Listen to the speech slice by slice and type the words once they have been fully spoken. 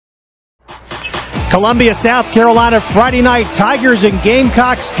Columbia, South Carolina, Friday night, Tigers and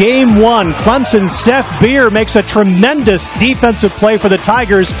Gamecocks, game one. Clemson's Seth Beer makes a tremendous defensive play for the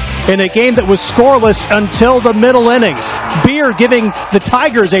Tigers in a game that was scoreless until the middle innings. Beer giving the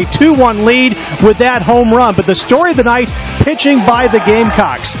Tigers a 2-1 lead with that home run. But the story of the night, pitching by the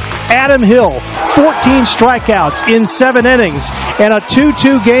Gamecocks. Adam Hill, 14 strikeouts in 7 innings, and a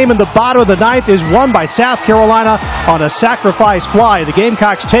 2-2 game in the bottom of the ninth is won by South Carolina on a sacrifice fly. The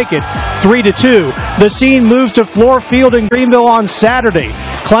Gamecocks take it 3-2. The scene moves to Floor Field in Greenville on Saturday.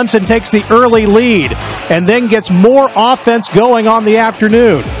 Clemson takes the early lead and then gets more offense going on the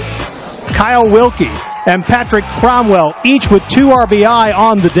afternoon. Kyle Wilkie and Patrick Cromwell, each with 2 RBI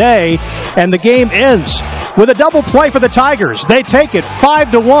on the day, and the game ends with a double play for the Tigers. They take it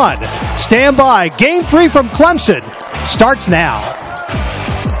 5-1. Stand by. Game 3 from Clemson starts now.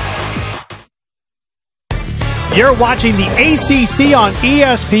 You're watching the ACC on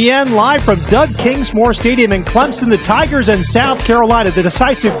ESPN live from Doug Kingsmore Stadium in Clemson. The Tigers and South Carolina, the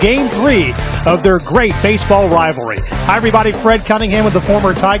decisive Game 3 of their great baseball rivalry. Hi, everybody. Fred Cunningham with the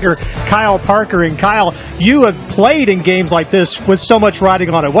former Tiger, Kyle Parker. And Kyle, you have played in games like this with so much riding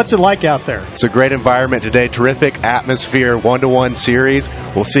on it. What's it like out there? It's a great environment today. Terrific atmosphere, 1-1 series.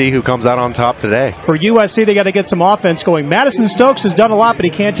 We'll see who comes out on top today. For USC, they got to get some offense going. Madison Stokes has done a lot, but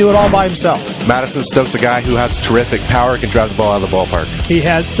he can't do it all by himself. Madison Stokes, a guy who has terrific power, can drive the ball out of the ballpark. He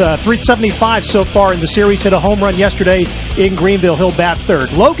has 375 so far in the series, hit a home run yesterday in Greenville. He'll bat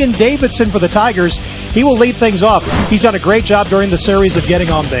third. Logan Davidson for the Tigers, he will lead things off. He's done a great job during the series of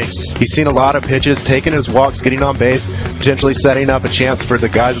getting on base. He's seen a lot of pitches, taking his walks, getting on base, potentially setting up a chance for the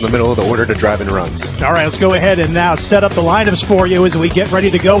guys in the middle of the order to drive in runs. All right, let's go ahead and now set up the lineups for you as we get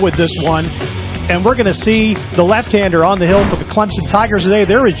ready to go with this one. And we're going to see the left-hander on the hill for the Clemson Tigers today.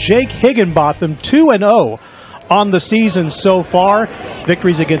 There is Jake Higginbotham, 2-0 on the season so far.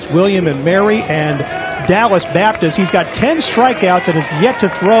 Victories against William and Mary and Dallas Baptist. He's got 10 strikeouts and has yet to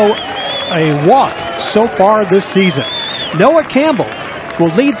throw a walk so far this season. Noah Campbell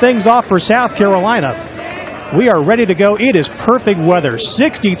will lead things off for South Carolina. We are ready to go. It is perfect weather.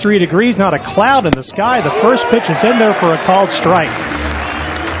 63 degrees, not a cloud in the sky. The first pitch is in there for a called strike.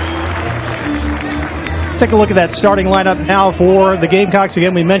 Take a look at that starting lineup now for the Gamecocks.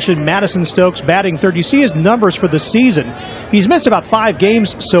 Again, we mentioned Madison Stokes batting third. You see his numbers for the season. He's missed about 5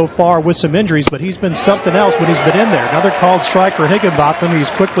 games so far with some injuries, but he's been something else when he's been in there. Another called strike for Higginbotham.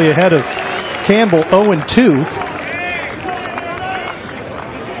 He's quickly ahead of Campbell, 0-2.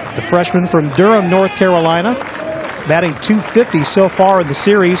 The freshman from Durham, North Carolina, batting .250 so far in the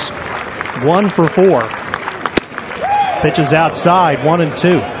series, 1 for 4. Pitches outside,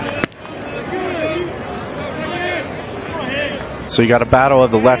 1-2. So you got a battle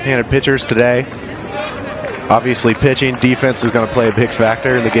of the left-handed pitchers today. Obviously, pitching, defense is going to play a big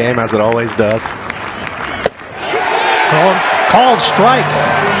factor in the game, as it always does. Called strike,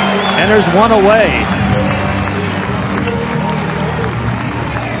 and there's one away.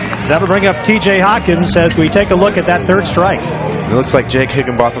 That'll bring up T.J. Hopkins as we take a look at that third strike. It looks like Jake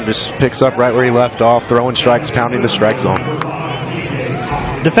Higginbotham just picks up right where he left off, throwing strikes, pounding the strike zone.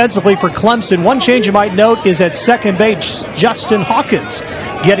 Defensively for Clemson, one change you might note is at second base, Justin Hawkins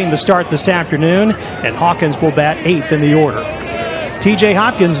getting the start this afternoon, and Hawkins will bat 8th in the order. T.J.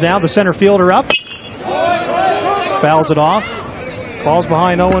 Hopkins now, the center fielder up. Fouls it off. Falls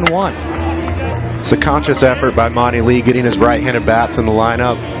behind 0-1. It's a conscious effort by Monty Lee getting his right-handed bats in the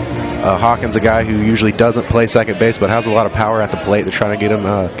lineup. Hawkins, a guy who usually doesn't play second base but has a lot of power at the plate to try to get him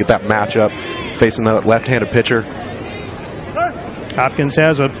get that matchup facing the left-handed pitcher. Hopkins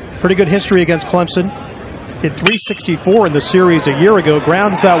has a pretty good history against Clemson. Hit .364 in the series a year ago.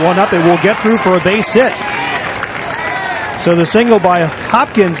 Grounds that one up. It will get through for a base hit. So the single by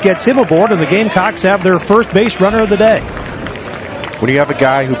Hopkins gets him aboard, and the Gamecocks have their first base runner of the day. When you have a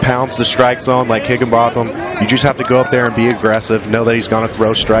guy who pounds the strike zone like Higginbotham, you just have to go up there and be aggressive, know that he's going to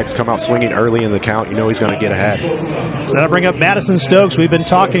throw strikes, come out swinging early in the count. You know he's going to get ahead. So that'll bring up Madison Stokes. We've been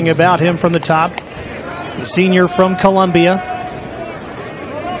talking about him from the top. The senior from Columbia.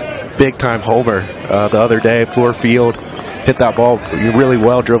 Big-time homer the other day, Floor Field. Hit that ball really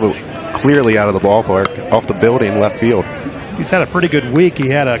well, drove it clearly out of the ballpark, off the building, left field. He's had a pretty good week. He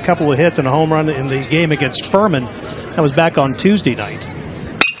had a couple of hits and a home run in the game against Furman. That was back on Tuesday night.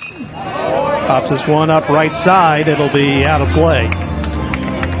 Pops this one up right side. It'll be out of play.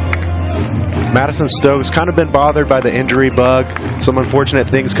 Madison Stokes kind of been bothered by the injury bug. Some unfortunate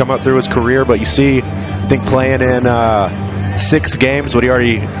things come up through his career, but you see, I think playing in 6 games, but he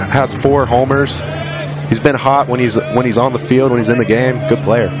already has 4 homers. He's been hot when he's on the field, when he's in the game. Good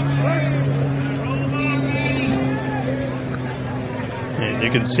player. And you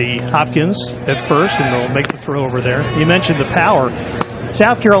can see Hopkins at first, and they'll make the throw over there. You mentioned the power.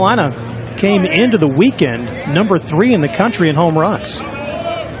 South Carolina came into the weekend number 3 in the country in home runs.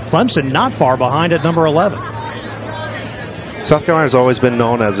 Clemson not far behind at number 11. South Carolina's always been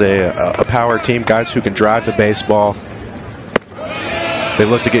known as a power team, guys who can drive the baseball. They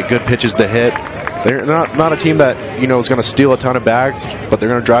look to get good pitches to hit. They're not a team that, you know, is going to steal a ton of bags, but they're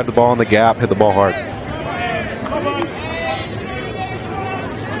going to drive the ball in the gap, hit the ball hard.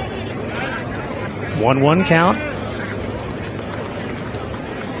 One count.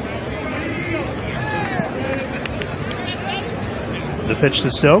 The pitch to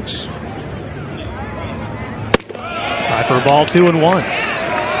Stokes. High for a ball, 2-1.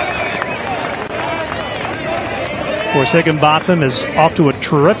 Of course, Higginbotham is off to a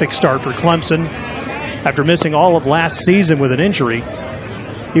terrific start for Clemson after missing all of last season with an injury.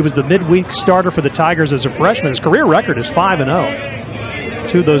 He was the midweek starter for the Tigers as a freshman. His career record is 5-0.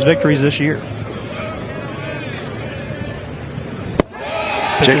 2 of those victories this year.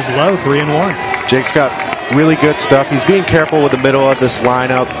 Pitch is low, 3-1. Jake's got really good stuff. He's being careful with the middle of this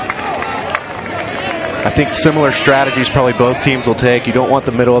lineup. I think similar strategies probably both teams will take. You don't want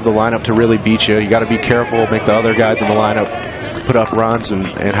the middle of the lineup to really beat you. You got to be careful, make the other guys in the lineup put up runs and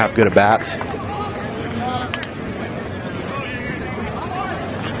have good at-bats.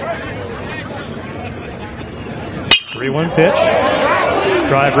 Three-one pitch.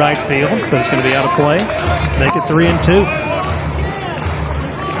 Drive right field, but it's going to be out of play. Make it 3-2.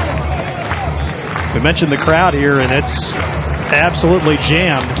 We mentioned the crowd here, and it's absolutely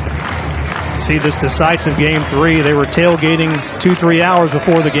jammed. See this decisive game 3. They were tailgating 2-3 hours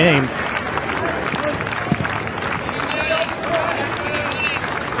before the game.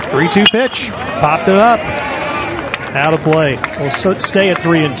 3-2 pitch. Popped it up. Out of play. We'll stay at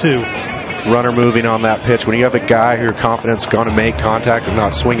 3-2. Runner moving on that pitch. When you have a guy who you're confident is going to make contact and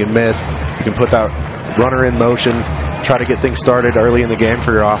not swing and miss, you can put that runner in motion, try to get things started early in the game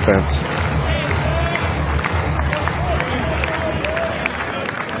for your offense.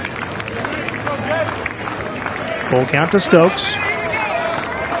 Full count to Stokes.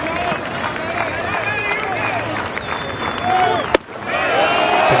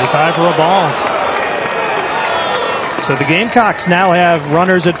 It is high for a ball. So the Gamecocks now have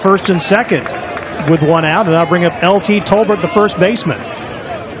runners at first and second with 1 out, and I'll bring up L.T. Tolbert, the first baseman.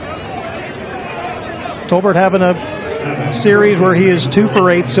 Tolbert having a series where he is 2 for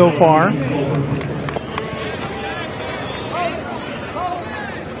 8 so far.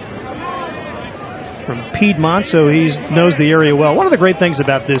 From Piedmont, so he knows the area well. One of the great things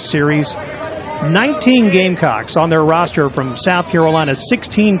about this series, 19 Gamecocks on their roster from South Carolina.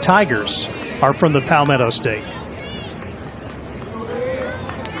 16 Tigers are from the Palmetto State.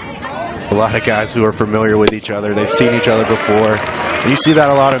 A lot of guys who are familiar with each other. They've seen each other before. You see that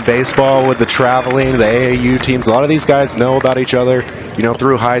a lot in baseball with the traveling, the AAU teams. A lot of these guys know about each other, you know,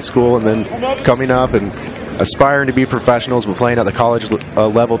 through high school and then coming up and aspiring to be professionals, but playing at the college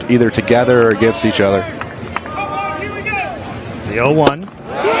level either together or against each other. The 0-1.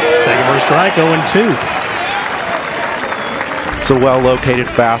 Taking for a strike, 0-2. It's a well-located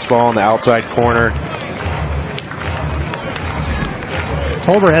fastball on the outside corner.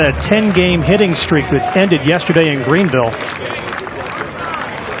 Tolbert had a 10-game hitting streak that ended yesterday in Greenville.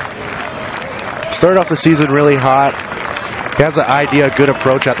 Started off the season really hot. He has an idea, good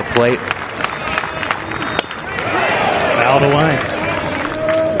approach at the plate. Fouled away.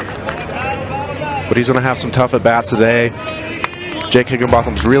 But he's going to have some tough at-bats today. Jake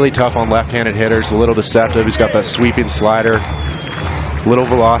Higginbotham's really tough on left-handed hitters, a little deceptive. He's got that sweeping slider, little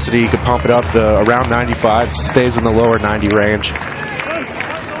velocity. He can pump it up to around 95, stays in the lower 90 range.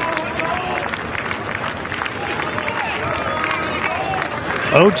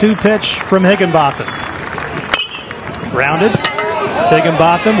 Oh-2 pitch from Higginbotham. Grounded.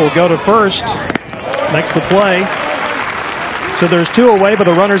 Higginbotham will go to first. Makes the play. So there's 2 away, but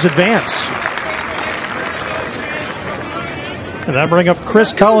the runners advance. And that'll bring up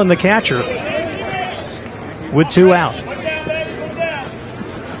Chris Cullen, the catcher, with 2 out.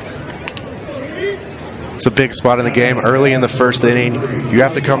 It's a big spot in the game. Early in the first inning, you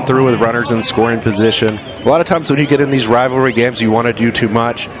have to come through with runners in scoring position. A lot of times when you get in these rivalry games, you want to do too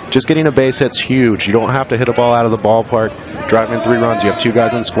much. Just getting a base hit's huge. You don't have to hit a ball out of the ballpark. Driving in 3 runs, you have 2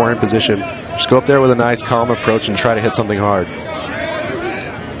 guys in scoring position. Just go up there with a nice, calm approach and try to hit something hard.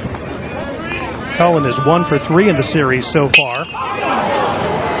 Cullen is 1 for 3 in the series so far.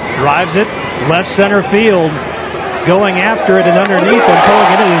 Drives it, left center field. Going after it and underneath and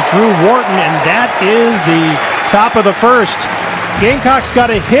pulling it in is Drew Wharton, and that is the top of the first. Gamecocks got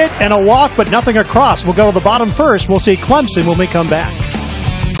a hit and a walk, but nothing across. We'll go to the bottom first. We'll see Clemson when we come back.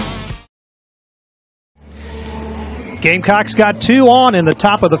 Gamecocks got 2 on in the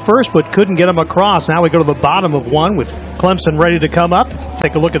top of the first, but couldn't get them across. Now we go to the bottom of 1 with Clemson ready to come up.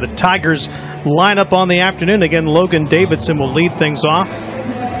 Take a look at the Tigers lineup on the afternoon. Again, Logan Davidson will lead things off.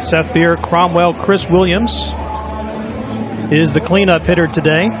 Seth Beer, Cromwell, Chris Williams is the cleanup hitter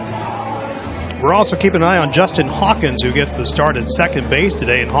today. We're also keeping an eye on Justin Hawkins, who gets the start at second base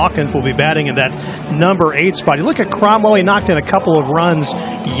today, and Hawkins will be batting in that number 8 spot. You look at Cromwell, he knocked in a couple of runs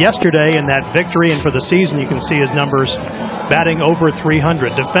yesterday in that victory, and for the season you can see his numbers batting over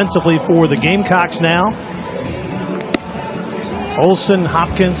 300. Defensively for the Gamecocks now, Olsen,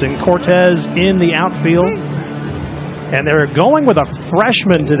 Hopkins, and Cortez in the outfield. And they're going with a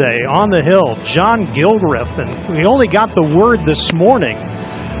freshman today on the hill, John Gilgriff, and we only got the word this morning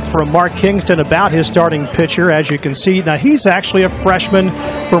from Mark Kingston about his starting pitcher. As you can see, now he's actually a freshman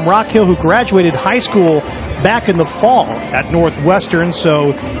from Rock Hill who graduated high school back in the fall at Northwestern,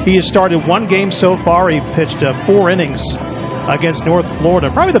 so he has started 1 game so far. He pitched 4 innings against North Florida.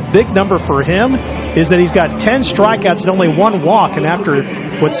 Probably the big number for him is that he's got 10 strikeouts and only 1 walk, and after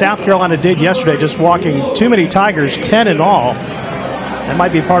what South Carolina did yesterday, just walking too many Tigers, 10 in all, that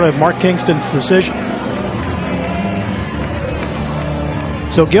might be part of Mark Kingston's decision.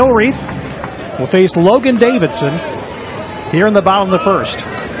 So Gilreath will face Logan Davidson here in the bottom of the first.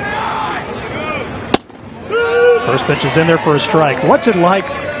 First pitch is in there for a strike. What's it like,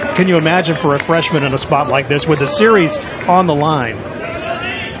 can you imagine, for a freshman in a spot like this with the series on the line?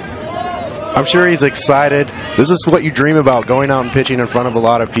 I'm sure he's excited. This is what you dream about, going out and pitching in front of a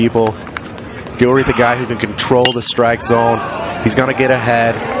lot of people. Gilreath, the guy who can control the strike zone. He's going to get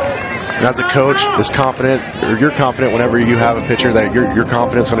ahead. And as a coach, is confident, or you're confident whenever you have a pitcher that your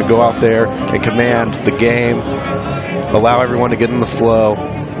confidence is going to go out there and command the game, allow everyone to get in the flow.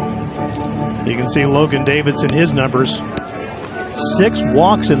 You can see Logan Davidson, his numbers, 6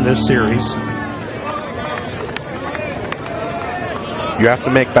 walks in this series. You have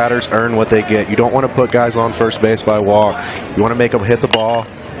to make batters earn what they get. You don't want to put guys on first base by walks. You want to make them hit the ball.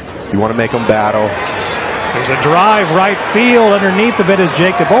 You want to make them battle. There's a drive right field. Underneath of it is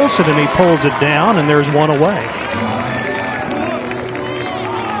Jacob Olsen, and he pulls it down, and there's 1 away.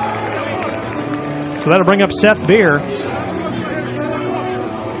 So that'll bring up Seth Beer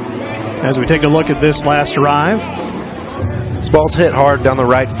as we take a look at this last drive. This ball's hit hard down the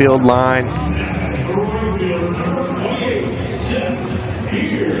right field line.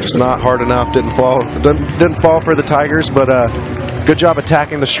 Just not hard enough. Didn't fall for the Tigers, but good job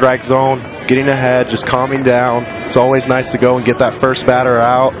attacking the strike zone, getting ahead, just calming down. It's always nice to go and get that first batter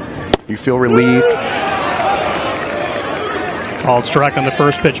out. You feel relieved. Called strike on the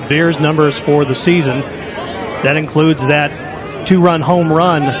first pitch. Beer's numbers for the season, that includes that 2-run home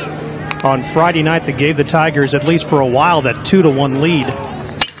run on Friday night that gave the Tigers, at least for a while, that 2-1 lead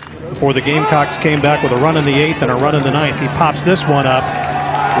before the Gamecocks came back with a run in the 8th and a run in the 9th. He pops this one up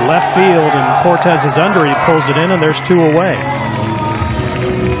left field, and Cortez is under. He pulls it in, and there's 2 away.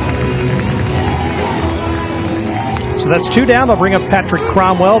 So that's 2 down. They'll bring up Patrick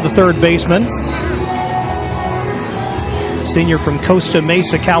Cromwell, the third baseman, senior from Costa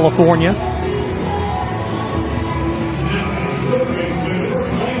Mesa, California.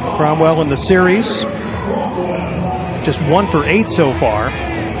 Cromwell in the series, just 1 for 8 so far.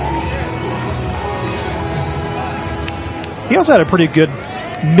 He also had a pretty good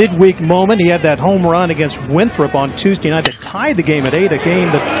midweek moment. He had that home run against Winthrop on Tuesday night that tied the game at 8, a game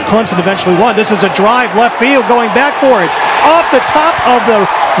that Clemson eventually won. This is a drive left field, going back for it, off the top of the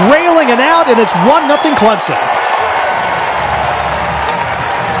railing and out, and it's 1-0 Clemson.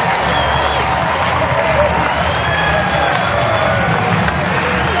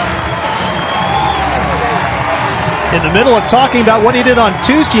 In the middle of talking about what he did on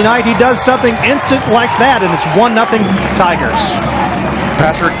Tuesday night, he does something instant like that, and it's 1-0 Tigers.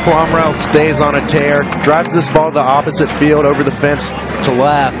 Patrick Cromwell stays on a tear, drives this ball to the opposite field over the fence to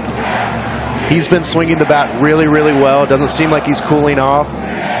left. He's been swinging the bat really, really well. It doesn't seem like he's cooling off.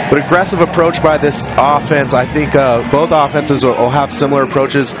 But aggressive approach by this offense. I think both offenses will have similar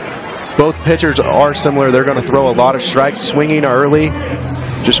approaches. Both pitchers are similar. They're going to throw a lot of strikes, swinging early.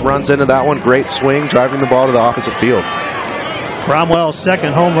 Just runs into that one. Great swing, driving the ball to the opposite field. Cromwell's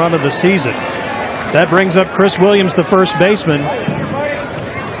second home run of the season. That brings up Chris Williams, the first baseman.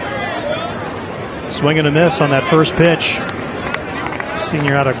 Swing and a miss on that first pitch.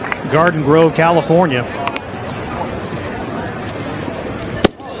 Senior out of Garden Grove, California.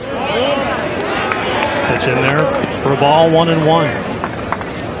 Pitch in there for a ball, 1-1.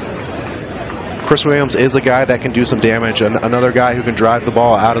 Chris Williams is a guy that can do some damage, and another guy who can drive the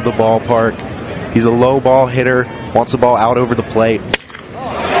ball out of the ballpark. He's a low ball hitter, wants the ball out over the plate.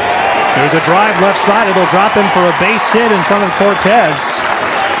 There's There's a drive left side. It'll drop in for a base hit in front of Cortez.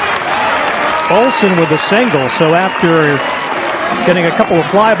 Olsen with a single. So after getting a couple of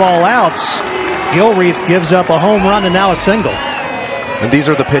fly ball outs, Gilreath gives up a home run and now a single. And these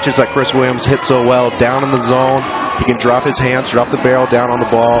are the pitches that Chris Williams hit so well. Down in the zone, he can drop his hands, drop the barrel down on the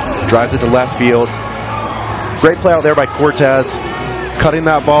ball, drives it to left field. Great play out there by Cortez, cutting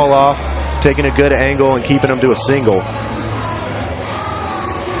that ball off, taking a good angle and keeping him to a single.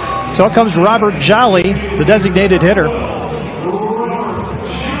 So out comes Robert Jolly, the designated hitter.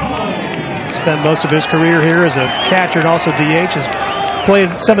 Spent most of his career here as a catcher and also DH. Has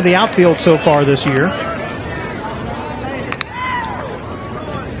played some of the outfield so far this year.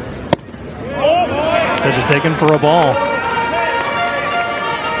 There's a taken for a ball.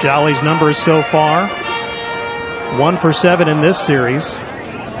 Jolly's numbers so far, 1 for 7 in this series.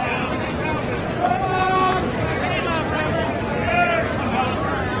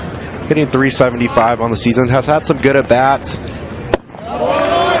 Hitting .375 on the season, has had some good at-bats.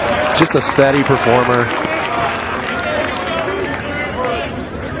 Just a steady performer.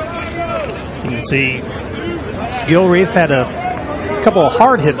 You can see Gilreath had a couple of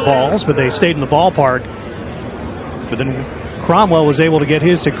hard-hit balls, but they stayed in the ballpark. But then Cromwell was able to get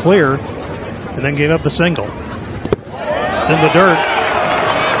his to clear and then gave up the single. It's in the dirt.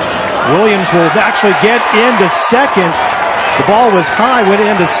 Williams will actually get into second. The ball was high, went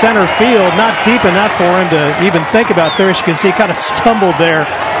into center field, not deep enough for him to even think about third. You can see he kind of stumbled there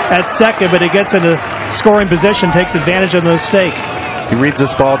at second, but he gets into scoring position, takes advantage of the mistake. He reads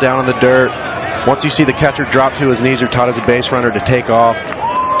this ball down in the dirt. Once you see the catcher drop to his knees, you're taught as a base runner to take off.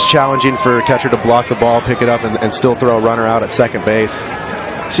 It's challenging for a catcher to block the ball, pick it up, and still throw a runner out at second base.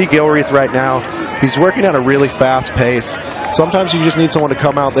 See Gilreath right now, he's working at a really fast pace. Sometimes you just need someone to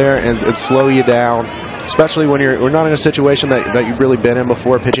come out there and slow you down, especially when we're not in a situation that you've really been in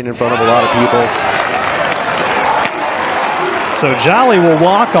before, pitching in front of a lot of people. So Jolly will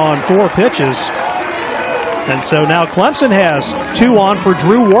walk on 4 pitches. And so now Clemson has 2 on for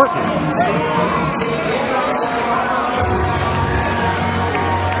Drew Wharton.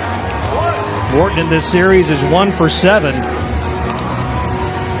 Wharton in this series is 1 for 7.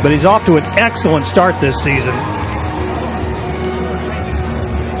 But he's off to an excellent start this season.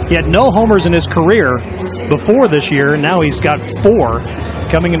 He had no homers in his career before this year, and now he's got 4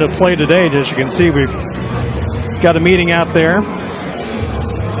 coming into play today. As you can see, we've got a meeting out there.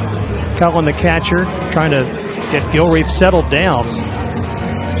 Cullen, the catcher, trying to get Gilreath settled down.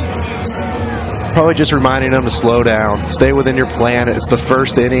 Probably just reminding him to slow down, stay within your plan. It's the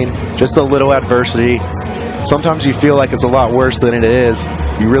first inning, just a little adversity. Sometimes you feel like it's a lot worse than it is.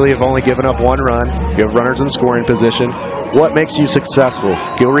 You really have only given up 1 run. You have runners in scoring position. What makes you successful?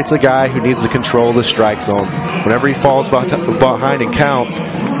 Gilreath's a guy who needs to control the strike zone. Whenever he falls behind and counts,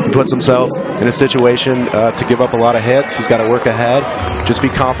 he puts himself in a situation to give up a lot of hits. He's got to work ahead. Just be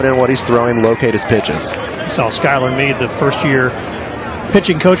confident in what he's throwing, locate his pitches. Saw Skylar Meade, the first-year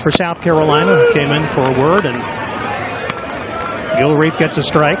pitching coach for South Carolina, came in for a word, and Gilreath gets a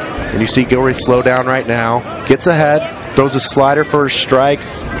strike. And you see Gilreath slow down right now. Gets ahead, throws a slider for a strike.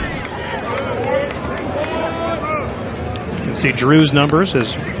 You can see Drew's numbers.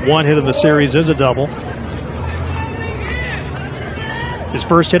 His 1 hit of the series is a double. His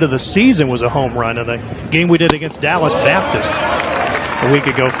first hit of the season was a home run in the game we did against Dallas Baptist a week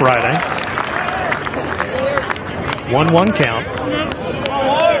ago Friday. 1-1 count.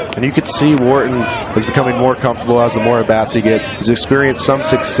 And you could see Wharton is becoming more comfortable as the more at-bats he gets. He's experienced some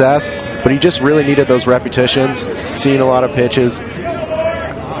success, but he just really needed those repetitions, seeing a lot of pitches.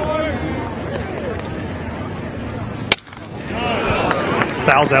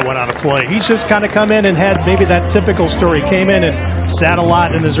 Fouls that one out of play. He's just kind of come in and had maybe that typical story. Came in and sat a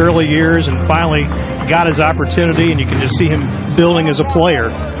lot in his early years and finally got his opportunity, and you can just see him building as a player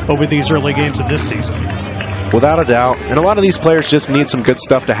over these early games of this season. Without a doubt. And a lot of these players just need some good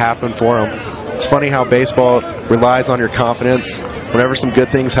stuff to happen for them. It's funny how baseball relies on your confidence. Whenever some good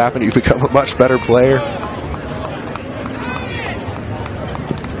things happen, you become a much better player.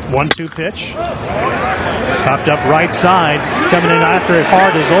 1-2 pitch. Popped up right side. Coming in after it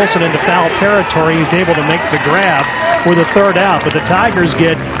hard is Olsen into foul territory. He's able to make the grab for the 3rd out. But the Tigers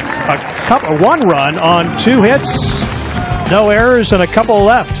get a 1 run on 2 hits. No errors and a couple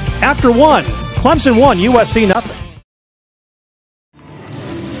left. After 1. Clemson 1, USC nothing.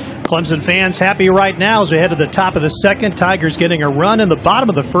 Clemson fans happy right now as we head to the top of the 2nd. Tigers getting a run in the bottom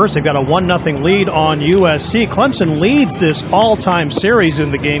of the 1st. They've got a 1-0 lead on USC. Clemson leads this all-time series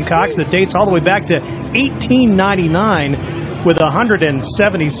in the Gamecocks that dates all the way back to 1899. with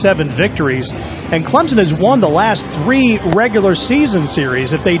 177 victories. And Clemson has won the last 3 regular season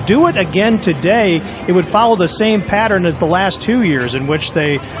series. If they do it again today, it would follow the same pattern as the last 2 years, in which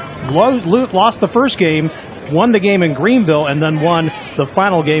they lost the first game, won the game in Greenville, and then won the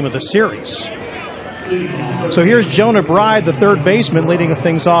final game of the series. So here's Jonah Bride, the third baseman, leading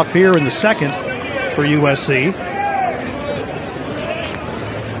things off here in the second for USC.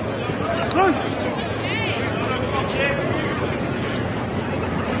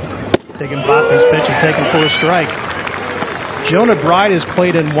 Higginbotham's pitch is taken for a strike. Jonah Bride has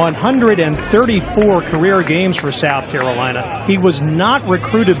played in 134 career games for South Carolina. He was not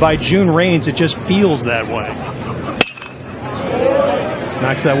recruited by June Raines. It just feels that way.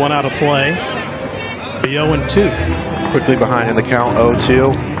 Knocks that one out of play. The 0-2. Quickly behind in the count,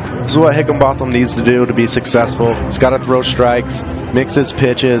 0-2. This is what Higginbotham needs to do to be successful. He's got to throw strikes, mix his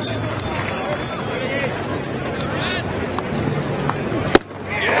pitches.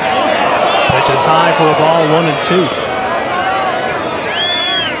 Pitches high for a ball, 1-2.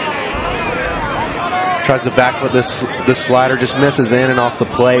 Tries to back foot this slider, just misses in and off the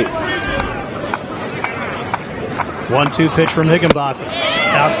plate. 1-2 pitch from Higginbotham.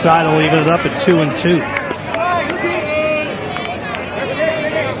 Outside will leave it up at 2-2.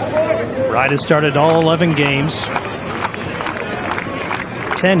 Bride has started all 11 games.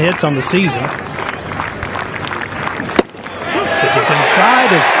 10 hits on the season. Pitches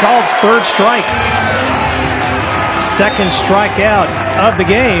inside. It's called third strike. Second strikeout of the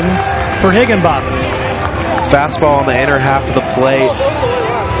game for Higginbotham. Fastball on the inner half of the plate.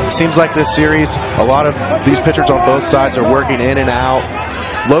 Seems like this series, a lot of these pitchers on both sides are working in and out,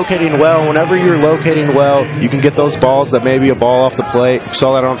 locating well. Whenever you're locating well, you can get those balls that may be a ball off the plate. You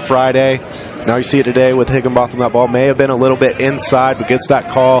saw that on Friday. Now you see it today with Higginbotham. That ball may have been a little bit inside, but gets that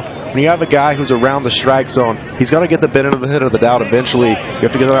call. When you have a guy who's around the strike zone, he's got to get the benefit of the doubt eventually. You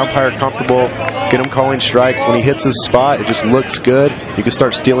have to get the umpire comfortable, get him calling strikes. When he hits his spot, it just looks good. You can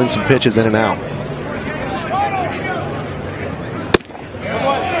start stealing some pitches in and out.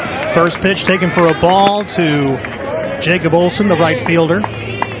 First pitch taken for a ball to Jacob Olson, the right fielder.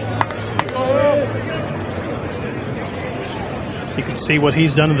 You can see what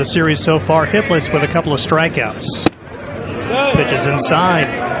he's done in the series so far, hitless with a couple of strikeouts. Pitches inside,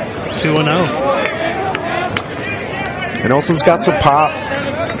 2-0. And Olson's got some pop.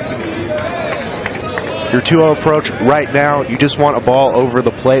 Your 2-0 approach right now, you just want a ball over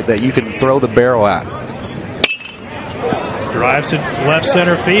the plate that you can throw the barrel at. Drives it left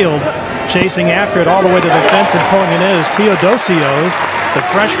center field, chasing after it all the way to the fence and pulling it in is Teodosio, the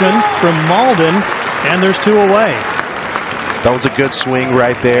freshman from Malden, and there's 2 away. That was a good swing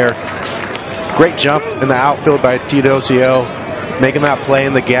right there. Great jump in the outfield by Teodosio, making that play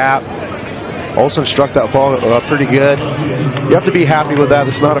in the gap. Olson struck that ball pretty good. You have to be happy with that.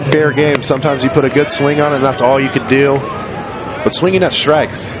 It's not a fair game. Sometimes you put a good swing on it and that's all you can do. But swinging at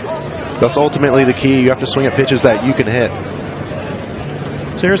strikes, that's ultimately the key. You have to swing at pitches that you can hit.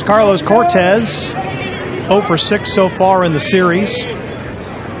 So here's Carlos Cortez, 0 for 6 so far in the series.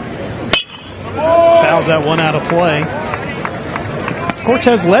 Fouls that one out of play.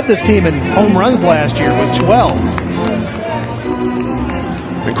 Cortez led this team in home runs last year with 12.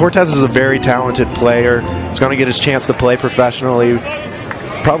 And Cortez is a very talented player. He's going to get his chance to play professionally.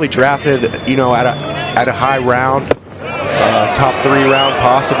 Probably drafted, you know, at a high round, top 3 round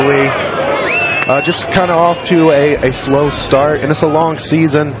possibly. Just kind of off to a slow start, and it's a long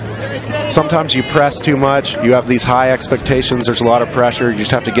season. Sometimes you press too much. You have these high expectations. There's a lot of pressure. You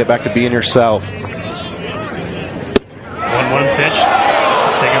just have to get back to being yourself. 1-1 pitch.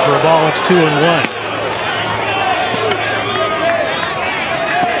 Taken for a ball. It's 2-1.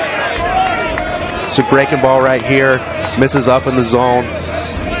 It's a breaking ball right here. Misses up in the zone.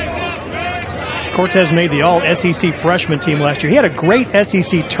 Cortez made the all-SEC freshman team last year. He had a great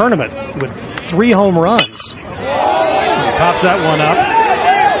SEC tournament with 3 home runs. He pops that one up.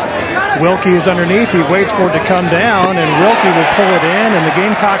 Wilkie is underneath. He waits for it to come down, and Wilkie will pull it in, and the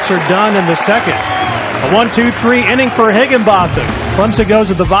Gamecocks are done in the second. A 1-2-3 inning for Higginbotham. Clemson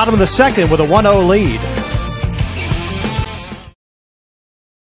goes at the bottom of the second with a 1-0 lead.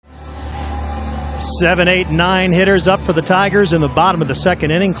 7, 8, 9 hitters up for the Tigers in the bottom of the second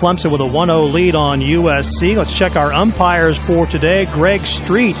inning. Clemson with a 1-0 lead on USC. Let's check our umpires for today. Greg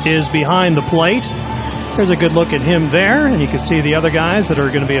Street is behind the plate. There's a good look at him there, and you can see the other guys that are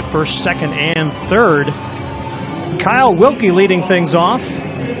going to be at first, second, and third. Kyle Wilkie leading things off.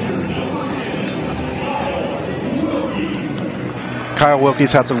 Kyle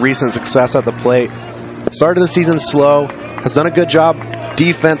Wilkie's had some recent success at the plate. Started the season slow, has done a good job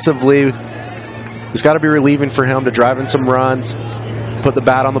defensively. It's got to be relieving for him to drive in some runs, put the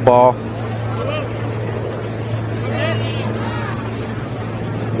bat on the ball.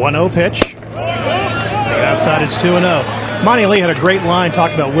 1-0 pitch. Outside, it's 2-0. Monty Lee had a great line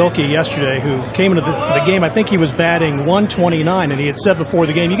talking about Wilkie yesterday, who came into the game. I think he was batting 129, and he had said before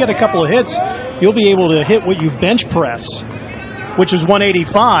the game, you get a couple of hits, you'll be able to hit what you bench press, which is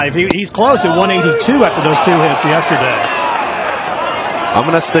 185. He's close at 182 after those 2 hits yesterday. I'm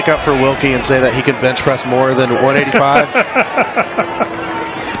going to stick up for Wilkie and say that he can bench press more than 185.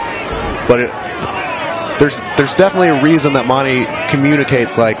 But there's definitely a reason that Monty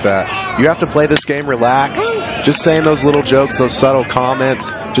communicates like that. You have to play this game relaxed. Just saying those little jokes, those subtle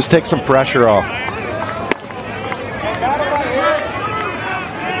comments, just take some pressure off.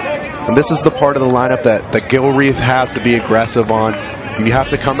 And this is the part of the lineup that Gilreath has to be aggressive on. You have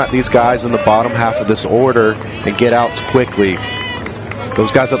to come at these guys in the bottom half of this order and get outs quickly.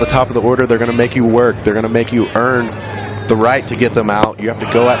 Those guys at the top of the order, they're going to make you work. They're going to make you earn the right to get them out. You have to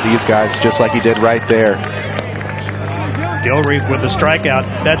go at these guys just like he did right there. Gilreath with the strikeout.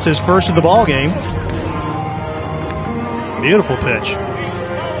 That's his first of the ball game. Beautiful pitch.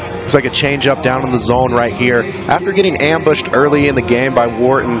 Looks like a changeup down in the zone right here. After getting ambushed early in the game by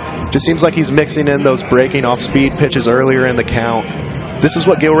Wharton, just seems like he's mixing in those breaking off-speed pitches earlier in the count. This is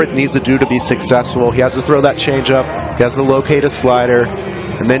what Gilreath needs to do to be successful. He has to throw that changeup, he has to locate a slider,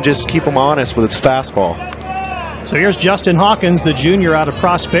 and then just keep him honest with his fastball. So here's Justin Hawkins, the junior out of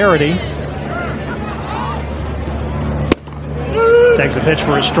Prosperity. Takes a pitch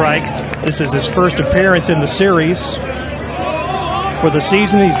for a strike. This is his first appearance in the series. For the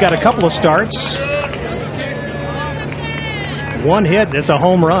season, he's got a couple of starts. 1 hit, that's a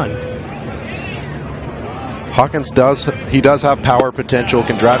home run. Hawkins does have power potential,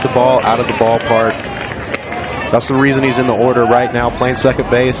 can drive the ball out of the ballpark. That's the reason he's in the order right now, playing second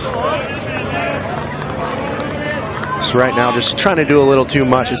base. So right now, just trying to do a little too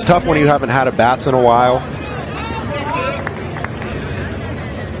much. It's tough when you haven't had at-bats in a while.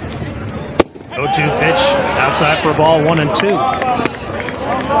 0-2 pitch, outside for a ball, 1-2.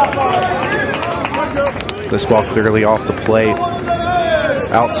 This ball clearly off the plate.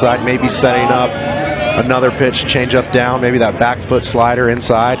 Outside, maybe setting up another pitch, change up down, maybe that back foot slider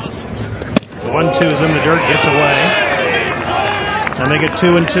inside. 1-2 is in the dirt, gets away. And make it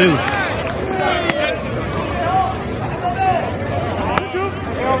 2-2.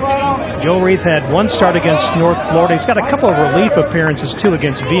 Gilreath had 1 start against North Florida. He's got a couple of relief appearances, too,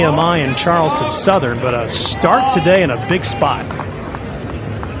 against VMI and Charleston Southern, but a start today in a big spot. What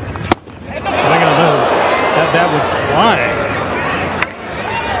are you going to do? That was flying.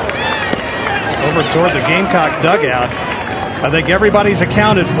 Over toward the Gamecock dugout. I think everybody's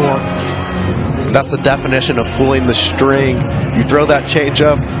accounted for. That's the definition of pulling the string. You throw that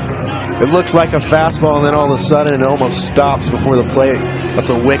changeup, it looks like a fastball, and then all of a sudden it almost stops before the plate. That's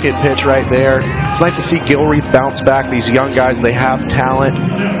a wicked pitch right there. It's nice to see Gilreath bounce back. These young guys, they have talent,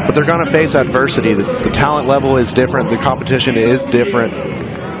 but they're going to face adversity. The talent level is different. The competition is different.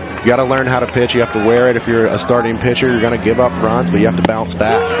 You got to learn how to pitch. You have to wear it. If you're a starting pitcher, you're going to give up runs, but you have to bounce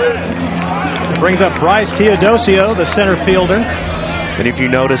back. It brings up Bryce Teodosio, the center fielder. And if you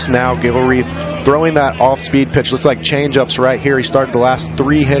notice now, Gilreath throwing that off-speed pitch, looks like changeups right here. He started the last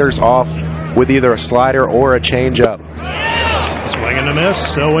 3 hitters off with either a slider or a changeup. Swing and a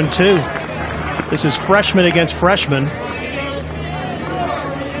miss, 0-2. This is freshman against freshman.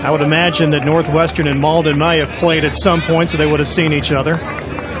 I would imagine that Northwestern and Malden may have played at some point, so they would have seen each other.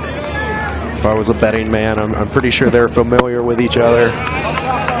 If I was a betting man, I'm pretty sure they're familiar with each other.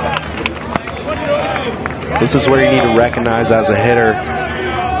 This is where you need to recognize as a hitter,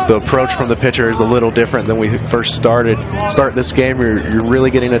 the approach from the pitcher is a little different than we first started. Start this game, you're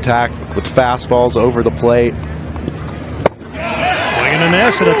really getting attacked with fastballs over the plate. Swing and a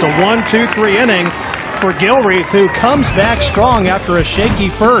miss, and it's a 1-2-3 inning for Gilreath, who comes back strong after a shaky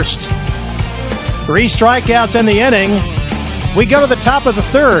first. 3 strikeouts in the inning. We go to the top of the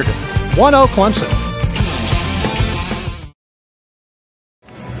 3rd. 1-0 Clemson.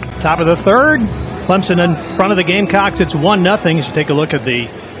 Top of the 3rd. Clemson in front of the Gamecocks. It's 1-0. As you take a look at the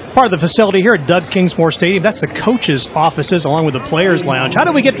part of the facility here at Doug Kingsmore Stadium, that's the coaches' offices along with the players' lounge. How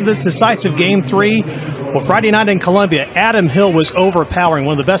did we get to this decisive Game 3? Well, Friday night in Columbia, Adam Hill was overpowering.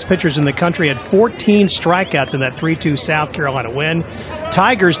 One of the best pitchers in the country, had 14 strikeouts in that 3-2 South Carolina win.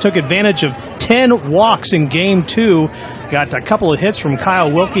 Tigers took advantage of 10 walks in Game 2. Got a couple of hits from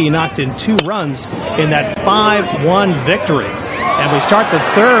Kyle Wilkie. He knocked in 2 runs in that 5-1 victory. And we start the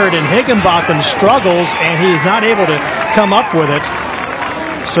 3rd, and Higginbotham struggles, and he's not able to come up with it.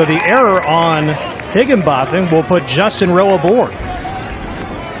 So the error on Higginbotham will put Justin Rowe aboard.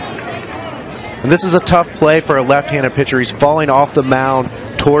 And this is a tough play for a left-handed pitcher. He's falling off the mound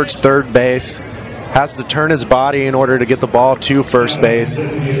towards third base. Has to turn his body in order to get the ball to first base.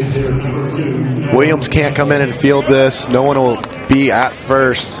 Williams can't come in and field this. No one will be at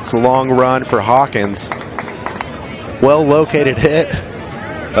first. It's a long run for Hawkins. Well-located hit.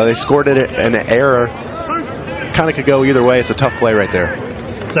 They scored it an error. Kind of could go either way. It's a tough play right there.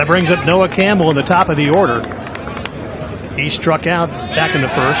 So that brings up Noah Campbell in the top of the order. He struck out back in the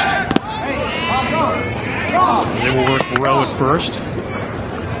first. They will work Rowe at first.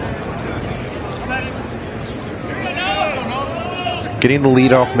 Getting the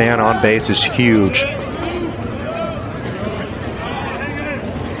leadoff man on base is huge.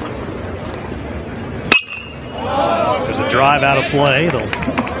 There's a drive out of play. It'll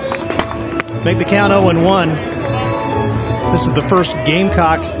make the count 0-1. This is the first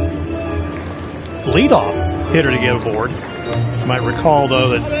Gamecock leadoff hitter to get aboard. You might recall, though,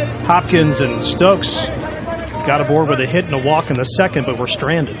 that Hopkins and Stokes got aboard with a hit and a walk in the second, but were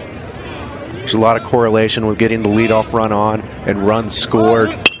stranded. There's a lot of correlation with getting the leadoff run on and runs scored.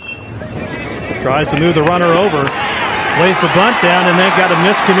 Tries to move the runner over, lays the bunt down, and then got a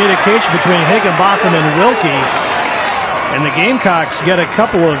miscommunication between Higginbotham and Wilkie. And the Gamecocks get a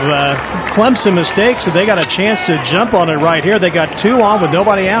couple of Clemson mistakes, so they got a chance to jump on it right here. They got 2 on with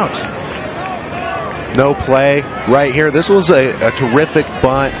nobody out. No play right here. This was a terrific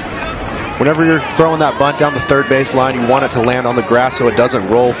bunt. Whenever you're throwing that bunt down the third base line, you want it to land on the grass so it doesn't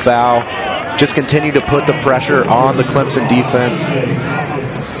roll foul. Just continue to put the pressure on the Clemson defense.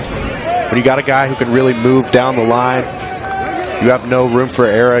 When you got a guy who can really move down the line, you have no room for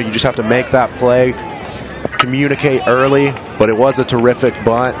error. You just have to make that play, communicate early, but it was a terrific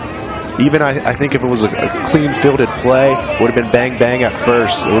bunt. Even I think if it was a clean fielded play, it would have been bang bang at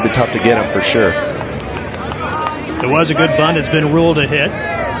first. It would have been tough to get him for sure. It was a good bunt. It's been ruled a hit.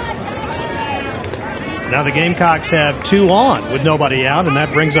 Now the Gamecocks have 2 on with nobody out, and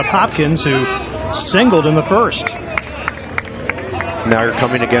that brings up Hopkins, who singled in the first. Now you're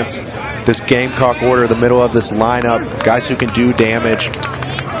coming against this Gamecock order, the middle of this lineup, guys who can do damage.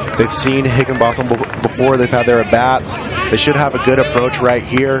 They've seen Higginbotham before. They've had their at-bats. They should have a good approach right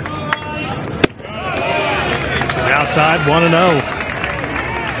here. He's outside, 1-0.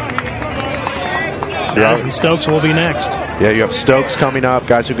 Madison Stokes will be next. Yeah, you have Stokes coming up,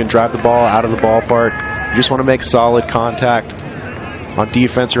 guys who can drive the ball out of the ballpark. You just want to make solid contact. On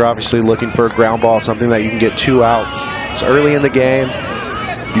defense, you're obviously looking for a ground ball, something that you can get 2 outs. It's early in the game.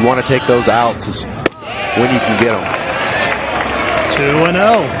 You want to take those outs when you can get them.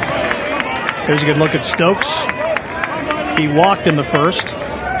 2-0. Here's a good look at Stokes. He walked in the first.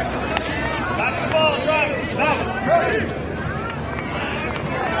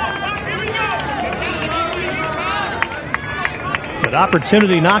 But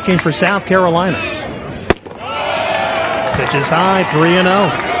opportunity knocking for South Carolina. Pitch is high,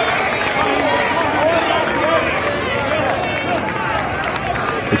 3-0.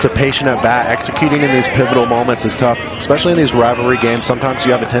 It's a patient at bat. Executing in these pivotal moments is tough, especially in these rivalry games. Sometimes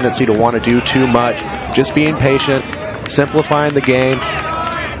you have a tendency to want to do too much. Just being patient, simplifying the game.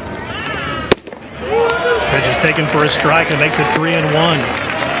 Pitch is taken for a strike and makes it 3-1.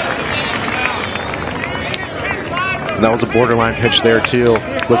 And that was a borderline pitch there too.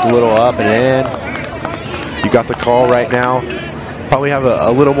 Looked a little up and in. You got the call right now. Probably have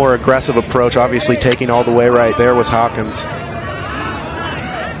a little more aggressive approach. Obviously taking all the way right there was Hopkins.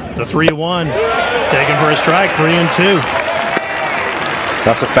 The 3-1. Taken for a strike, 3-2.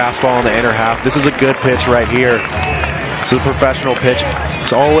 That's a fastball in the inner half. This is a good pitch right here. This is a professional pitch.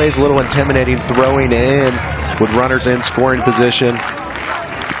 It's always a little intimidating throwing in with runners in scoring position.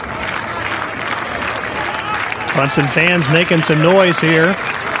 Clemson fans making some noise here.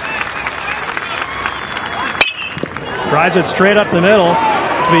 Drives it straight up the middle.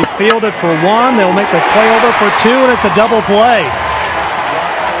 To be fielded for 1. They'll make the play over for 2, and it's a double play.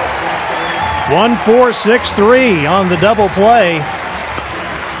 1-4-6-3 on the double play.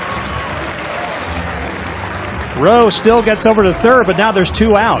 Rowe still gets over to third, but now there's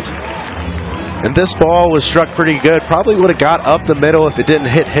 2 out. And this ball was struck pretty good. Probably would have got up the middle if it didn't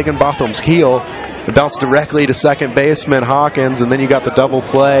hit Higginbotham's heel. It bounced directly to second baseman Hawkins, and then you got the double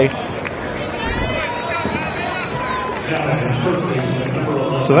play.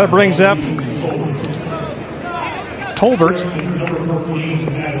 So that brings up Tolbert.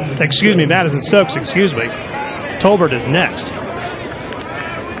 Excuse me, Madison Stokes, excuse me. Tolbert is next.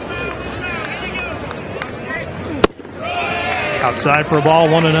 Outside for a ball,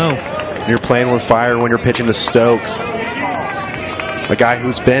 1-0. You're playing with fire when you're pitching to Stokes. A guy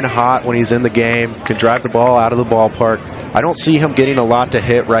who's been hot when he's in the game, can drive the ball out of the ballpark. I don't see him getting a lot to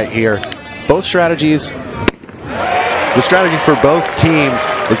hit right here. both strategies, the strategy for both teams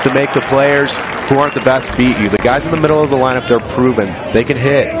is to make the players who aren't the best beat you. The guys in the middle of the lineup, they're proven. They can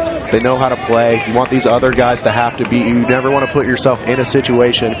hit. They know how to play. You want these other guys to have to beat you. You never want to put yourself in a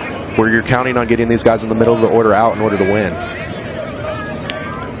situation where you're counting on getting these guys in the middle of the order out in order to win.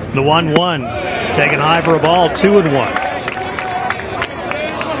 The 1-1, taken high for a ball, 2-1.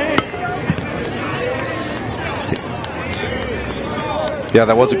 Yeah,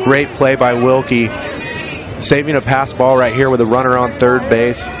 that was a great play by Wilkie. Saving a pass ball right here with a runner on third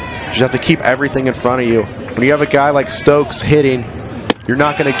base. You just have to keep everything in front of you. When you have a guy like Stokes hitting, you're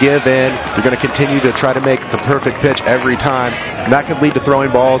not going to give in. You're going to continue to try to make the perfect pitch every time. And that could lead to throwing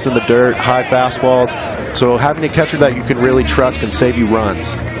balls in the dirt, high fastballs. So having a catcher that you can really trust can save you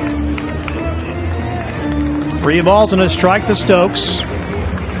runs. 3 balls and a strike to Stokes.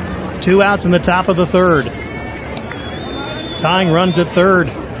 2 outs in the top of the third. Tying runs at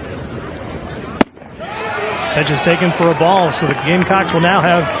third. Pitch is taken for a ball, so the Gamecocks will now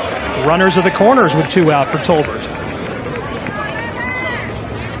have runners at the corners with 2 out for Tolbert.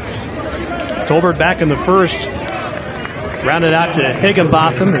 Tolbert back in the first. Rounded out to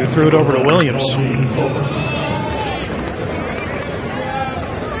Higginbotham, who threw it over to Williams.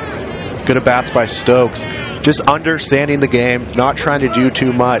 Good at bats by Stokes. Just understanding the game, not trying to do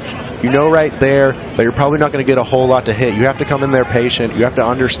too much. You know right there that you're probably not going to get a whole lot to hit. You have to come in there patient. You have to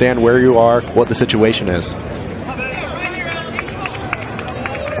understand where you are, what the situation is.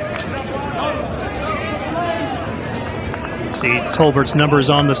 See Tolbert's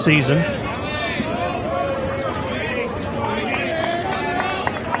numbers on the season.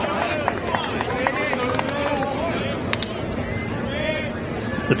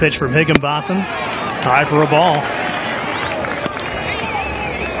 The pitch from Higginbotham. High for a ball.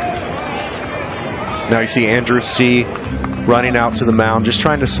 Now you see Andrew C. running out to the mound, just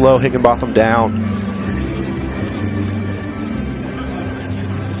trying to slow Higginbotham down.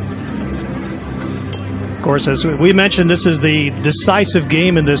 Of course, as we mentioned, this is the decisive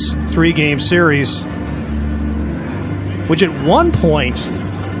game in this 3-game series, which at one point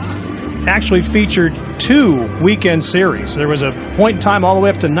actually featured 2 weekend series. There was a point in time all the way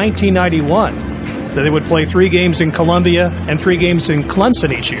up to 1991 that they would play 3 games in Columbia and 3 games in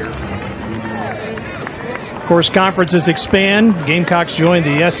Clemson each year. Of course, conferences expand. Gamecocks joined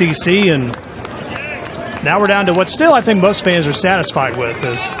the SEC, and now we're down to what still I think most fans are satisfied with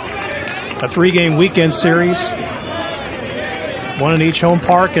is a 3-game weekend series, 1 in each home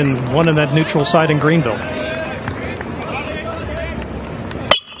park and 1 in that neutral site in Greenville.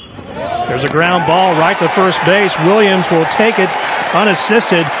 There's a ground ball right to first base. Williams will take it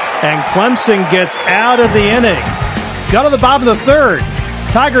unassisted, and Clemson gets out of the inning. Got to the bottom of the third.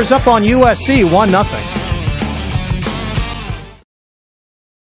 Tigers up on USC 1-0.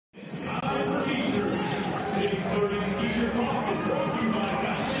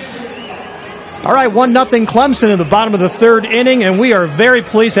 All right, 1-0 Clemson in the bottom of the third inning, and we are very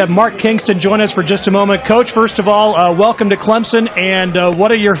pleased to have Mark Kingston join us for just a moment. Coach, first of all, welcome to Clemson, and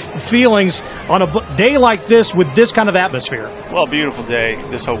what are your feelings on a day like this with this kind of atmosphere? Well, beautiful day.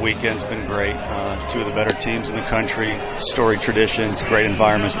 This whole weekend's been great. 2 of the better teams in the country, storied traditions, great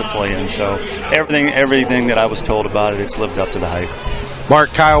environments to play in. So everything that I was told about it, it's lived up to the hype. Mark,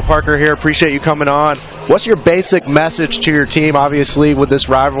 Kyle Parker here. Appreciate you coming on. What's your basic message to your team? Obviously, with this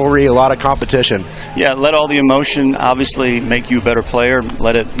rivalry, a lot of competition. Yeah, let all the emotion obviously make you a better player.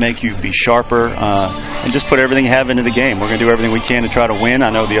 Let it make you be sharper, and just put everything you have into the game. We're going to do everything we can to try to win. I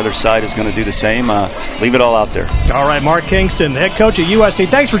know the other side is going to do the same. Leave it all out there. All right, Mark Kingston, head coach at USC.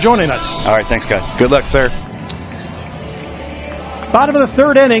 Thanks for joining us. All right, thanks, guys. Good luck, sir. Bottom of the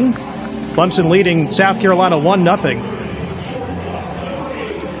third inning, Clemson leading South Carolina 1-0.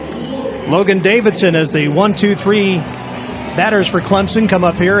 Logan Davidson as the 1-2-3 batters for Clemson come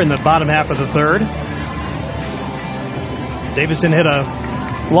up here in the bottom half of the third. Davidson hit a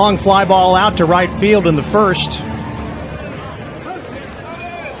long fly ball out to right field in the first.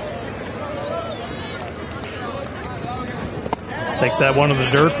 Takes that one in the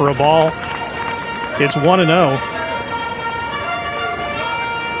dirt for a ball. It's 1-0.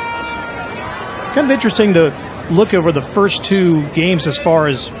 Kind of interesting to look over the first 2 games as far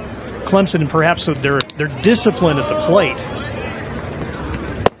as Clemson and perhaps their discipline at the plate.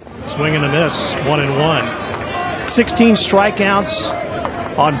 Swing and a miss, 1-1. 16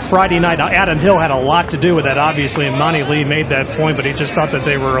 strikeouts on Friday night. Now, Adam Hill had a lot to do with that, obviously, and Monty Lee made that point, but he just thought that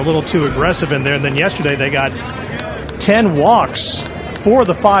they were a little too aggressive in there. And then yesterday they got 10 walks. 4 of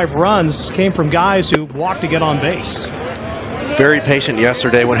the 5 runs came from guys who walked to get on base. very patient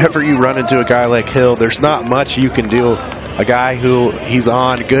yesterday. Whenever you run into a guy like Hill, there's not much you can do. A guy who he's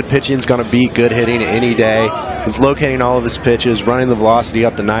on good pitching is going to beat good hitting any day. He's locating all of his pitches, running the velocity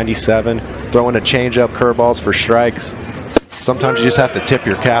up to 97, throwing a changeup, curveballs for strikes. Sometimes you just have to tip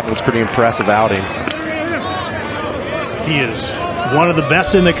your cap. It was a pretty impressive outing. He is one of the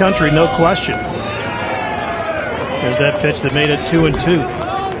best in the country, no question. There's that pitch that made it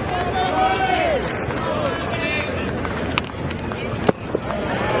 2-2.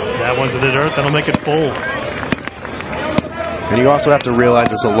 That one's to the dirt. That'll make it full. And you also have to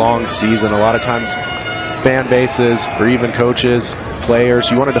realize it's a long season. A lot of times fan bases or even coaches, players,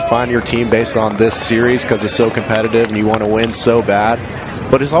 you want to define your team based on this series because it's so competitive and you want to win so bad.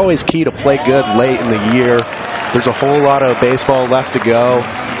 But it's always key to play good late in the year. There's a whole lot of baseball left to go.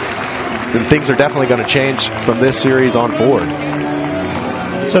 And things are definitely going to change from this series on forward.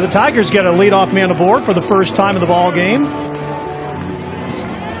 So the Tigers get a leadoff man aboard for the first time in the ball game.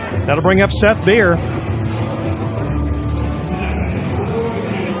 That'll bring up Seth Beer.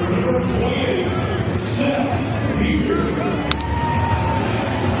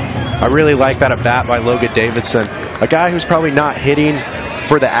 I really like that at bat by Logan Davidson, a guy who's probably not hitting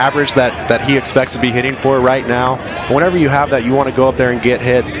for the average that he expects to be hitting for right now. Whenever you have that, you want to go up there and get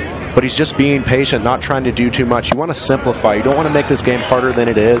hits, but he's just being patient, not trying to do too much. You want to simplify. You don't want to make this game harder than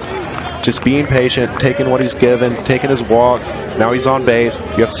it is. Just being patient, taking what he's given, taking his walks. Now he's on base.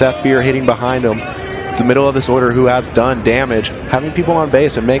 You have Seth Beer hitting behind him. The middle of this order who has done damage. Having people on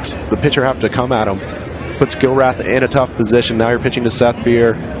base, it makes the pitcher have to come at him. Puts Gilrath in a tough position. Now you're pitching to Seth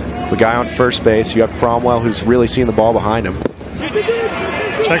Beer, the guy on first base. You have Cromwell, who's really seeing the ball behind him.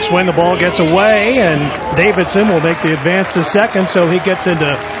 Check swing, the ball gets away, and Davidson will make the advance to second, so he gets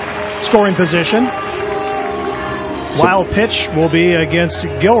into scoring position. Wild pitch will be against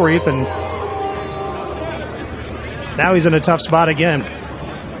Gilreath, and now he's in a tough spot again.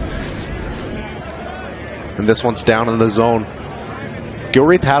 And this one's down in the zone.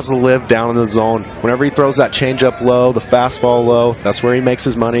 Gilreath has to live down in the zone. Whenever he throws that changeup low, the fastball low, that's where he makes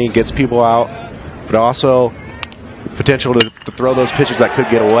his money, gets people out, but also potential to throw those pitches that could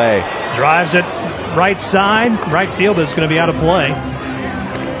get away. Drives it right side. Right field is going to be out of play.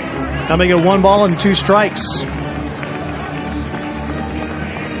 Coming at 1 ball and 2 strikes.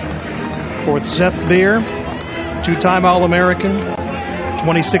 For Seth Beer, 2-time All-American,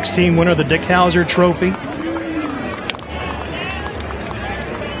 2016 winner of the Dick Hauser Trophy.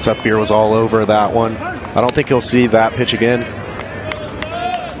 Seth Beer was all over that one. I don't think he'll see that pitch again.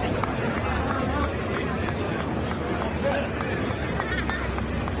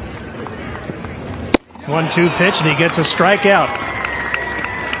 1-2 pitch, and he gets a strikeout.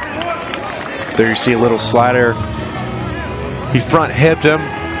 There you see a little slider. He front hipped him,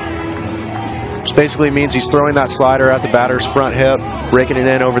 which basically means he's throwing that slider at the batter's front hip, breaking it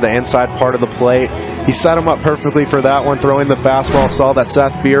in over the inside part of the plate. He set him up perfectly for that one, throwing the fastball. Saw that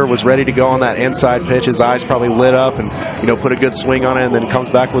Seth Beer was ready to go on that inside pitch. His eyes probably lit up and, you know, put a good swing on it, and then comes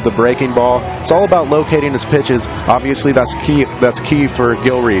back with the breaking ball. It's all about locating his pitches. Obviously, that's key for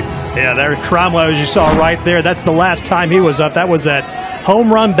Gilreath. Yeah, there, Cromwell, as you saw right there, that's the last time he was up. That was that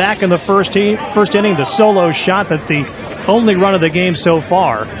home run back in the first inning, the solo shot. That's the only run of the game so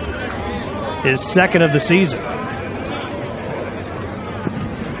far. His second of the season.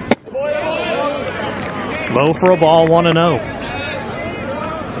 Low for a ball, 1-0.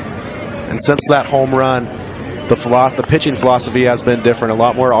 And since that home run, the pitching philosophy has been different. A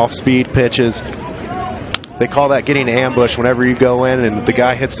lot more off-speed pitches. They call that getting ambushed. Whenever you go in and the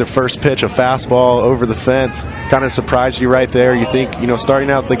guy hits the first pitch, a fastball over the fence, kind of surprised you right there. You think, you know,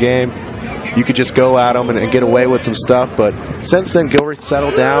 starting out the game, you could just go at him and get away with some stuff. But since then, Gilreath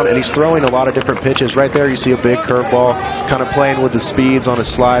settled down, and he's throwing a lot of different pitches. Right there, you see a big curveball, kind of playing with the speeds on his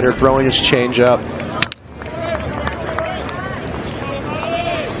slider, throwing his changeup.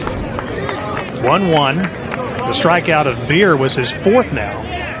 1-1. The strikeout of Beer was his 4th now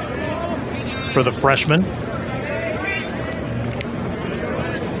for the freshman.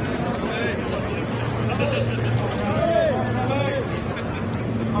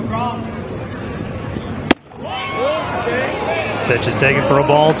 Pitch is taken for a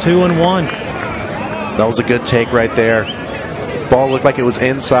ball, 2-1. That was a good take right there. Ball looked like it was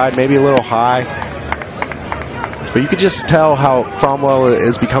inside, maybe a little high. But you could just tell how Cromwell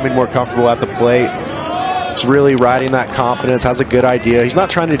is becoming more comfortable at the plate. He's really riding that confidence, has a good idea. He's not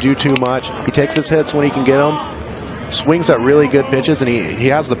trying to do too much. He takes his hits when he can get them. Swings at really good pitches, and he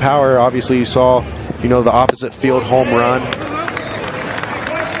has the power. Obviously, you saw, you know, the opposite field home run.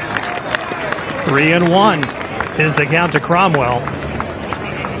 3-1 is the count to Cromwell.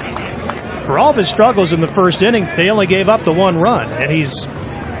 For all of his struggles in the first inning, they only gave up the 1 run, and he's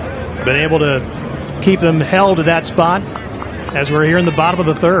been able to keep them held to that spot as we're here in the bottom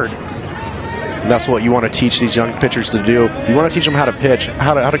of the 3rd. And that's what you want to teach these young pitchers to do. You want to teach them how to pitch,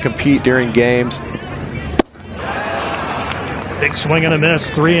 how to compete during games. Big swing and a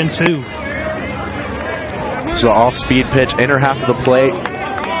miss, 3-2. So off-speed pitch, inner half of the plate.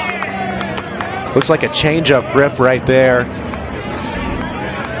 Looks like a changeup grip right there.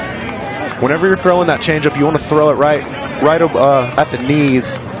 Whenever you're throwing that changeup, you want to throw it right at the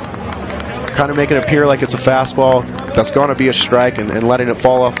knees, kind of make it appear like it's a fastball that's going to be a strike, and letting it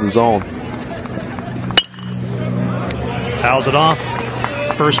fall off the zone. Fouls it off.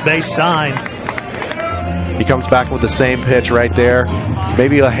 First base side. He comes back with the same pitch right there.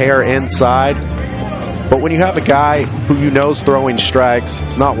 Maybe a hair inside. But when you have a guy who you know is throwing strikes,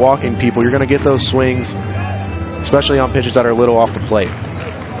 he's not walking people, you're going to get those swings, especially on pitches that are a little off the plate.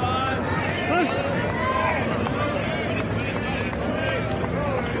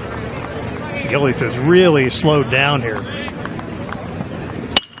 Gillies has really slowed down here.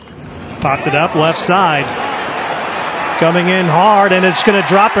 Popped it up left side. Coming in hard, and it's going to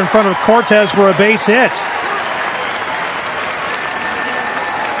drop in front of Cortez for a base hit.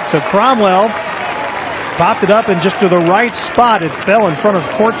 So Cromwell popped it up, and just to the right spot, it fell in front of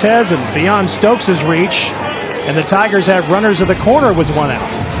Cortez and beyond Stokes' reach. And the Tigers have runners at the corner with 1 out.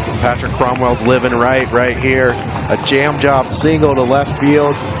 Patrick Cromwell's living right here. A jam job single to left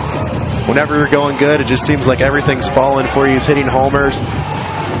field. Whenever you're going good, it just seems like everything's falling for you. He's hitting homers.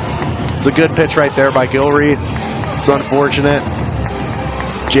 It's a good pitch right there by Gilreath. It's unfortunate.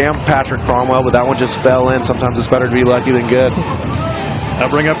 Jammed Patrick Cromwell, but that one just fell in. Sometimes it's better to be lucky than good. I'll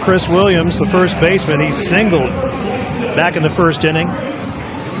bring up Chris Williams, the first baseman. He singled back in the first inning.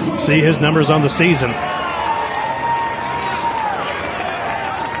 See his numbers on the season.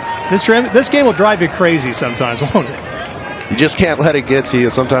 This game will drive you crazy sometimes, won't it? You just can't let it get to you.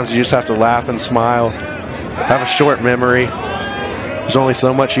 Sometimes you just have to laugh and smile. Have a short memory. There's only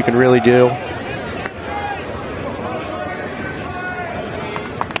so much you can really do.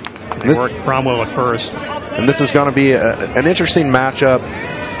 They worked Cromwell at first. And this is going to be an interesting matchup.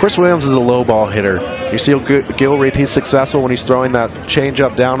 Chris Williams is a low ball hitter. You see Gilreath, he's successful when he's throwing that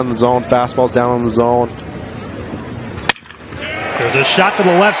changeup down in the zone, fastballs down in the zone. There's a shot to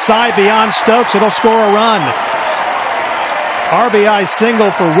the left side beyond Stokes. It'll score a run. RBI single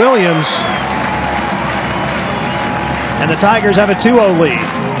for Williams. And the Tigers have a 2-0 lead.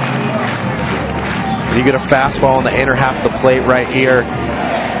 And you get a fastball in the inner half of the plate right here.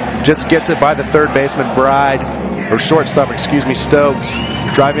 Just gets it by the third baseman, Bride, or shortstop, excuse me, Stokes,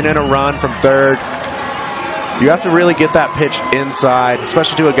 driving in a run from third. You have to really get that pitch inside,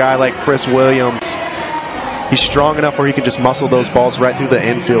 especially to a guy like Chris Williams. He's strong enough where he can just muscle those balls right through the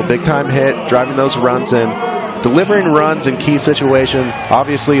infield. Big time hit, driving those runs in. Delivering runs in key situations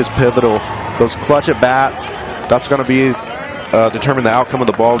obviously is pivotal. Those clutch at bats, that's going to be determine the outcome of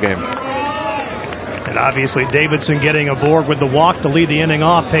the ball game. And obviously Davidson getting aboard with the walk to lead the inning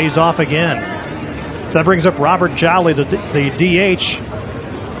off pays off again. So that brings up Robert Jolly, the DH.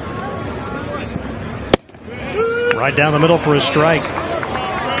 Right down the middle for a strike.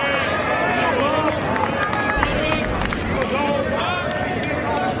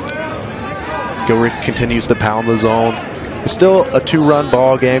 Gilreath continues to pound the zone. It's still a 2-run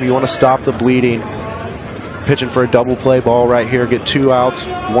ball game. You want to stop the bleeding. Pitching for a double play ball right here. Get 2 outs,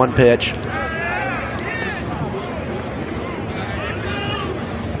 1 pitch.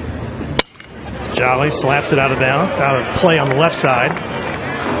 Jolly slaps it out of play on the left side.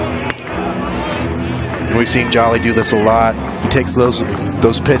 And we've seen Jolly do this a lot. He takes those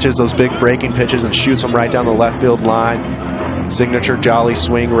pitches, those big breaking pitches, and shoots them right down the left field line. Signature Jolly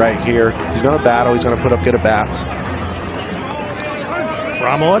swing right here. He's going to battle. He's going to put up good at bats.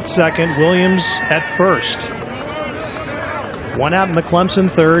 Cromwell at second. Williams at first. 1 out in the Clemson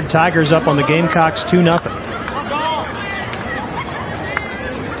third. Tigers up on the Gamecocks 2-0.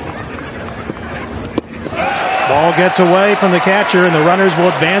 Ball gets away from the catcher, and the runners will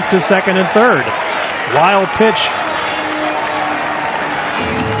advance to second and third. Wild pitch.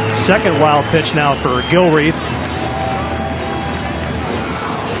 Second wild pitch now for Gilreath.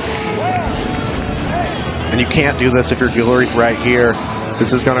 And you can't do this if you're Gilreath right here.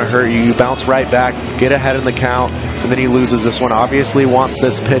 This is going to hurt you. You bounce right back, get ahead in the count, and then he loses this one. Obviously wants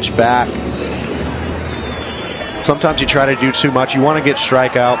this pitch back. Sometimes you try to do too much. You want to get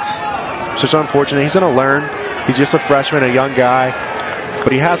strikeouts. So it's unfortunate. He's going to learn. He's just a freshman, a young guy,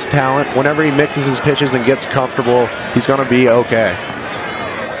 but he has talent. Whenever he mixes his pitches and gets comfortable, he's going to be okay.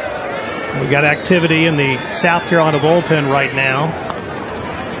 We got activity in the South Carolina bullpen right now.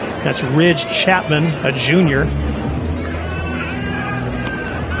 That's Ridge Chapman, a junior.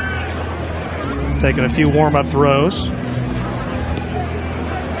 Taking a few warm-up throws.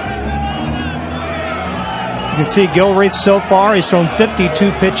 You can see Gilreath so far, he's thrown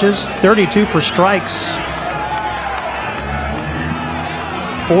 52 pitches, 32 for strikes.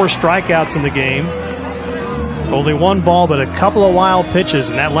 4 strikeouts in the game. Only 1 ball, but a couple of wild pitches,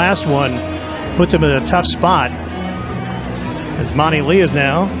 and that last one puts him in a tough spot. As Monty Lee is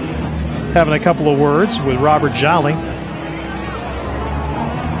now having a couple of words with Robert Jolly.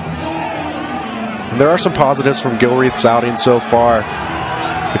 There are some positives from Gilreath's outing so far.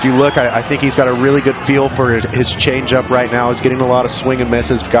 If you look, I think he's got a really good feel for his changeup right now. He's getting a lot of swing and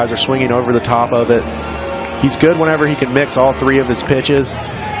misses. Guys are swinging over the top of it. He's good whenever he can mix all 3 of his pitches.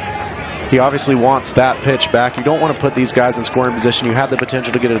 He obviously wants that pitch back. You don't want to put these guys in scoring position. You have the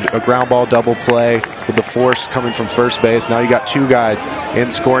potential to get a ground ball double play with the force coming from first base. Now you got 2 guys in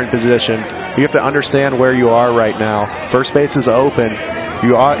scoring position. You have to understand where you are right now. First base is open.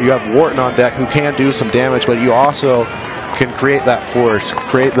 You have Wharton on deck who can do some damage, but you also can create that force,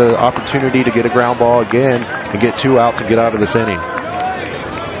 create the opportunity to get a ground ball again and get 2 outs and get out of this inning.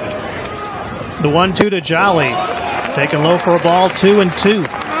 The 1-2 to Jolly. Taken low for a ball, 2-2.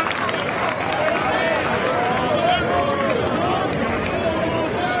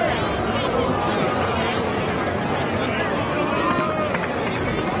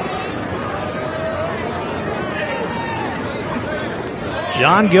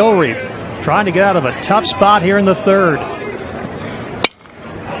 John Gilreath trying to get out of a tough spot here in the 3rd.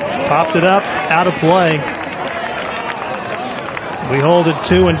 Popped it up, out of play. We hold it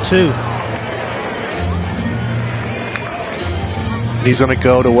 2-2. He's going to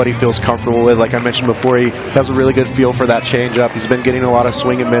go to what he feels comfortable with. Like I mentioned before, he has a really good feel for that changeup. He's been getting a lot of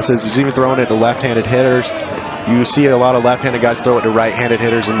swing and misses. He's even throwing it to left-handed hitters. You see a lot of left-handed guys throw it to right-handed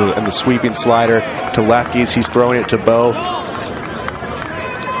hitters in the sweeping slider. To lefties, he's throwing it to both.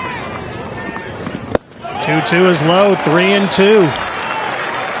 2-2 is low, 3-2.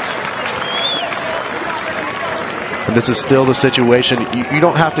 And this is still the situation. You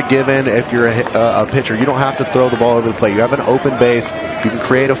don't have to give in if you're a pitcher. You don't have to throw the ball over the plate. You have an open base. You can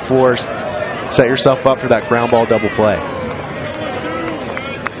create a force. Set yourself up for that ground ball double play.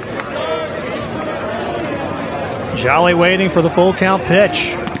 Jolly waiting for the full count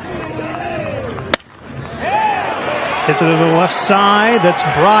pitch. Hits it to the left side. That's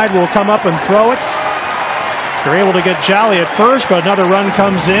Bride will come up and throw it. They're able to get Jolly at first, but another run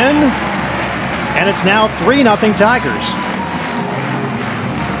comes in. And it's now 3-0 Tigers.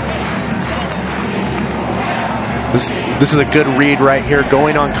 This is a good read right here,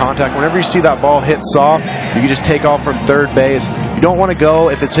 going on contact. Whenever you see that ball hit soft, you can just take off from third base. You don't want to go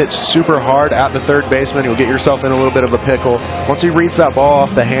if it's hit super hard at the third baseman. You'll get yourself in a little bit of a pickle. Once he reads that ball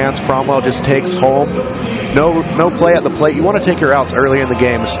off the hands, Cromwell just takes home. No play at the plate. You want to take your outs early in the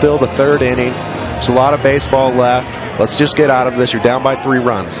game. It's still the 3rd inning. There's a lot of baseball left. Let's just get out of this. You're down by 3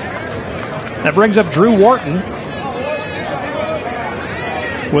 runs. That brings up Drew Wharton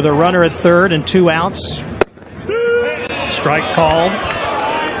with a runner at 3rd and 2 outs. Strike called.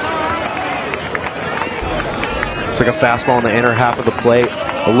 It's like a fastball in the inner half of the plate,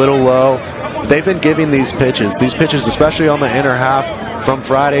 a little low. They've been giving these pitches, especially on the inner half from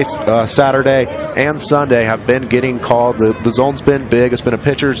Friday, Saturday, and Sunday, have been getting called. The zone's been big. It's been a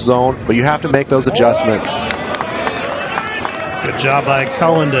pitcher's zone, but you have to make those adjustments. Good job by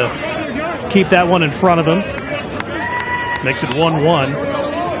Cullen to keep that one in front of him. Makes it 1-1.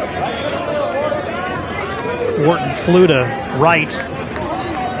 Wharton flew to right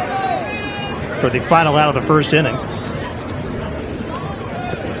for the final out of the 1st inning.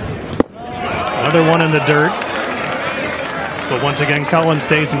 Another one in the dirt. But once again, Cullen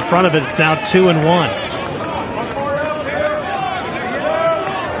stays in front of it. It's now 2-1.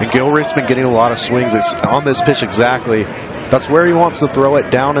 And Gilreath's been getting a lot of swings on this pitch exactly. That's where he wants to throw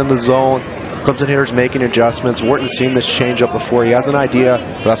it, down in the zone. Clemson hitters making adjustments. Wharton's seen this changeup before. He has an idea,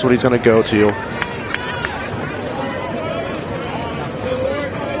 but that's what he's going to go to.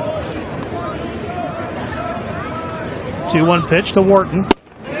 The 2-1 pitch to Wharton.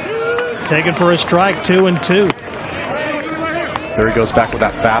 Taken for a strike, 2-2. There he goes back with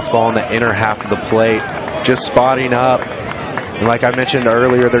that fastball in the inner half of the plate. Just spotting up. And like I mentioned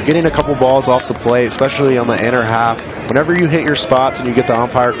earlier, they're getting a couple balls off the plate, especially on the inner half. Whenever you hit your spots and you get the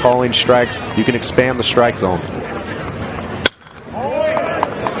umpire calling strikes, you can expand the strike zone.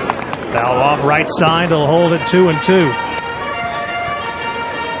 Foul off right side. He'll hold it 2-2.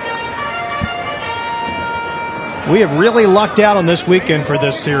 We have really lucked out on this weekend for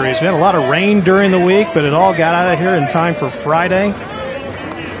this series. We had a lot of rain during the week, but it all got out of here in time for Friday.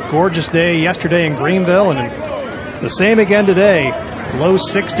 Gorgeous day yesterday in Greenville, and the same again today. Low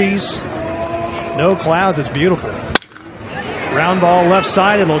 60s, no clouds. It's beautiful. Ground ball left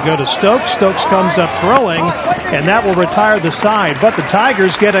side. It'll go to Stokes. Stokes comes up throwing, and that will retire the side. But the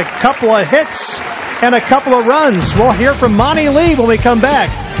Tigers get a couple of hits and a couple of runs. We'll hear from Monty Lee when we come back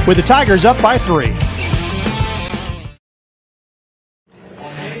with the Tigers up by 3.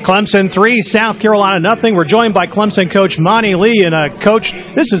 Clemson 3, South Carolina nothing. We're joined by Clemson coach Monty Lee. And coach,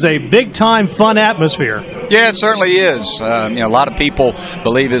 this is a big-time fun atmosphere. Yeah, it certainly is. A lot of people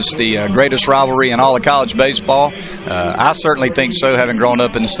believe it's the greatest rivalry in all of college baseball. I certainly think so, having grown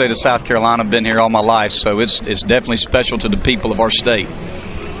up in the state of South Carolina, been here all my life. So it's definitely special to the people of our state.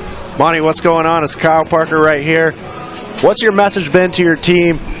 Monty, what's going on? It's Kyle Parker right here. What's your message been to your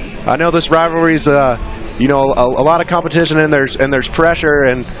team? I know this rivalry's a lot of competition, and there's pressure,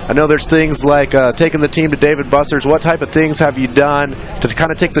 and I know there's things like taking the team to David Buster's. What type of things have you done to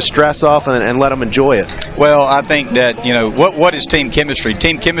kind of take the stress off and let them enjoy it? Well, I think that, what is team chemistry?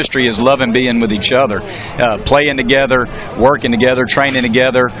 Team chemistry is loving being with each other, playing together, working together, training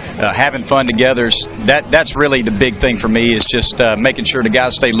together, having fun together. That's really the big thing for me, is just making sure the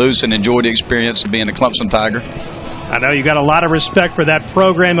guys stay loose and enjoy the experience of being a Clemson Tiger. I know you got a lot of respect for that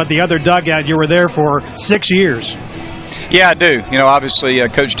program at the other dugout. You were there for 6 years. Yeah, I do. Obviously,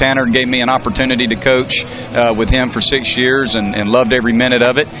 Coach Tanner gave me an opportunity to coach with him for 6 years, and loved every minute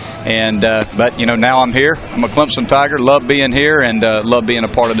of it. But now I'm here. I'm a Clemson Tiger. Love being here, and love being a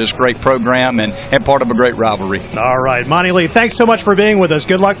part of this great program and part of a great rivalry. All right, Monty Lee, thanks so much for being with us.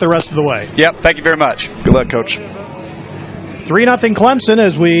 Good luck the rest of the way. Yep, thank you very much. Good luck, Coach. 3-0 Clemson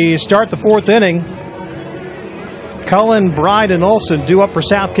as we start the 4th inning. Cullen, Bride, and Olson due up for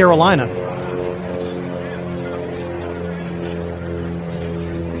South Carolina.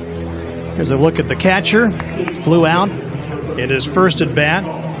 Here's a look at the catcher. Flew out in his first at bat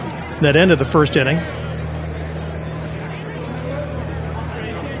that ended the first inning.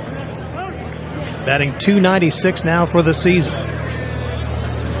 Batting .296 now for the season.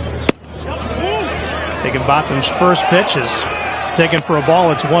 Higginbotham's first pitch is taken for a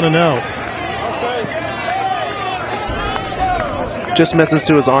ball. It's 1-0. Just misses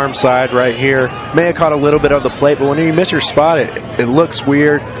to his arm side right here. May have caught a little bit of the plate, but when you miss your spot, it looks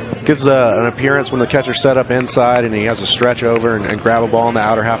weird. Gives an appearance when the catcher's set up inside and he has to stretch over and grab a ball in the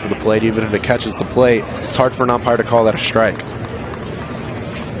outer half of the plate. Even if it catches the plate, it's hard for an umpire to call that a strike.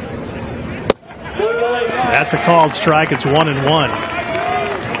 That's a called strike. It's 1-1.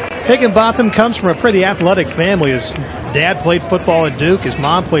 Higginbotham comes from a pretty athletic family. His dad played football at Duke. His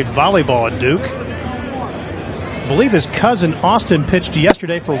mom played volleyball at Duke. I believe his cousin Austin pitched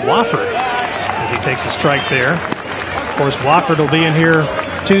yesterday for Wofford as he takes a strike there. Of course, Wofford will be in here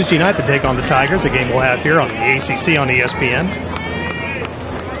Tuesday night to take on the Tigers, a game we'll have here on the ACC on ESPN.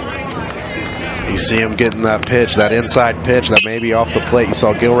 You see him getting that pitch, that inside pitch that may be off the plate. You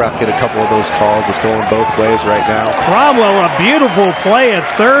saw Gilrath get a couple of those calls. It's going both ways right now. Cromwell, a beautiful play at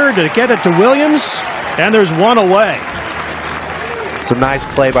third to get it to Williams, and there's one away. It's a nice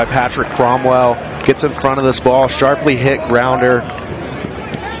play by Patrick Cromwell. Gets in front of this ball, sharply hit grounder.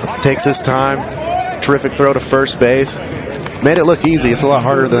 Takes his time. Terrific throw to first base. Made it look easy. It's a lot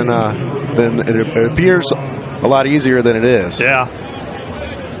harder than it appears. A lot easier than it is. Yeah.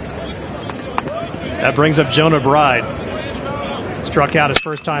 That brings up Jonah Bride. Struck out his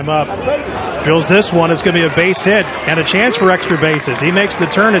first time up. Drills this one. It's going to be a base hit and a chance for extra bases. He makes the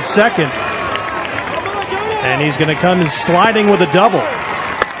turn at second. And he's going to come in sliding with a double.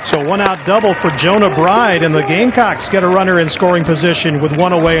 So one-out double for Jonah Bride, and the Gamecocks get a runner in scoring position with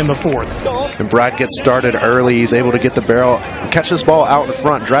one away in the 4th. And Bride gets started early. He's able to get the barrel, catch this ball out in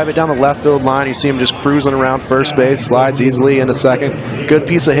front, drive it down the left field line. You see him just cruising around first base, slides easily into second. Good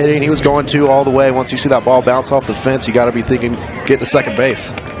piece of hitting. He was going all the way. Once you see that ball bounce off the fence, you got to be thinking, get to second base.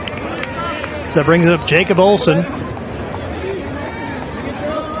 So that brings up Jacob Olson.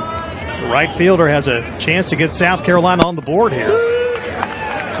 The right fielder has a chance to get South Carolina on the board here.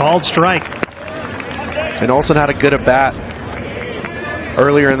 Called strike. And Olson had a good at-bat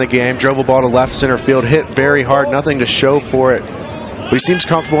earlier in the game. Drove a ball to left center field. Hit very hard. Nothing to show for it. But he seems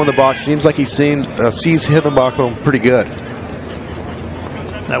comfortable in the box. Seems like he sees Higginbotham pretty good.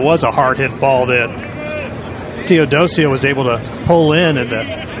 That was a hard-hit ball that Teodosio was able to pull in at the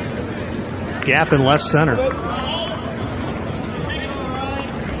gap in left center.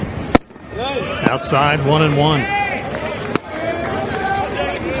 Outside, 1-1.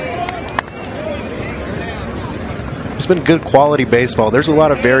 It's been good quality baseball. There's a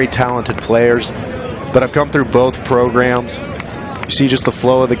lot of very talented players that have come through both programs. You see just the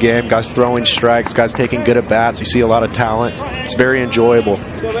flow of the game, guys throwing strikes, guys taking good at-bats. You see a lot of talent. It's very enjoyable.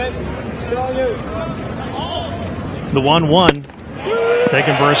 The 1-1.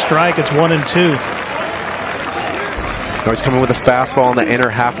 Taken for a strike. It's 1-2. Now he's coming with a fastball in the inner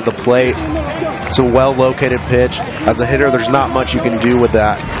half of the plate. It's a well-located pitch. As a hitter, there's not much you can do with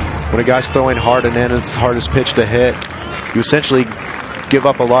that. When a guy's throwing hard and in, it's the hardest pitch to hit. You essentially give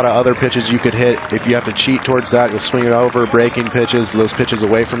up a lot of other pitches you could hit. If you have to cheat towards that, you'll swing it over, breaking pitches, those pitches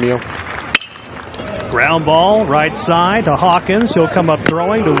away from you. Ground ball, right side to Hawkins. He'll come up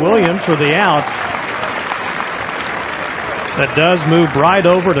throwing to Williams for the out. That does move right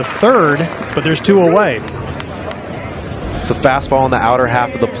over to third, but there's 2 away. It's a fastball in the outer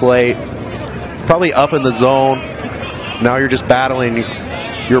half of the plate, probably up in the zone. Now you're just battling.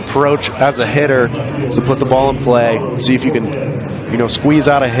 Your approach as a hitter is to put the ball in play, see if you can, squeeze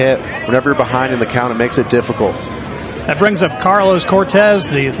out a hit. Whenever you're behind in the count, it makes it difficult. That brings up Carlos Cortez,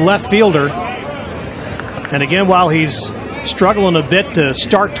 the left fielder. And again, while he's struggling a bit to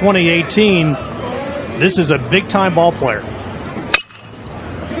start 2018, this is a big-time ball player.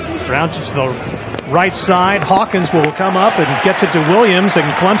 Round to the right side. Hawkins will come up and gets it to Williams, and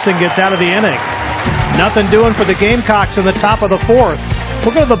Clemson gets out of the inning. Nothing doing for the Gamecocks in the top of the 4th.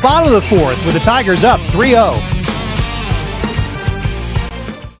 We'll go to the bottom of the 4th with the Tigers up 3-0.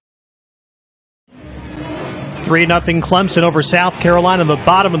 (3-0) Clemson over South Carolina in the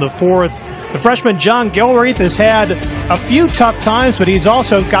bottom of the 4th. The freshman John Gilreath has had a few tough times, but he's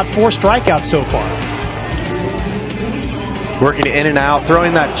also got 4 strikeouts so far. Working in and out,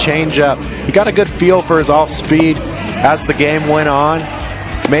 throwing that changeup. He got a good feel for his off speed as the game went on.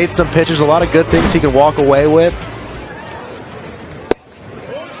 Made some pitches, a lot of good things he can walk away with.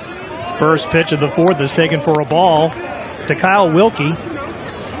 First pitch of the 4th is taken for a ball to Kyle Wilkie.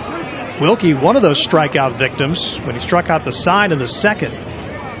 Wilkie, one of those strikeout victims when he struck out the side in the 2nd.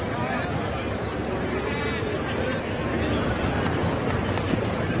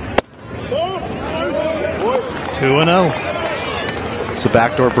 Two and 0. So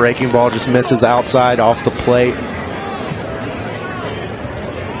backdoor breaking ball just misses outside off the plate.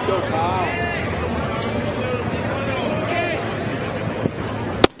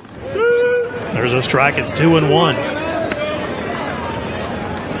 There's a strike. It's 2-1.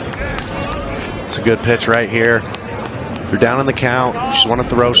 It's a good pitch right here. You're down in the count. You just want to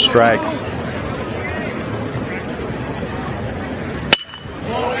throw strikes.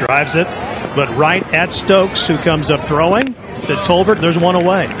 Drives it, but right at Stokes, who comes up throwing to Tolbert. There's 1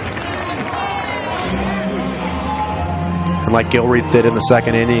 away. And like Gilreath did in the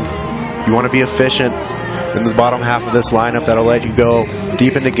 2nd inning, you want to be efficient in the bottom half of this lineup. That'll let you go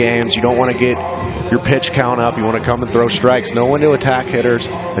deep into games. You don't want to get your pitch count up. You want to come and throw strikes. Know when to attack hitters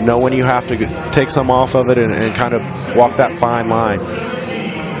and know when you have to take some off of it and kind of walk that fine line.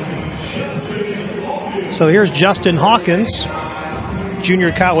 So here's Justin Hawkins,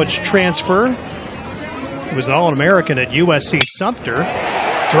 junior college transfer. He was an All-American at USC Sumter.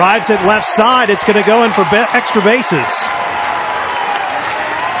 Drives it left side. It's going to go in for extra bases.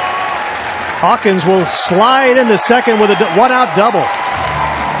 Hawkins will slide into second with a 1-out double.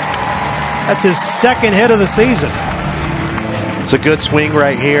 That's his 2nd hit of the season. It's a good swing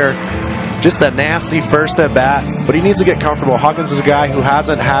right here. Just that nasty first at bat, but he needs to get comfortable. Hawkins is a guy who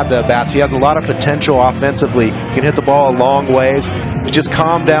hasn't had the bats. He has a lot of potential offensively. He can hit the ball a long ways. Just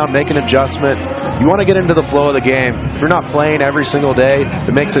calm down, make an adjustment. You want to get into the flow of the game. If you're not playing every single day,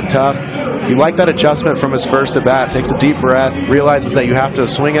 it makes it tough. You like that adjustment from his first at bat. Takes a deep breath, realizes that you have to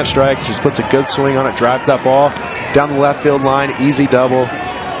swing at strikes, just puts a good swing on it, drives that ball down the left field line, easy double.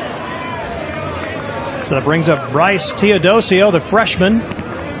 So that brings up Bryce Teodosio, the freshman,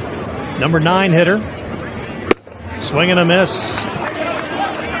 number 9 hitter. Swing and a miss.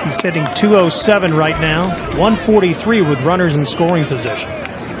 He's hitting .207 right now, 143 with runners in scoring position.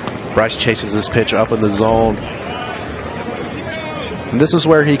 Bryce chases this pitch up in the zone. And this is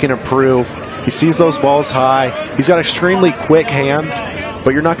where he can improve. He sees those balls high. He's got extremely quick hands,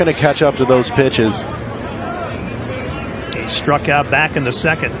 but you're not going to catch up to those pitches. He struck out back in the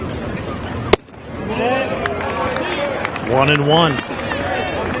 2nd. 1-1.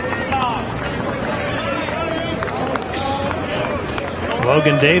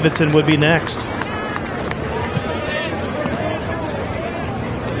 Logan Davidson would be next.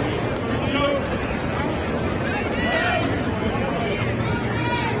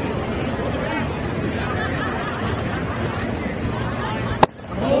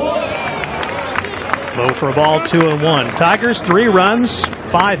 Low for a ball, 2-1. Tigers 3 runs,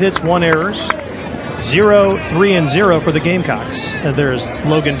 5 hits, 1 errors. 0-3-0 for the Gamecocks. And there's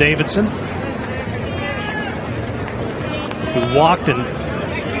Logan Davidson, who walked and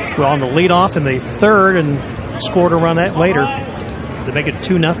on the leadoff in the 3rd and scored a run later to make it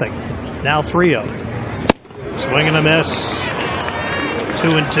 2-0. Now 3-0. Swing and a miss.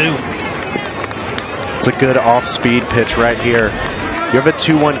 2-2. It's a good off-speed pitch right here. You have a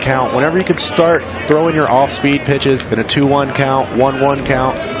 2-1 count. Whenever you can start throwing your off-speed pitches in a 2-1 count, 1-1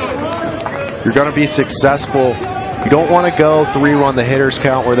 count, you're going to be successful. You don't want to go 3-run the hitters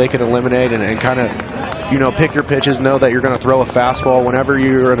count where they can eliminate and kind of, you know, pick your pitches, know that you're going to throw a fastball. Whenever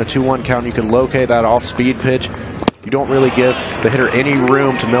you're in a 2-1 count, you can locate that off-speed pitch. You don't really give the hitter any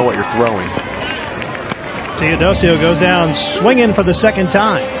room to know what you're throwing. Teodosio goes down swinging for the second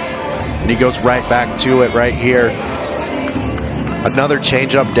time. And he goes right back to it right here. Another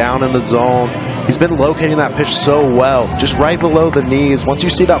changeup down in the zone. He's been locating that pitch so well, just right below the knees. Once you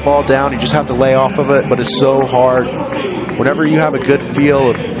see that ball down, you just have to lay off of it, but it's so hard. Whenever you have a good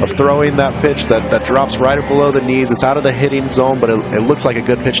feel of throwing that pitch that drops right below the knees, it's out of the hitting zone, but it looks like a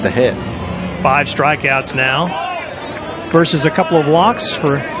good pitch to hit. 5 strikeouts now versus a couple of walks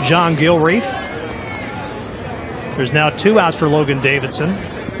for John Gilreath. There's now 2 outs for Logan Davidson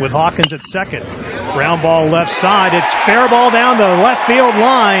with Hawkins at second. Ground ball left side. It's fair ball down the left field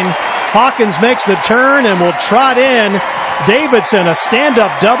line. Hawkins makes the turn and will trot in. Davidson, a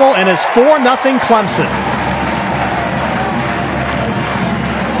stand-up double, and it's 4-0 Clemson.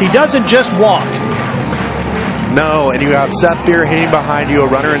 He doesn't just walk. No, and you have Seth Beer hitting behind you, a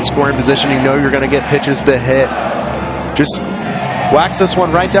runner in scoring position. You know you're going to get pitches to hit. Just whacks this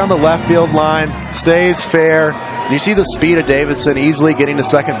one right down the left field line, stays fair. And you see the speed of Davidson easily getting to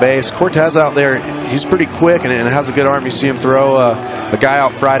second base. Cortez out there, he's pretty quick and has a good arm. You see him throw a guy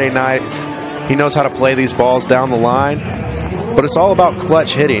out Friday night. He knows how to play these balls down the line. But it's all about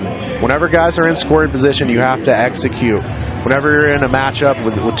clutch hitting. Whenever guys are in scoring position, you have to execute. Whenever you're in a matchup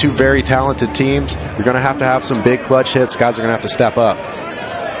with 2 very talented teams, you're going to have some big clutch hits. Guys are going to have to step up.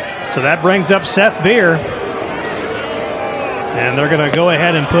 So that brings up Seth Beer. And they're going to go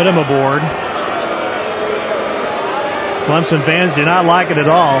ahead and put him aboard. Clemson fans do not like it at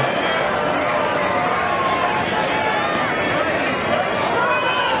all.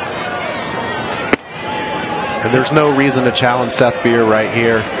 And there's no reason to challenge Seth Beer right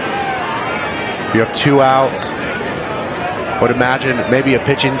here. You have 2 outs. I would imagine maybe a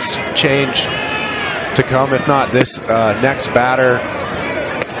pitching change to come. If not, this next batter,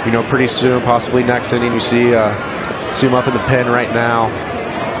 you know, pretty soon, possibly next inning, you see him up in the pen right now.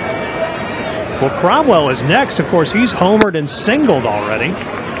 Well, Cromwell is next. Of course, he's homered and singled already.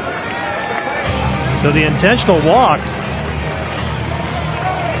 So the intentional walk.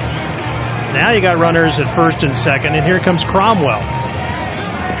 Now you got runners at first and second, and here comes Cromwell.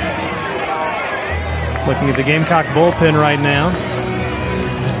 Looking at the Gamecock bullpen right now.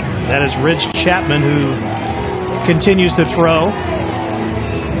 That is Rich Chapman, who continues to throw.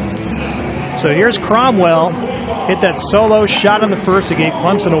 So here's Cromwell. Hit that solo shot in the first that gave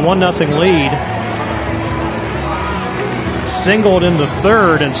Clemson a 1-0 lead. Singled in the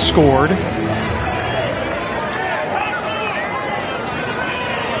third and scored.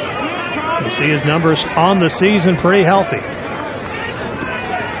 You see his numbers on the season pretty healthy.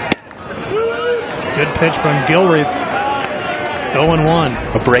 Good pitch from Gilreath.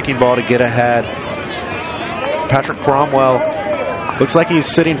 0-1. A breaking ball to get ahead. Patrick Cromwell looks like he's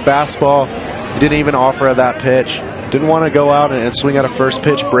sitting fastball. He didn't even offer at that pitch. Didn't want to go out and swing at a first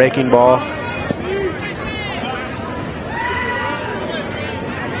pitch breaking ball.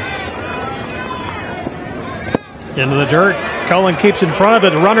 Into the dirt. Cullen keeps in front of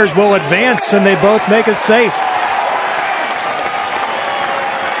it. The runners will advance, and they both make it safe.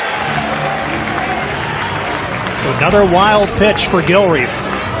 Another wild pitch for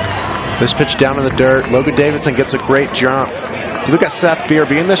Gilreath. This pitch down in the dirt. Logan Davidson gets a great jump. You look at Seth Beer.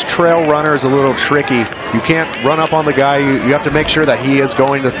 Being this trail runner is a little tricky. You can't run up on the guy. You have to make sure that he is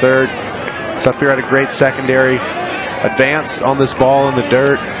going to third. Seth Beer had a great secondary advance on this ball in the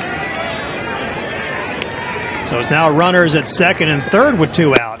dirt. So it's now runners at second and third with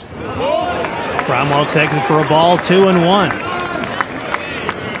 2 out. Cromwell takes it for a ball, 2-1.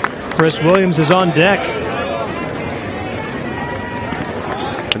 Chris Williams is on deck.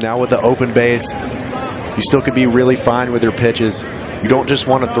 And now with the open base, you still could be really fine with your pitches. You don't just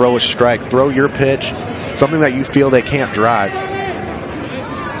want to throw a strike. Throw your pitch, something that you feel they can't drive.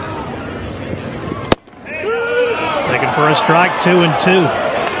 Taken for a strike, 2-2.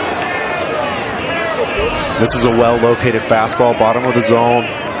 This is a well-located fastball, bottom of the zone.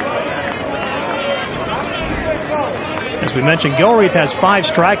 As we mentioned, Gilreath has 5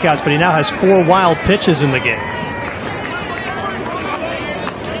 strikeouts, but he now has 4 wild pitches in the game.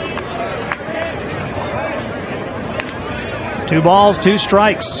 Two balls, 2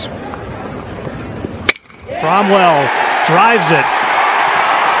 strikes. Cromwell drives it.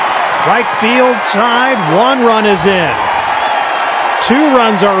 Right field side, 1 run is in. 2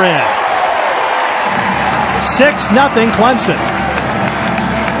 runs are in. 6-0 Clemson.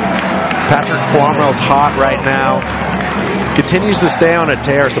 Patrick Cromwell's hot right now. Continues to stay on a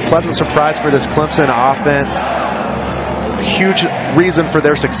tear. It's a pleasant surprise for this Clemson offense. Huge reason for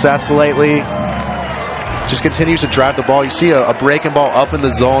their success lately. Just continues to drive the ball. You see a breaking ball up in the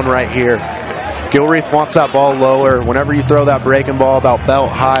zone right here. Gilreath wants that ball lower. Whenever you throw that breaking ball about belt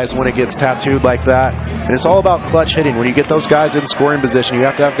high is when it gets tattooed like that. And it's all about clutch hitting. When you get those guys in scoring position, you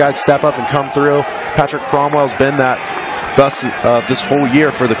have to have guys step up and come through. Patrick Cromwell's been that thus this whole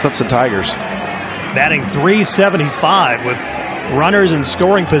year for the Clemson Tigers. Batting .375 with runners in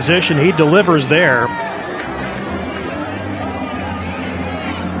scoring position. He delivers there.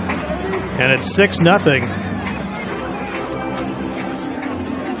 And it's 6-0.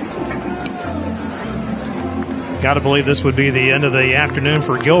 Got to believe this would be the end of the afternoon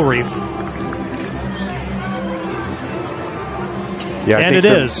for Gilreath. Yeah, and it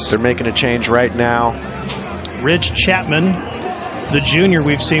is. They're making a change right now. Ridge Chapman, the junior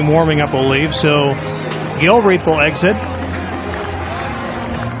we've seen warming up, will leave. So Gilreath will exit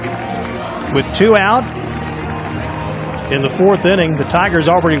with 2 out. In the 4th inning, the Tigers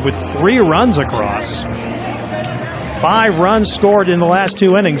already with 3 runs across. 5 runs scored in the last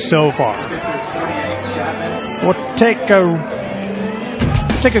 2 innings so far. We'll take a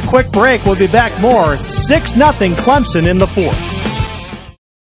quick break. We'll be back more. 6-0 Clemson in the 4th.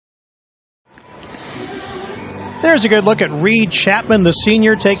 There's a good look at Reed Chapman, the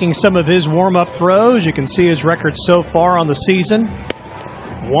senior, taking some of his warm-up throws. You can see his record so far on the season.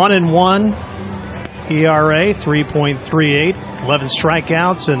 1-1 ERA, 3.38, 11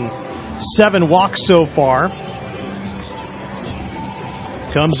 strikeouts and 7 walks so far.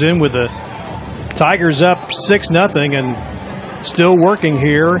 Comes in with the Tigers up 6-0 and still working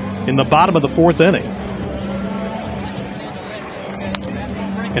here in the bottom of the 4th inning.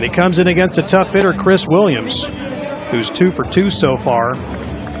 And he comes in against a tough hitter, Chris Williams, who's 2 for 2 so far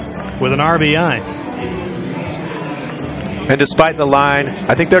with an RBI. And despite the line,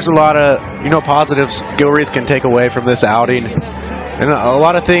 I think there's a lot of, positives Gilreath can take away from this outing. And a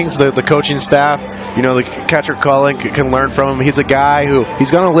lot of things the coaching staff, the catcher Cullen can learn from him. He's a guy who,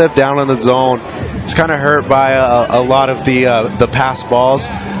 he's going to live down in the zone. He's kind of hurt by a lot of the pass balls.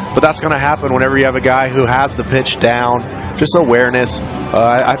 But that's going to happen whenever you have a guy who has the pitch down. Just awareness.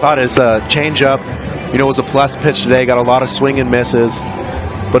 I thought his changeup, was a plus pitch today. Got a lot of swing and misses.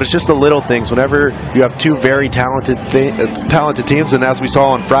 But it's just the little things. Whenever you have 2 very talented teams, and as we saw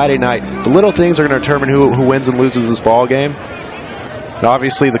on Friday night, the little things are going to determine who wins and loses this ball game. And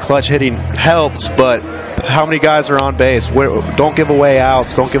obviously, the clutch hitting helps, but how many guys are on base? Don't give away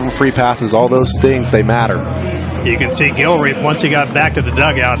outs. Don't give them free passes. All those things, they matter. You can see Gilreath, once he got back to the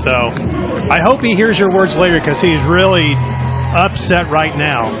dugout, though. I hope he hears your words later because he's really upset right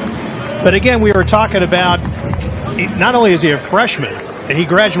now. But again, we were talking about, not only is he a freshman, and he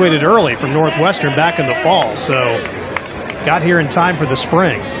graduated early from Northwestern back in the fall, so got here in time for the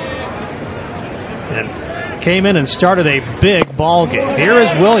spring. And came in and started a big ball game. Here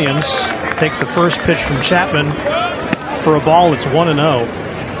is Williams, takes the first pitch from Chapman for a ball. It's 1-0.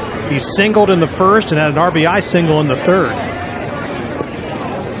 He singled in the first and had an RBI single in the 3rd.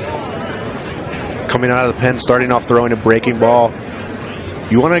 Coming out of the pen, starting off throwing a breaking ball.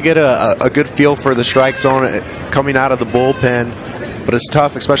 You want to get a good feel for the strike zone coming out of the bullpen. But it's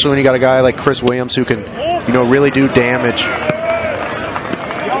tough, especially when you got a guy like Chris Williams who can, really do damage.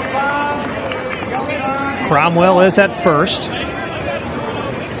 Cromwell is at first.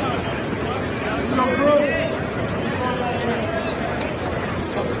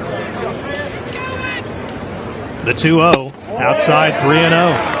 The 2-0, outside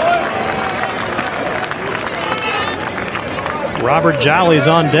 3-0. Robert Jolly's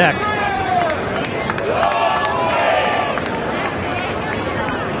on deck.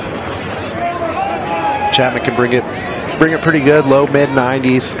 Chapman can bring it pretty good, low mid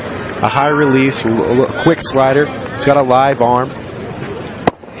 90s, a high release, a quick slider. He's got a live arm. But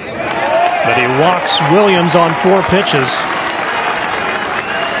he walks Williams on 4 pitches.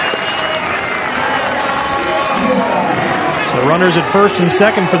 So runners at first and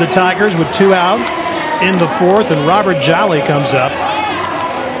second for the Tigers with 2 out in the 4th, and Robert Jolly comes up.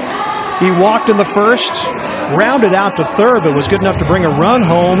 He walked in the first, grounded out to 3rd, but was good enough to bring a run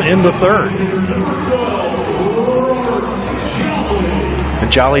home in the 3rd.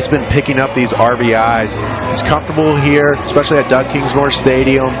 And Jolly's been picking up these RBIs. He's comfortable here, especially at Doug Kingsmore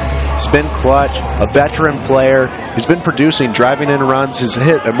Stadium. He's been clutch, a veteran player. He's been producing, driving in runs. He's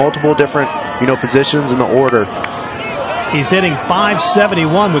hit at multiple different, positions in the order. He's hitting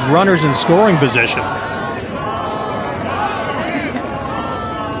 .571 with runners in scoring position.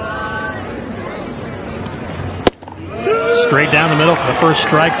 Straight down the middle for the first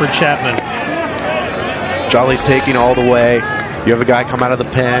strike for Chapman. Jolly's taking all the way. You have a guy come out of the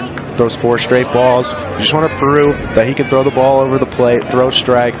pen, throws 4 straight balls. You just want to prove that he can throw the ball over the plate, throw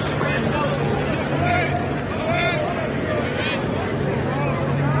strikes.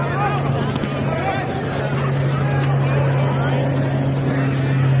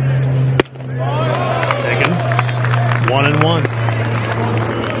 Taken. 1-1.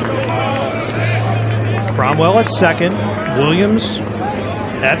 Cromwell at second. Williams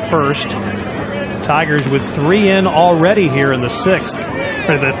at first. Tigers with 3 in already here in the 6th,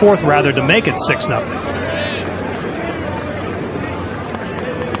 or the 4th rather, to make it 6-0.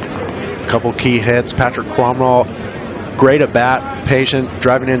 Couple key hits. Patrick Cromwell, great at bat, patient,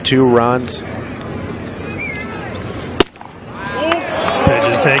 driving in 2 runs. Pitch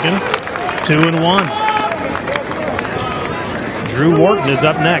is taken. 2-1. Drew Wharton is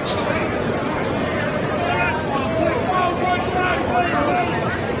up next.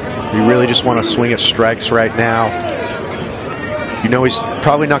 You really just want to swing at strikes right now. You know he's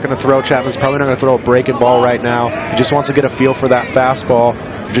probably not going to throw. Chapman's probably not going to throw a breaking ball right now. He just wants to get a feel for that fastball.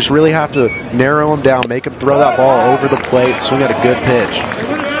 You just really have to narrow him down, make him throw that ball over the plate, swing at a good pitch.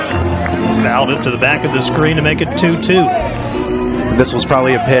 Fouled it to the back of the screen to make it 2-2. This was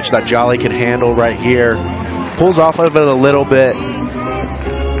probably a pitch that Jolly can handle right here. Pulls off of it a little bit.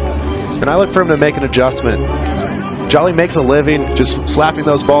 And I look for him to make an adjustment. Jolly makes a living just slapping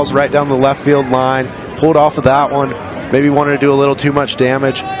those balls right down the left field line. Pulled off of that one. Maybe wanted to do a little too much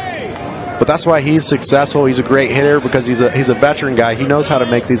damage. But that's why he's successful. He's a great hitter because he's a veteran guy. He knows how to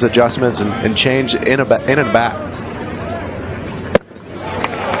make these adjustments and change in and bat.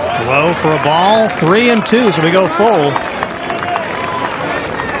 Low for a ball. 3-2, so we go full.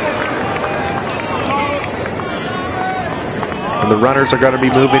 And the runners are going to be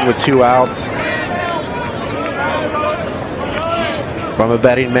moving with 2 outs. If I'm a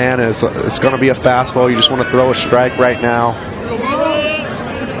betting man, it's going to be a fastball. You just want to throw a strike right now.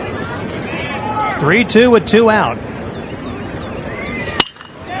 3-2 with 2 out.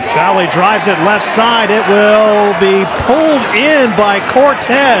 Jolly drives it left side. It will be pulled in by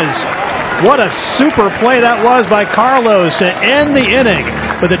Cortez. What a super play that was by Carlos to end the inning.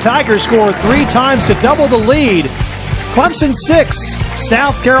 But the Tigers score 3 times to double the lead. Clemson 6,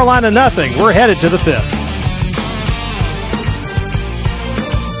 South Carolina nothing. We're headed to the 5th.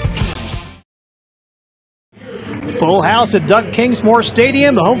 Full house at Doug Kingsmore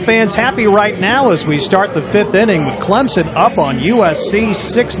Stadium. The home fans happy right now as we start the 5th inning with Clemson up on USC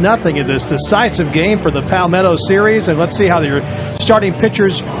 6-0 in this decisive game for the Palmetto Series. And let's see how their starting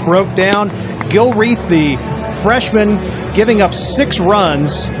pitchers broke down. Gilreath, the freshman, giving up 6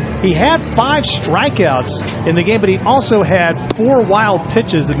 runs. He had 5 strikeouts in the game, but he also had 4 wild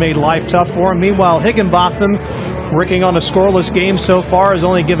pitches that made life tough for him. Meanwhile, Higginbotham, working on a scoreless game so far, has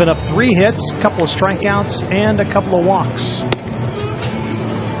only given up 3 hits, a couple of strikeouts, and a couple of walks.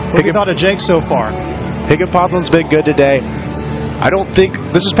 What have you thought of Jake so far? Higginbotham's been good today. I don't think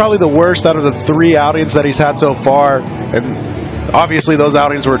this is probably the worst out of the 3 outings that he's had so far. And obviously those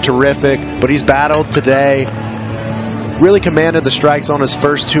outings were terrific, but he's battled today. Really commanded the strikes on his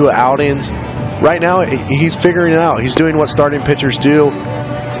first 2 outings. Right now, he's figuring it out. He's doing what starting pitchers do.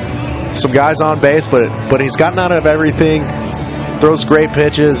 Some guys on base, but he's gotten out of everything. Throws great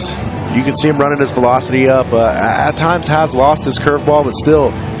pitches. You can see him running his velocity up. At times has lost his curveball, but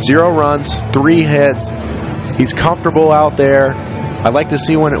still 0 runs, 3 hits. He's comfortable out there. I like to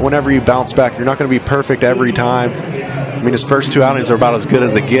see whenever you bounce back, you're not going to be perfect every time. I mean, his first 2 outings are about as good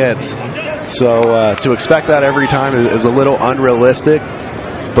as it gets. So to expect that every time is a little unrealistic.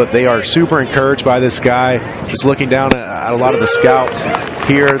 But they are super encouraged by this guy. Just looking down at a lot of the scouts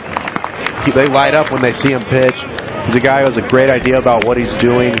here, they light up when they see him pitch. He's a guy who has a great idea about what he's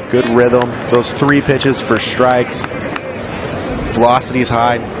doing. Good rhythm. Those 3 pitches for strikes. Velocity's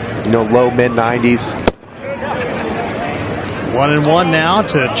high, low mid-90s. 1-1 now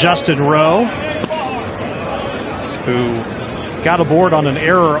to Justin Rowe, who got aboard on an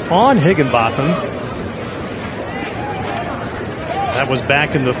error on Higginbotham. That was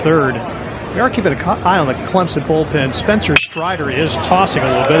back in the 3rd. We are keeping an eye on the Clemson bullpen. Spencer Strider is tossing a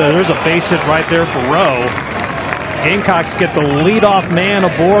little bit. There's a base hit right there for Rowe. Gamecocks get the leadoff man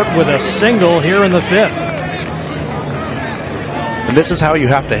aboard with a single here in the 5th. And this is how you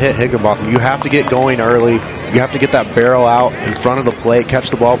have to hit Higginbotham. You have to get going early. You have to get that barrel out in front of the plate, catch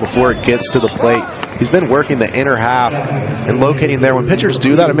the ball before it gets to the plate. He's been working the inner half and locating there. When pitchers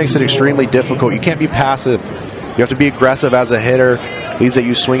do that, it makes it extremely difficult. You can't be passive. You have to be aggressive as a hitter. Leads at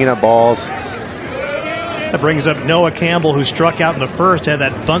you swinging at balls. That brings up Noah Campbell, who struck out in the first, had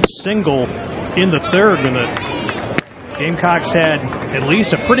that bunt single in the third when the Gamecocks had at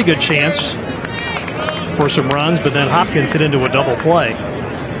least a pretty good chance for some runs, but then Hopkins hit into a double play.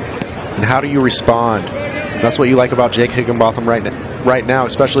 And how do you respond? That's what you like about Jake Higginbotham right now,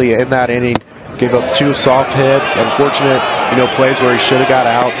 especially in that inning. Gave up 2 soft hits, unfortunate, plays where he should have got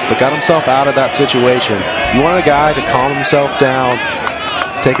outs, but got himself out of that situation. You want a guy to calm himself down,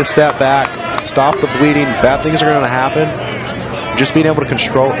 take a step back, stop the bleeding. Bad things are going to happen. Just being able to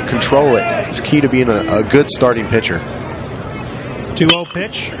control it is key to being a good starting pitcher. 2-0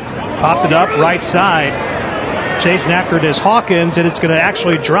 pitch, popped it up right side. Chasing after it is Hawkins, and it's going to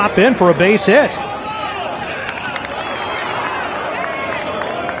actually drop in for a base hit.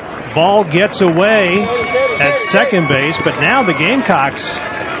 Ball gets away at second base, but now the Gamecocks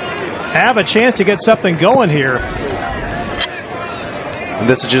have a chance to get something going here. And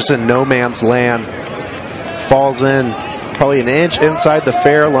this is just in no man's land. Falls in probably an inch inside the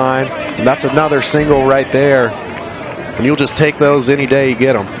fair line, and that's another single right there. And you'll just take those any day you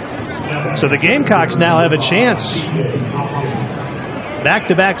get them. So the Gamecocks now have a chance.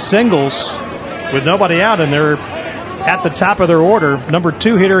 Back-to-back singles with nobody out, and they're at the top of their order. Number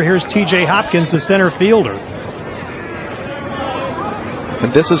 2 hitter, here's TJ Hopkins, the center fielder.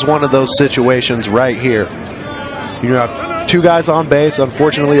 And this is one of those situations right here. You have 2 guys on base.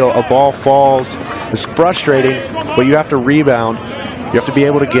 Unfortunately, a ball falls. It's frustrating, but you have to rebound. You have to be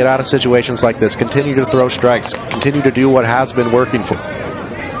able to get out of situations like this. Continue to throw strikes. Continue to do what has been working for.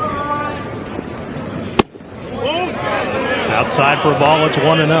 Outside for a ball, it's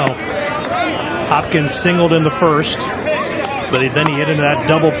 1-0. Hopkins singled in the first, but then he hit into that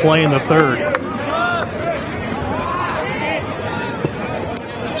double play in the third.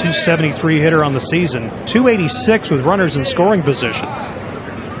 273 hitter on the season, 286 with runners in scoring position.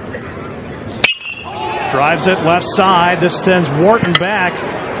 Drives it left side. This sends Wharton back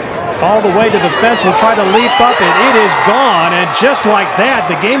all the way to the fence. Will try to leap up, and it is gone. And just like that,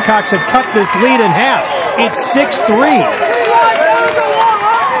 the Gamecocks have cut this lead in half. It's 6-3.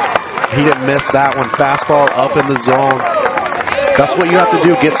 He didn't miss that one. Fastball up in the zone. That's what you have to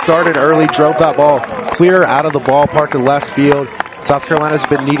do. Get started early. Drove that ball clear out of the ballpark to left field. South Carolina's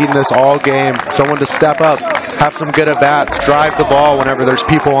been needing this all game. Someone to step up, have some good at-bats, drive the ball whenever there's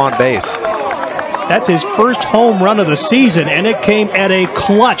people on base. That's his first home run of the season, and it came at a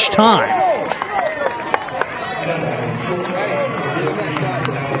clutch time.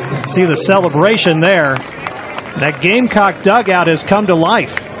 See the celebration there. That Gamecock dugout has come to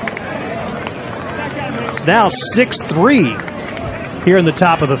life. It's now 6-3 here in the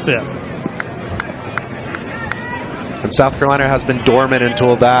top of the 5th. And South Carolina has been dormant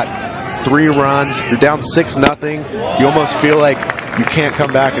until that. 3 runs. You're down 6-0. You almost feel like you can't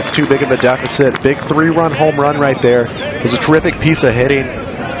come back. It's too big of a deficit. Big 3-run home run right there. It was a terrific piece of hitting.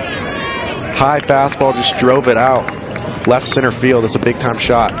 High fastball, just drove it out. Left center field. It's a big-time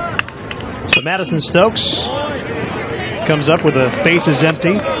shot. So Madison Stokes comes up with the bases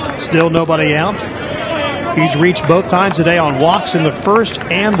empty. Still nobody out. He's reached both times today on walks in the first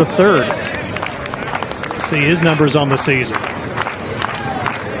and the third. See his numbers on the season.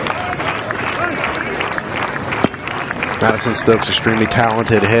 Madison Stokes, extremely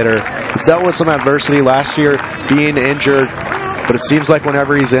talented hitter. He's dealt with some adversity last year, being injured, but it seems like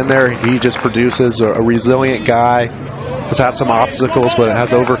whenever he's in there, he just produces a resilient guy. Has had some obstacles, but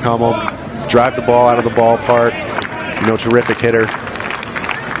has overcome them. Drive the ball out of the ballpark. Terrific hitter.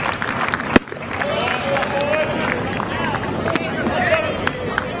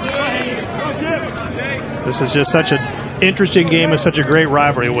 This is just such an interesting game and such a great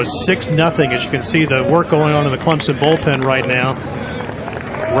rivalry. It was 6-0, as you can see the work going on in the Clemson bullpen right now.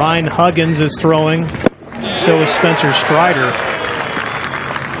 Ryan Huggins is throwing. So is Spencer Strider.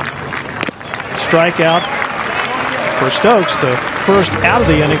 Strikeout for Stokes, the first out of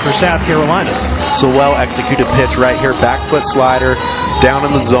the inning for South Carolina. It's a well-executed pitch right here. Back foot slider, down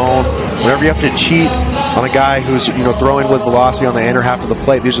in the zone. Whenever you have to cheat on a guy who's throwing with velocity on the inner half of the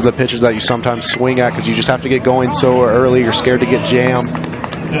plate, these are the pitches that you sometimes swing at because you just have to get going so early. You're scared to get jammed.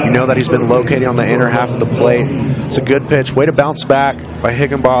 You know that he's been locating on the inner half of the plate. It's a good pitch. Way to bounce back by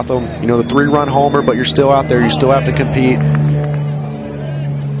Higginbotham. The 3-run homer, but you're still out there. You still have to compete.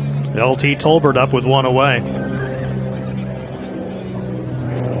 LT Tolbert up with 1 away.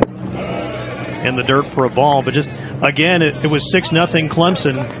 In the dirt for a ball, but just again, it was 6-0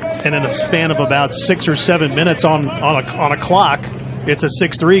 Clemson, and in a span of about 6 or 7 minutes on a clock, it's a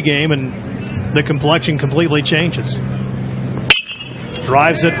 6-3 game, and the complexion completely changes.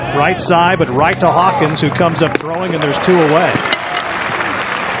 Drives it right side, but right to Hawkins, who comes up throwing, and there's 2 away.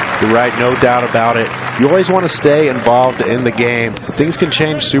 You're right, no doubt about it. You always want to stay involved in the game. Things can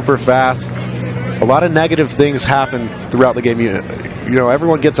change super fast. A lot of negative things happen throughout the game. You know,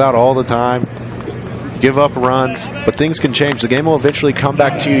 everyone gets out all the time, give up runs, but things can change. The game will eventually come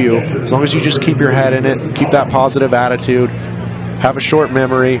back to you as long as you just keep your head in it, keep that positive attitude, have a short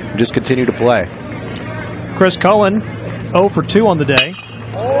memory, and just continue to play. Chris Cullen, 0 for 2 on the day.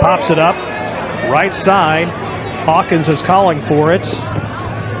 Pops it up, right side. Hawkins is calling for it.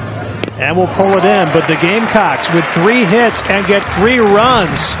 And we'll pull it in, but the Gamecocks with 3 hits and get 3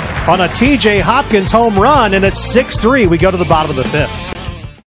 runs on a T.J. Hopkins home run, and it's 6-3. We go to the bottom of the 5th.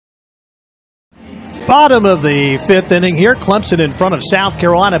 Bottom of the 5th inning here. Clemson in front of South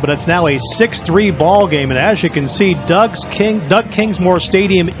Carolina, but it's now a 6-3 ball game. And as you can see, Doug Kingsmore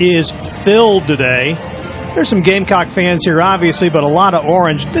Stadium is filled today. There's some Gamecock fans here, obviously, but a lot of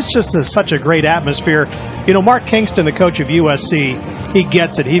orange. This just is such a great atmosphere. You know, Mark Kingston, the coach of USC, he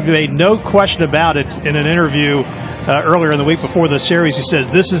gets it. He made no question about it in an interview earlier in the week before the series. He says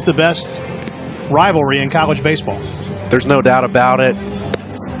this is the best rivalry in college baseball. There's no doubt about it.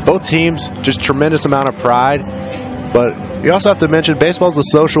 Both teams, just tremendous amount of pride. But you also have to mention baseball's a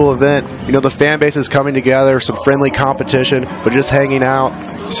social event. You know, the fan base is coming together, some friendly competition, but just hanging out.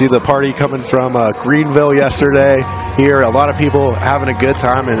 See the party coming from Greenville yesterday here. A lot of people having a good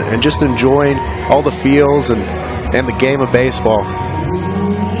time and just enjoying all the feels and the game of baseball.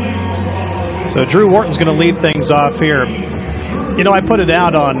 So Drew Wharton's going to lead things off here. You know, I put it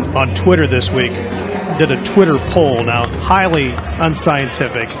out on Twitter this week. Did a Twitter poll, now highly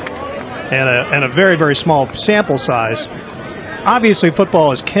unscientific and a very, very small sample size. Obviously,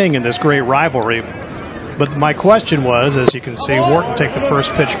 football is king in this great rivalry. But my question was, as you can see, Wharton take the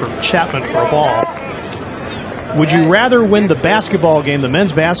first pitch from Chapman for a ball. Would you rather win the basketball game, the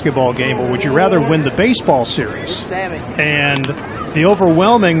men's basketball game, or would you rather win the baseball series? And the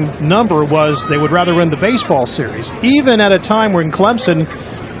overwhelming number was they would rather win the baseball series, even at a time when Clemson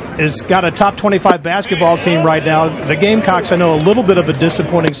has got a top 25 basketball team right now. The Gamecocks, I know, a little bit of a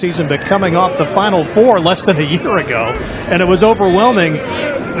disappointing season, but coming off the Final Four less than a year ago, and it was overwhelming.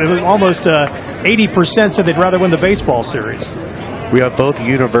 It was almost 80% said they'd rather win the baseball series. We have both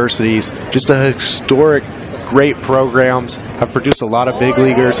universities, just a historic, great programs, have produced a lot of big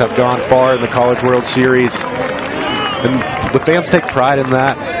leaguers, have gone far in the College World Series. And the fans take pride in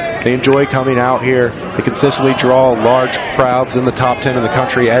that. They enjoy coming out here. They consistently draw large crowds in the top 10 in the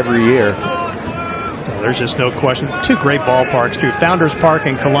country every year. There's just no question. 2 great ballparks, too. Founders Park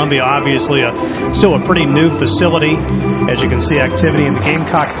in Columbia, obviously still a pretty new facility. As you can see, activity in the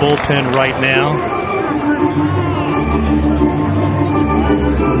Gamecock bullpen right now.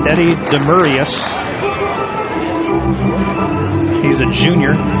 Eddie Demurius. He's a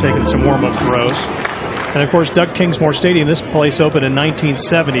junior, taking some warm-up throws. And, of course, Doug Kingsmore Stadium, this place opened in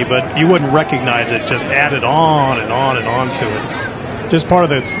 1970, but you wouldn't recognize it. Just added on and on and on to it. Just part of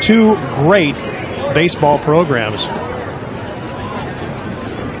the 2 great baseball programs.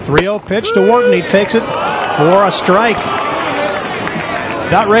 3-0 pitch to Wharton. He takes it for a strike.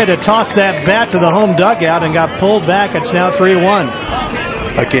 Got ready to toss that bat to the home dugout and got pulled back. It's now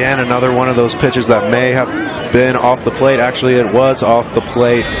 3-1. Again, another one of those pitches that may have been off the plate. Actually, it was off the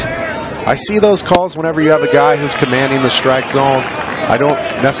plate. I see those calls whenever you have a guy who's commanding the strike zone. I don't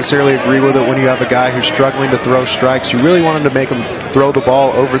necessarily agree with it when you have a guy who's struggling to throw strikes. You really want him to make him throw the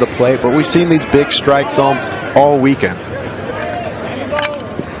ball over the plate, but we've seen these big strike zones all weekend.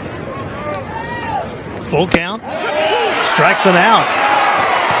 Full count. Strikes him out.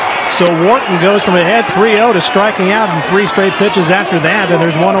 So Wharton goes from ahead 3-0 to striking out in 3 straight pitches after that, and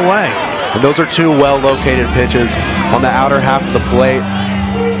there's 1 away. And those are 2 well-located pitches on the outer half of the plate.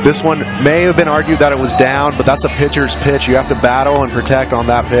 This one may have been argued that it was down, but that's a pitcher's pitch. You have to battle and protect on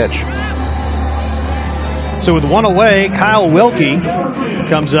that pitch. So with 1 away, Kyle Wilkie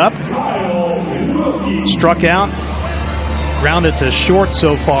comes up. Struck out. Grounded to short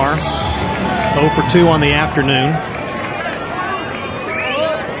so far. 0 for 2 on the afternoon.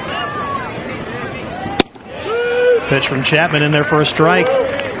 Pitch from Chapman in there for a strike.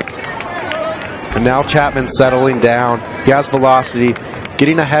 And now Chapman's settling down. He has velocity.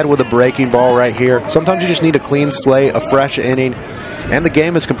 Getting ahead with a breaking ball right here. Sometimes you just need a clean slate, a fresh inning, and the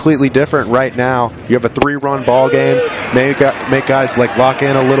game is completely different right now. You have a 3-run ball game. Make guys like lock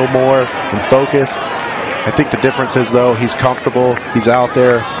in a little more and focus. I think the difference is, though, he's comfortable. He's out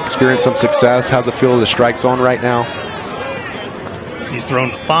there, experienced some success, has a feel of the strike zone right now. He's thrown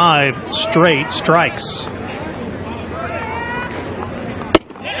 5 straight strikes.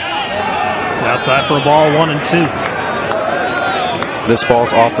 Outside for a ball, 1-2. This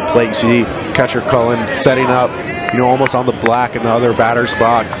ball's off the plate. You see catcher Cullen setting up, almost on the black in the other batter's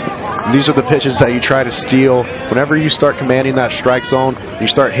box. And these are the pitches that you try to steal. Whenever you start commanding that strike zone, you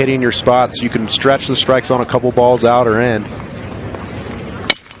start hitting your spots, you can stretch the strike zone a couple balls out or in.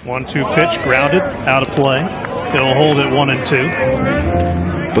 1-2 pitch, grounded, out of play. He'll hold it 1-2.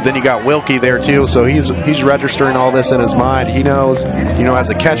 But then you got Wilkie there too, so he's registering all this in his mind. He knows, as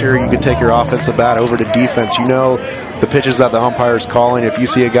a catcher, you can take your offensive bat over to defense. You know the pitches that the umpire is calling. If you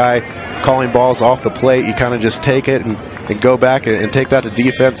see a guy calling balls off the plate, you kind of just take it and go back and take that to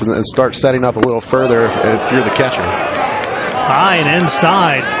defense and start setting up a little further if you're the catcher. High and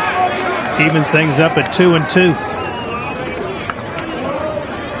inside. Evens things up at 2-2.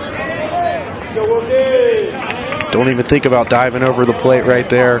 Don't even think about diving over the plate right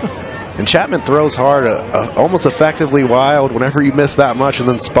there. And Chapman throws hard, almost effectively wild. Whenever you miss that much and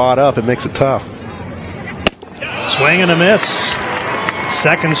then spot up, it makes it tough. Swing and a miss.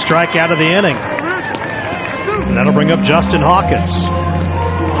 Second strikeout of the inning. And that'll bring up Justin Hawkins.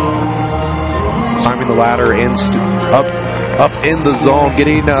 Climbing the ladder and up in the zone,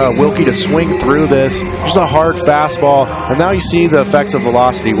 getting Wilkie to swing through this. Just a hard fastball, and now you see the effects of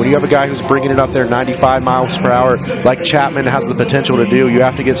velocity. When you have a guy who's bringing it up there 95 miles per hour, like Chapman has the potential to do, you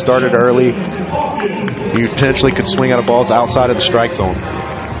have to get started early. You potentially could swing out of balls outside of the strike zone.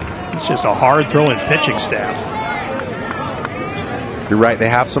 It's just a hard throwing pitching staff. You're right, they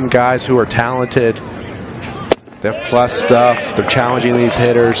have some guys who are talented. They have plus stuff. They're challenging these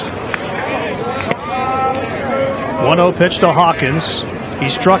hitters. 1-0 pitch to Hawkins. He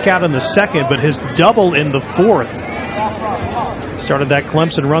struck out in the second, but his double in the fourth started that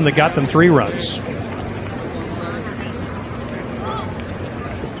Clemson run that got them 3 runs.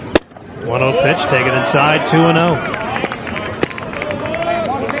 1-0 pitch taken inside, 2-0.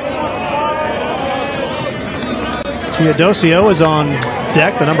 Teodosio is on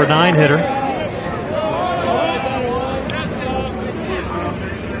deck, the number 9 hitter.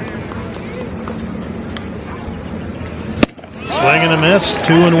 Swing and a miss,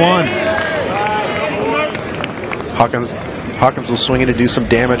 2-1. Hawkins will swing in to do some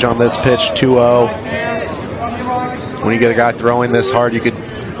damage on this pitch, 2-0. When you get a guy throwing this hard, you could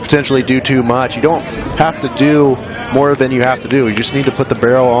potentially do too much. You don't have to do more than you have to do. You just need to put the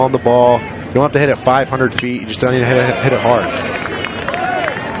barrel on the ball. You don't have to hit it 500 feet. You just need to hit it hard.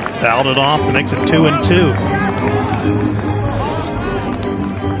 Fouled it off. That makes it 2-2.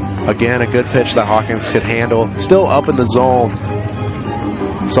 Again, a good pitch that Hawkins could handle. Still up in the zone.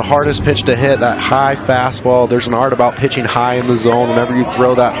 It's the hardest pitch to hit, that high fastball. There's an art about pitching high in the zone. Whenever you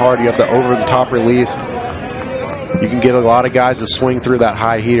throw that hard, you have the over-the-top release. You can get a lot of guys to swing through that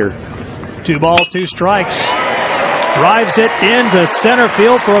high heater. 2 balls, 2 strikes. Drives it into center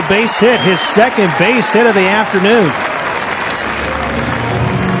field for a base hit. His second base hit of the afternoon.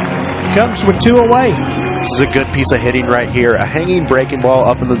 Comes with 2 away. This is a good piece of hitting right here. A hanging breaking ball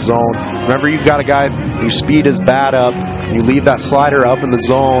up in the zone. Remember, you've got a guy, you speed his bat up, and you leave that slider up in the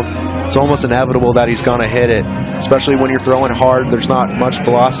zone. It's almost inevitable that he's going to hit it, especially when you're throwing hard. There's not much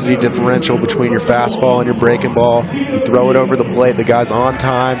velocity differential between your fastball and your breaking ball. You throw it over the plate, the guy's on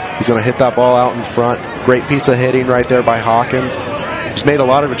time. He's going to hit that ball out in front. Great piece of hitting right there by Hawkins. He's made a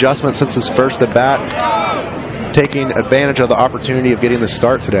lot of adjustments since his first at bat, taking advantage of the opportunity of getting the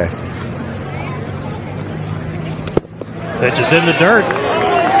start today. Pitch is in the dirt,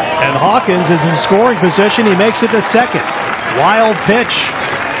 and Hawkins is in scoring position. He makes it to second. Wild pitch.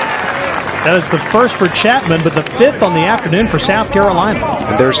 That is the first for Chapman, but the 5th on the afternoon for South Carolina.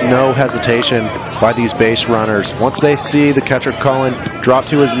 And there's no hesitation by these base runners. Once they see the catcher Cullen drop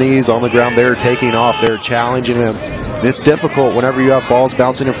to his knees on the ground, they're taking off. They're challenging him. And it's difficult whenever you have balls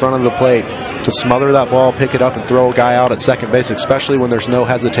bouncing in front of the plate to smother that ball, pick it up, and throw a guy out at second base, especially when there's no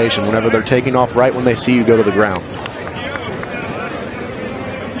hesitation, whenever they're taking off right when they see you go to the ground.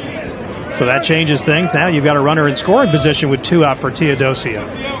 So that changes things. Now you've got a runner in scoring position with 2 out for Teodosio.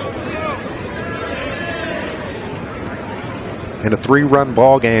 In a 3-run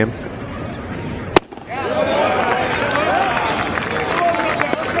ball game.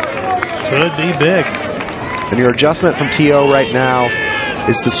 Could be big. And your adjustment from T.O. right now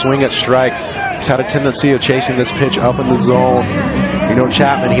is to swing at strikes. He's had a tendency of chasing this pitch up in the zone. You know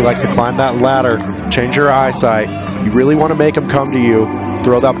Chapman, he likes to climb that ladder, change your eyesight. You really want to make him come to you.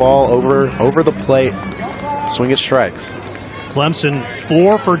 Throw that ball over the plate, swing at strikes. Clemson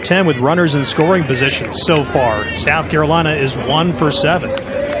 4 for 10 with runners in scoring positions so far. South Carolina is 1 for 7.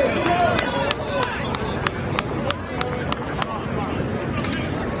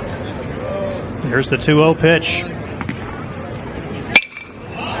 Here's the 2-0 pitch.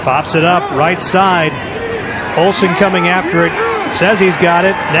 Pops it up right side. Olsen coming after it. Says he's got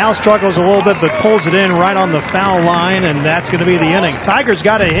it. Now struggles a little bit, but pulls it in right on the foul line, and that's going to be the inning. Tigers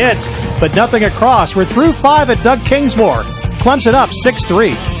got a hit, but nothing across. We're through 5 at Doug Kingsmore. Clemson up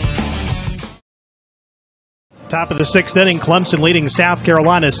 6-3. Top of the 6th inning, Clemson leading South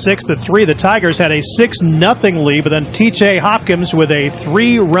Carolina 6-3. The Tigers had a 6-0 lead, but then T.J. Hopkins with a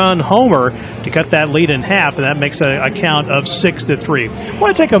 3-run homer to cut that lead in half, and that makes a count of 6-3. I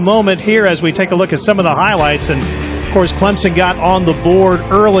want to take a moment here as we take a look at some of the highlights, and of course Clemson got on the board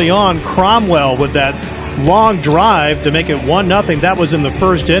early on. Cromwell with that long drive to make it 1-0. That was in the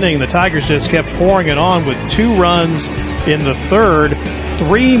first inning. The Tigers just kept pouring it on with 2 runs in the third,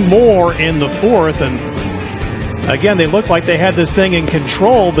 3 more in the fourth, and again, they looked like they had this thing in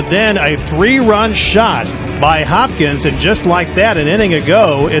control, but then a 3-run shot by Hopkins, and just like that, an inning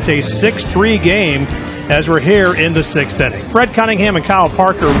ago, it's a 6-3 game as we're here in the 6th inning. Fred Cunningham and Kyle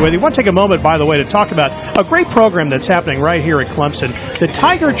Parker with you. I want to take a moment, by the way, to talk about a great program that's happening right here at Clemson, the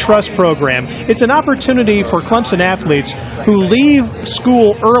Tiger Trust Program. It's an opportunity for Clemson athletes who leave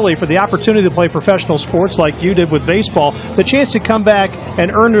school early for the opportunity to play professional sports like you did with baseball, the chance to come back and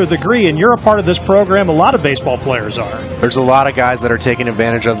earn their degree, and you're a part of this program. A lot of baseball players are. There's a lot of guys that are taking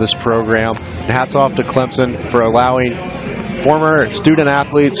advantage of this program. Hats off to Clemson for allowing former student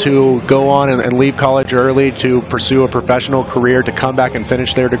athletes who go on and leave college early to pursue a professional career to come back and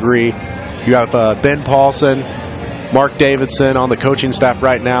finish their degree. You have Ben Paulson, Mark Davidson on the coaching staff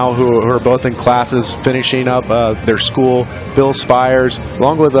right now who are both in classes finishing up their school. Bill Spires,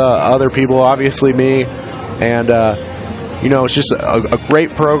 along with other people, obviously me. And, you know, it's just a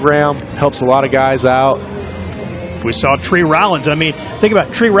great program, helps a lot of guys out. We saw Tree Rollins. I mean, think about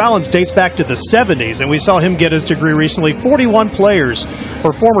it. Tree Rollins dates back to the 70s, and we saw him get his degree recently. 41 players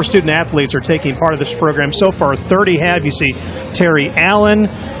or former student athletes are taking part of this program. So far, 30 have. You see Terry Allen,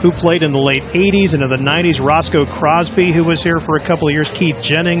 who played in the late 80s and in the 90s. Roscoe Crosby, who was here for a couple of years. Keith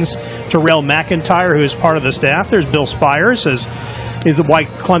Jennings. Terrell McIntyre, who is part of the staff. There's Bill Spires, is the white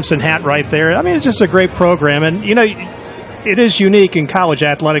Clemson hat right there. I mean, it's just a great program. And, you know, it is unique in college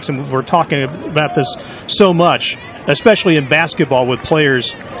athletics, and we're talking about this so much, especially in basketball with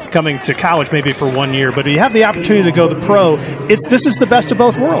players coming to college maybe for 1 year. But if you have the opportunity to go to pro, this is the best of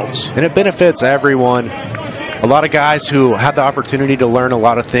both worlds. And it benefits everyone. A lot of guys who had the opportunity to learn a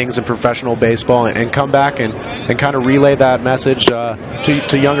lot of things in professional baseball and come back and kind of relay that message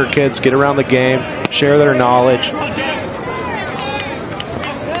to younger kids, get around the game, share their knowledge.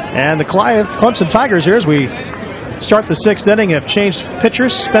 And the Clemson Tigers here, as we start the 6th inning, have changed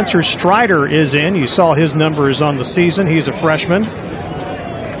pitchers. Spencer Strider is in. You saw his numbers on the season. He's a freshman.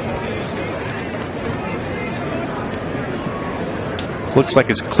 Looks like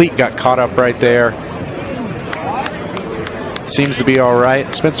his cleat got caught up right there. Seems to be all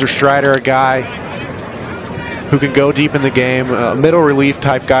right. Spencer Strider, a guy who can go deep in the game, a middle relief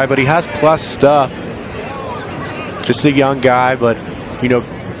type guy, but he has plus stuff. Just a young guy, but, you know,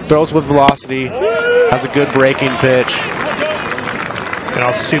 throws with velocity. Has a good breaking pitch. You can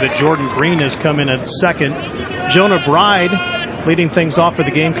also see that Jordan Green has come in at second. Jonah Bride leading things off for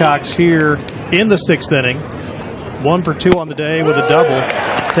the Gamecocks here in the 6th inning. 1 for 2 on the day with a double.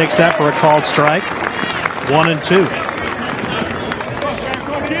 Takes that for a called strike. 1-2.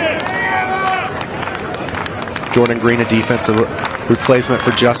 Jordan Green, a defensive replacement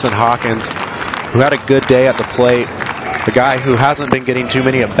for Justin Hawkins, who had a good day at the plate. The guy who hasn't been getting too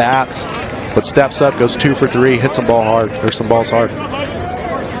many at-bats, but steps up, goes 2 for 3, hits some ball hard, or some balls hard.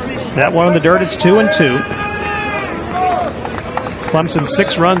 That one in the dirt, it's 2-2. Clemson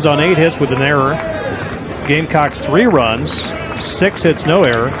 6 runs on 8 hits with an error. Gamecocks 3 runs, 6 hits, no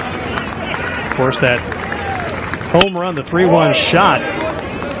error. Of course, that home run, the 3-1 shot,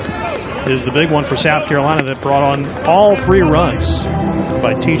 is the big one for South Carolina that brought on all 3 runs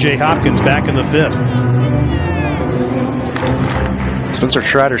by T.J. Hopkins back in the 5th. Spencer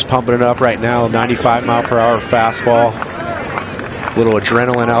Strider's pumping it up right now, 95-mile-per-hour fastball. A little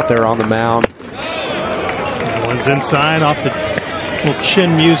adrenaline out there on the mound. One's inside off the little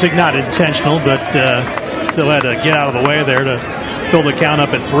chin music, not intentional, but still had to get out of the way there to fill the count up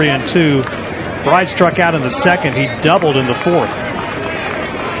at 3-2. Bride struck out in the 2nd. He doubled in the 4th.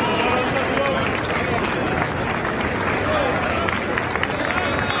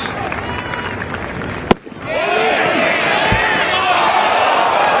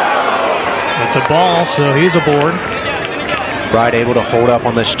 It's a ball, so he's aboard. Bride able to hold up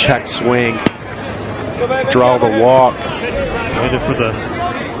on this check swing, draw the walk. Waited for the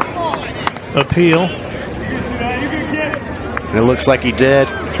appeal. And it looks like he did.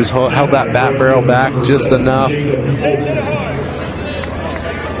 Just held that bat barrel back just enough. So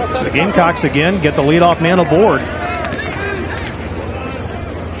the Gamecocks again get the leadoff man aboard.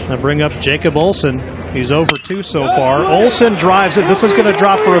 Now bring up Jacob Olsen. He's 0 for 2 so far. Olsen drives it. This is going to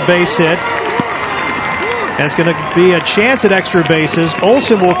drop for a base hit. And it's going to be a chance at extra bases.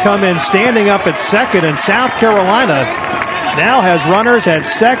 Olsen will come in standing up at second, and South Carolina now has runners at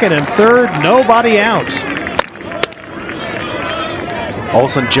second and third, nobody out.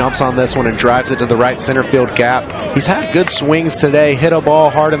 Olsen jumps on this one and drives it to the right center field gap. He's had good swings today, hit a ball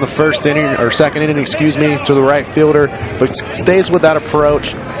hard in the first inning, or second inning, excuse me, to the right fielder, but stays with that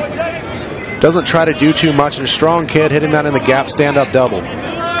approach. Doesn't try to do too much, and a strong kid hitting that in the gap stand-up double.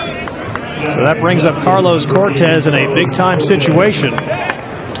 So that brings up Carlos Cortez in a big-time situation. You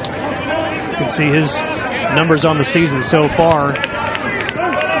can see his numbers on the season so far,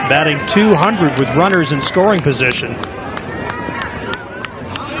 batting .200 with runners in scoring position.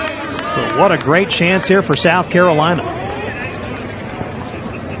 But what a great chance here for South Carolina.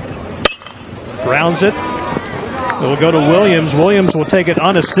 Grounds it. It will go to Williams. Williams will take it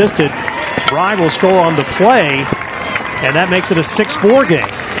unassisted. Bry will score on the play, and that makes it a 6-4 game.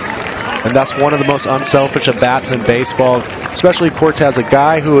 And that's one of the most unselfish at-bats in baseball, especially Cortez, a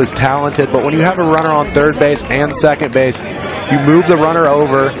guy who is talented, but when you have a runner on third base and second base, you move the runner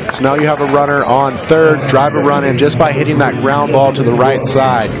over, so now you have a runner on third, drive a run in just by hitting that ground ball to the right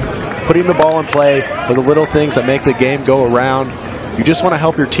side. Putting the ball in play are the little things that make the game go around. You just want to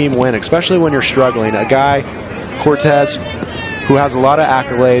help your team win, especially when you're struggling. A guy, Cortez, who has a lot of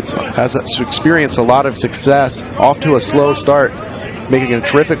accolades, has experienced a lot of success, off to a slow start, making a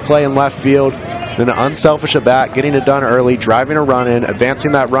terrific play in left field, then an unselfish at bat, getting it done early, driving a run in,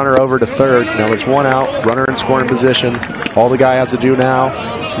 advancing that runner over to third. Now there's one out, runner in scoring position. All the guy has to do now,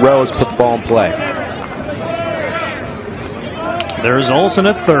 Rowe, is put the ball in play. There's Olsen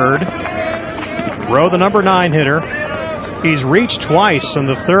at third. Rowe, the number 9 hitter. He's reached twice in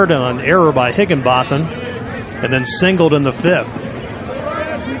the third on an error by Higginbotham, and then singled in the 5th.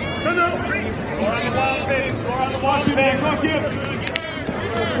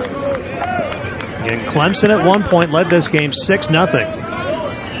 Again, Clemson at one point led this game 6-0.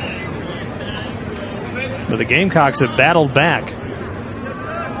 But the Gamecocks have battled back.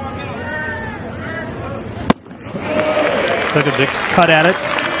 Took a big cut at it.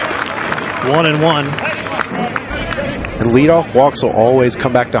 1-1. And leadoff walks will always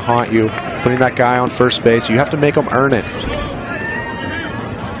come back to haunt you. Putting that guy on first base, you have to make him earn it.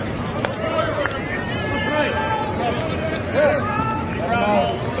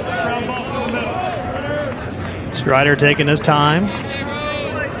 Strider taking his time.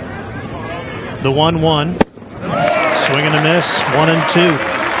 The 1-1. Swing and a miss. 1-2.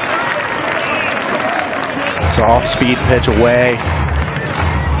 It's an off-speed pitch away.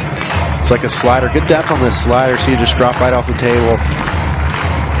 It's like a slider. Good depth on this slider, so you just drop right off the table.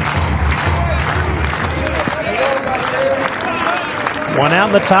 One out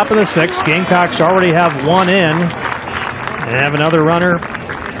in the top of the 6th. Gamecocks already have one in, and have another runner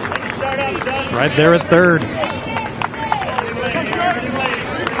right there at third.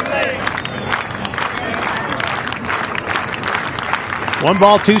 One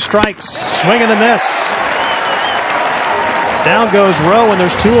ball, 2 strikes. Swing and a miss. Down goes Rowe, and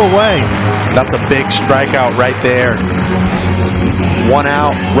there's 2 away. That's a big strikeout right there. 1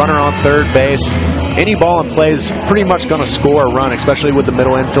 out, runner on third base. Any ball in play is pretty much going to score a run, especially with the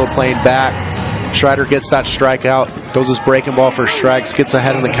middle infield playing back. Strider gets that strikeout, throws his breaking ball for strikes, gets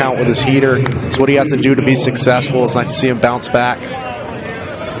ahead in the count with his heater. It's what he has to do to be successful. It's nice to see him bounce back.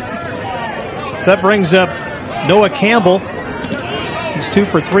 So that brings up Noah Campbell. He's 2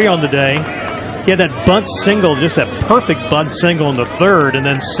 for 3 on the day. He had that bunt single, just that perfect bunt single in the 3rd, and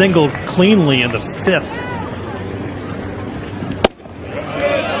then singled cleanly in the 5th.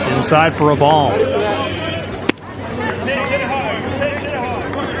 Inside for a ball.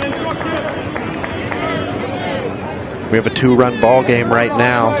 We have a 2-run ball game right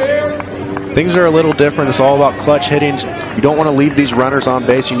now. Things are a little different. It's all about clutch hitting. You don't want to leave these runners on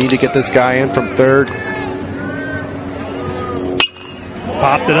base. You need to get this guy in from third.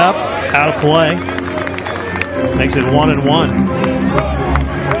 Popped it up, out of play. Makes it 1-1.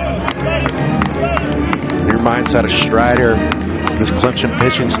 Your mindset of Strider, this Clemson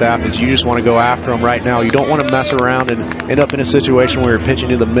pitching staff, is you just want to go after him right now. You don't want to mess around and end up in a situation where you're pitching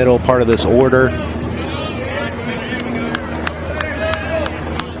to the middle part of this order.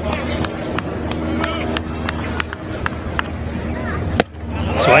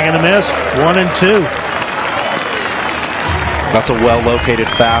 Swing and a miss, 1-2. That's a well-located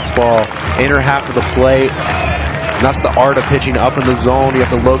fastball. Inner half of the plate. And that's the art of pitching up in the zone. You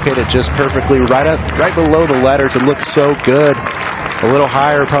have to locate it just perfectly. Right below the letters, it looks so good. A little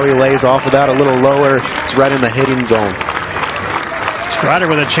higher, probably lays off of that. A little lower, it's right in the hitting zone. Strider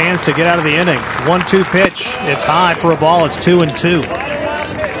with a chance to get out of the inning. 1-2 pitch. It's high for a ball. It's 2-2.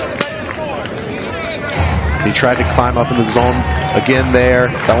 He tried to climb up in the zone again there.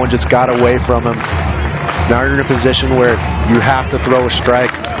 That one just got away from him. Now you're in a position where you have to throw a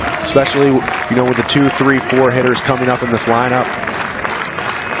strike, especially, you know, with the 2, 3, 4 hitters coming up in this lineup.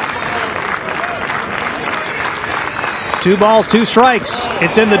 2 balls, 2 strikes.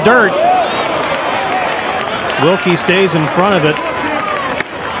 It's in the dirt. Wilkie stays in front of it.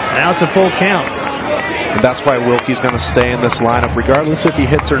 Now it's a full count. And that's why Wilkie's going to stay in this lineup. Regardless if he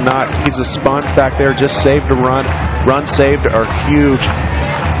hits or not, he's a sponge back there. Just saved a run. Runs saved are huge.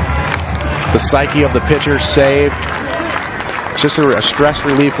 The psyche of the pitcher saved. It's just a stress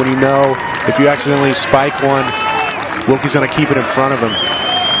relief when you know if you accidentally spike one, Wilkie's going to keep it in front of him.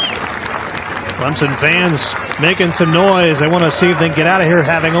 Clemson fans making some noise. They want to see if they can get out of here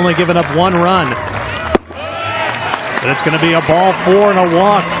having only given up 1 run. But it's going to be a ball 4 and a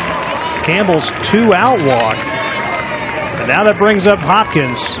walk. Campbell's 2-out walk. And now that brings up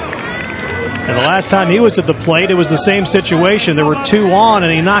Hopkins. And the last time he was at the plate, it was the same situation. There were 2 on,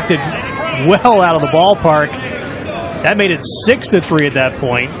 and he knocked it well out of the ballpark. That made it 6-3 at that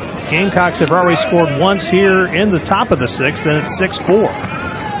point. Gamecocks have already scored once here in the top of the 6th, then it's 6-4.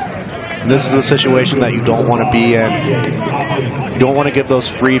 This is a situation that you don't want to be in. You don't want to give those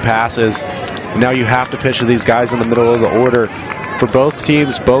free passes. Now you have to pitch to these guys in the middle of the order. For both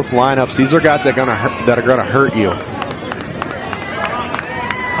teams, both lineups, these are guys that are going to hurt you.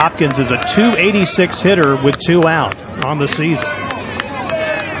 Hopkins is a .286 hitter with 2 out on the season.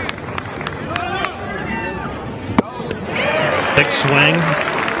 Big swing.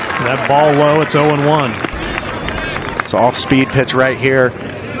 That ball low, it's 0-1. It's an off-speed pitch right here.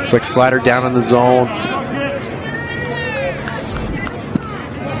 It's like slider down in the zone.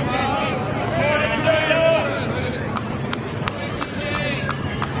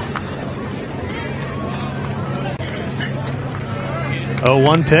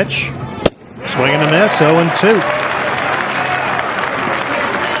 .01 pitch. Swing and a miss, 0-2.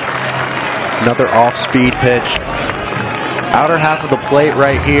 Another off-speed pitch. Outer half of the plate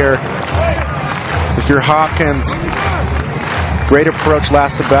right here. If you're Hopkins, great approach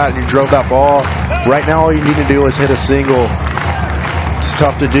last at bat and you drove that ball. Right now all you need to do is hit a single. It's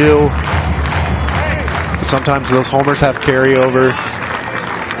tough to do. Sometimes those homers have carryover.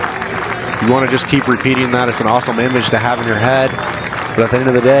 You want to just keep repeating that. It's an awesome image to have in your head. But at the end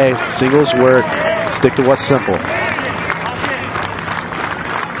of the day, singles work. Stick to what's simple.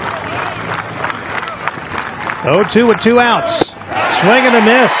 .02 with 2 outs. Swing and a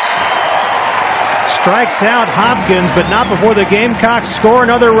miss. Strikes out Hopkins, but not before the Gamecocks score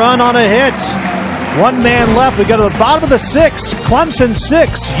another run on a hit. 1 man left. We go to the bottom of the 6th. Clemson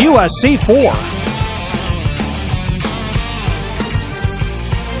 6, USC 4.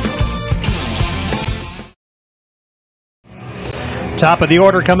 Top of the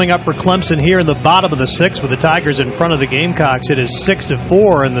order coming up for Clemson here in the bottom of the 6th with the Tigers in front of the Gamecocks. It is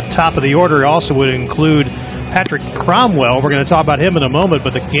 6-4, and the top of the order also would include Patrick Cromwell. We're going to talk about him in a moment,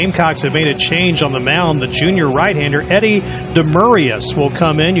 but the Gamecocks have made a change on the mound. The junior right-hander, Eddie Demurius, will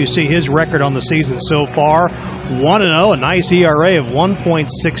come in. You see his record on the season so far, 1-0, a nice ERA of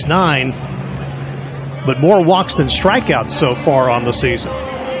 1.69, but more walks than strikeouts so far on the season.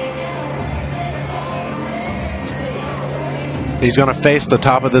 He's going to face the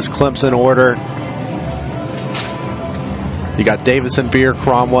top of this Clemson order. You got Davidson, Beer,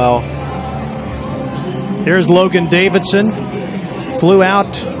 Cromwell. Here's Logan Davidson. Flew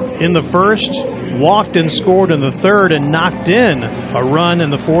out in the 1st, walked and scored in the 3rd, and knocked in a run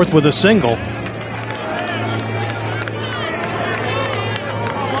in the 4th with a single.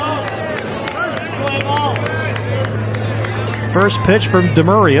 First pitch from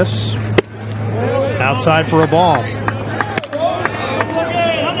Demurius. Outside for a ball.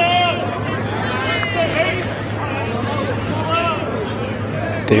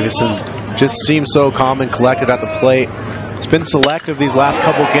 Davidson just seems so calm and collected at the plate. He's been selective these last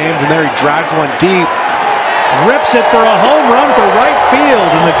couple games, and there he drives one deep. Rips it for a home run for right field,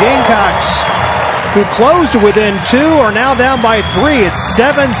 and the Gamecocks, who closed within 2, are now down by 3. It's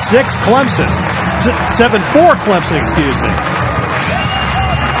 7-6 Clemson. 7-4 Clemson, excuse me.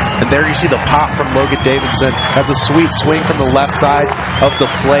 And there you see the pop from Logan Davidson. Has a sweet swing from the left side of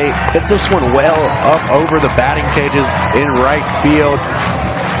the plate. Hits this one well up over the batting cages in right field.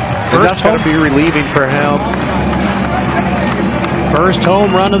 And that's going to be relieving for him. First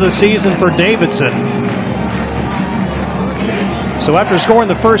home run of the season for Davidson. So after scoring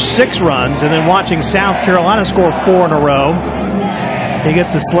the first 6 runs and then watching South Carolina score 4 in a row, he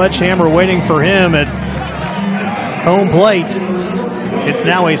gets the sledgehammer waiting for him at home plate. It's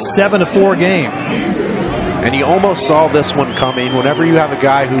now a 7-4 game. And you almost saw this one coming. Whenever you have a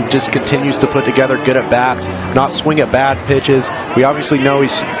guy who just continues to put together good at bats, not swing at bad pitches, we obviously know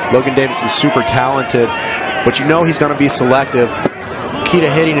Logan Davis is super talented, but you know he's going to be selective. Key to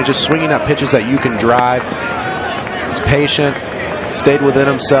hitting is just swinging at pitches that you can drive. He's patient, stayed within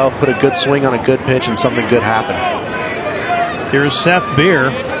himself, put a good swing on a good pitch, and something good happened. Here's Seth Beer.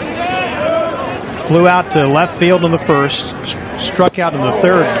 Flew out to left field in the first, struck out in the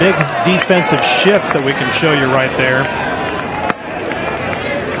third. Big defensive shift that we can show you right there.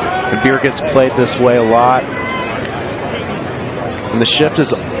 And Beer gets played this way a lot. And the shift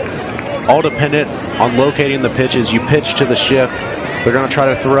is all dependent on locating the pitches. You pitch to the shift. They're going to try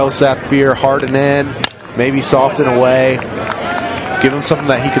to throw Seth Beer hard and in, maybe soften away, give him something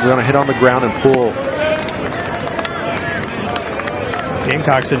that he's going to hit on the ground and pull.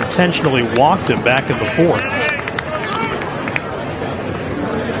 Gamecocks intentionally walked him back in the fourth.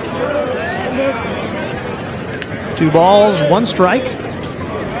 Two balls, one strike.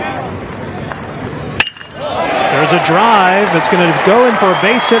 There's a drive. It's going to go in for a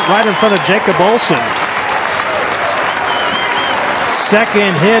base hit right in front of Jacob Olson.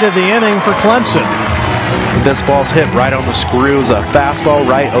 Second hit of the inning for Clemson. This ball's hit right on the screws, a fastball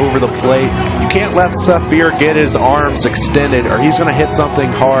right over the plate. You can't let Seth Beer get his arms extended or he's going to hit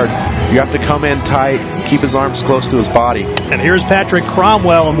something hard. You have to come in tight, keep his arms close to his body. And here's Patrick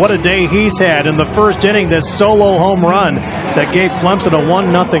Cromwell, and what a day he's had. In the first inning, this solo home run that gave Clemson a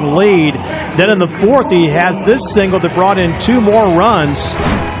 1-0 lead. Then in the fourth, he has this single that brought in 2 more runs.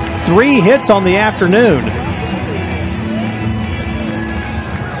 3 hits on the afternoon.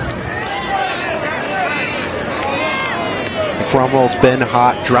 Cromwell's been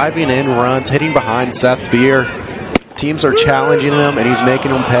hot, driving in runs, hitting behind Seth Beer. Teams are challenging him, and he's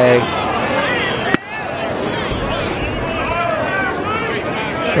making them pay.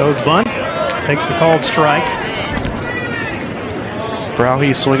 Shows bunt, takes the called strike. For how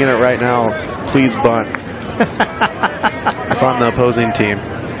he's swinging it right now, please bunt. If I'm the opposing team.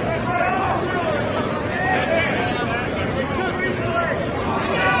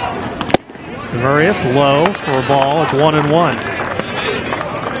 Demarius low for a ball. It's 1-1.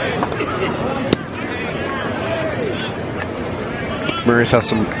 Demarius has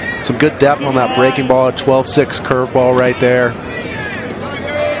some good depth on that breaking ball, a 12-6 curveball right there.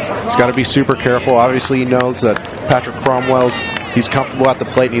 He's got to be super careful. Obviously, he knows that Patrick Cromwell's, he's comfortable at the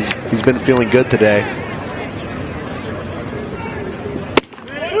plate, and he's been feeling good today.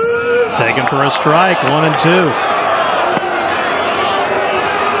 Taken for a strike, 1-2.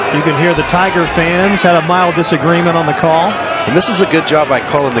 You can hear the Tiger fans had a mild disagreement on the call. And this is a good job by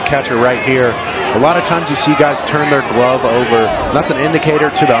calling the catcher right here. A lot of times you see guys turn their glove over, and that's an indicator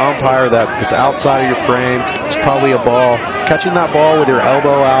to the umpire that it's outside of your frame. It's probably a ball. Catching that ball with your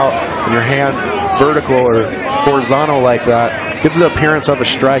elbow out and your hand vertical or horizontal like that gives the appearance of a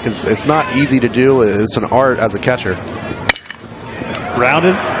strike. It's not easy to do. It's an art as a catcher.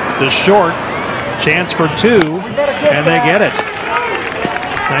 Grounded to short. Chance for 2, and they get it.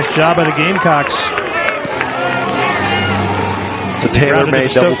 Nice job by the Gamecocks. It's a tailor-made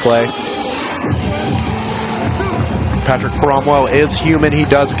double play. Patrick Cromwell is human. He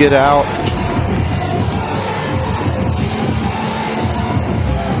does get out.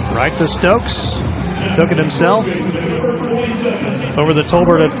 Right to Stokes. Took it himself. Over the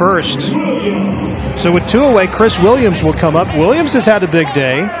Tolbert at first. So with 2 away, Chris Williams will come up. Williams has had a big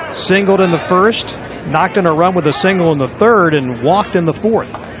day. Singled in the first. Knocked in a run with a single in the third and walked in the fourth.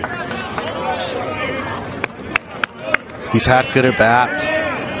 He's had good at bats.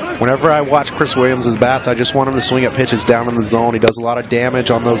 Whenever I watch Chris Williams' bats, I just want him to swing at pitches down in the zone. He does a lot of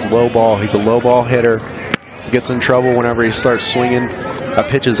damage on those low ball. He's a low ball hitter. He gets in trouble whenever he starts swinging at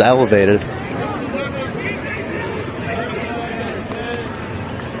pitches elevated.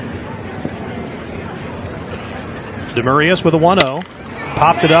 Demarius with a 1-0.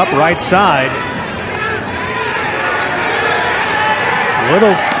 Popped it up right side.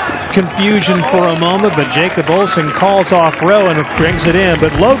 Little confusion for a moment, but Jacob Olson calls off row and brings it in.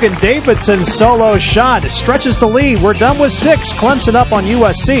 But Logan Davidson's solo shot stretches the lead. We're done with 6. Clemson up on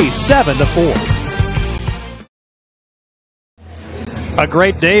USC, 7-4. A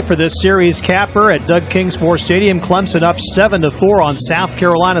great day for this series capper at Doug Kingsmore Stadium. Clemson up 7-4 on South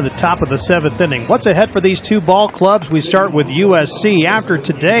Carolina in the top of the 7th inning. What's ahead for these 2 ball clubs? We start with USC. After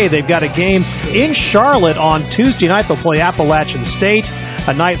today, they've got a game in Charlotte on Tuesday night. They'll play Appalachian State.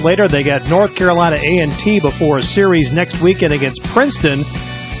 A night later, they got North Carolina A&T before a series next weekend against Princeton.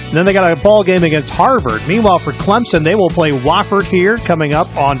 And then they got a ball game against Harvard. Meanwhile, for Clemson, they will play Wofford here coming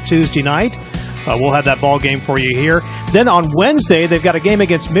up on Tuesday night. We'll have that ball game for you here. Then on Wednesday, they've got a game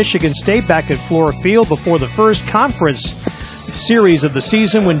against Michigan State back at Flora Field before the first conference series of the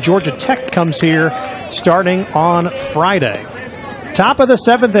season when Georgia Tech comes here starting on Friday. Top of the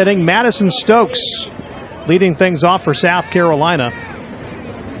 7th inning, Madison Stokes leading things off for South Carolina.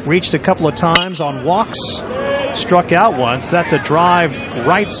 Reached a couple of times on walks, struck out once. That's a drive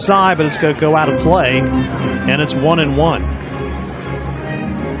right side, but it's going to go out of play, and it's 1-1.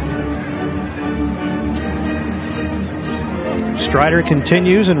 Strider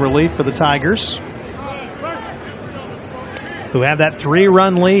continues in relief for the Tigers, who have that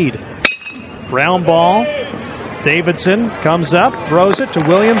 3-run lead. Ground ball. Davidson comes up, throws it to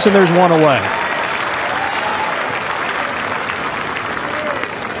Williams, and there's one away.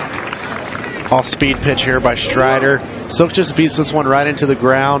 Off-speed pitch here by Strider. Stokes just beats this one right into the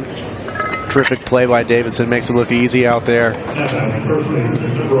ground. Terrific play by Davidson. Makes it look easy out there.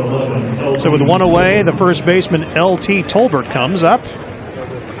 So with one away, the first baseman, L.T. Tolbert, comes up.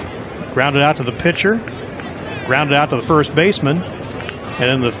 Grounded out to the pitcher. Grounded out to the first baseman. And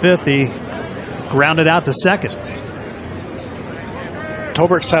in the 5th, he grounded out to second.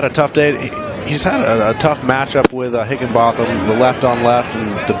 Tolbert's had a tough day. He's had a tough matchup with Higginbotham, the left on left and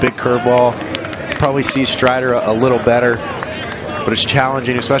the big curveball. Probably see Strider a little better, but it's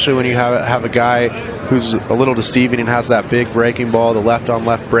challenging, especially when you have a guy who's a little deceiving and has that big breaking ball, the left on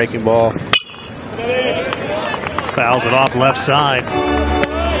left breaking ball. Fouls it off left side.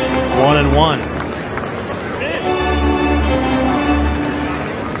 1-1.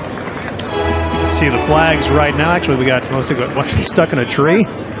 See the flags right now. Actually, we got one stuck in a tree.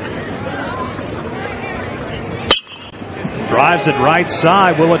 Drives it right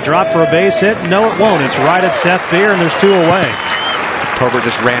side. Will it drop for a base hit? No, it won't. It's right at Seth Beer, and there's 2 away. Tolbert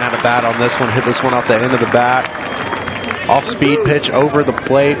just ran out of bat on this one. Hit this one off the end of the bat. Off-speed pitch over the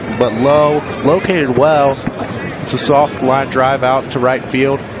plate, but low. Located well. It's a soft line drive out to right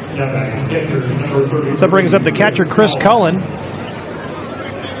field. So that brings up the catcher, Chris Cullen.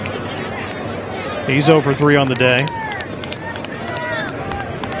 He's 0 for 3 on the day.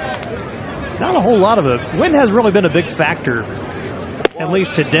 Not a whole lot of it. Wind has really been a big factor, at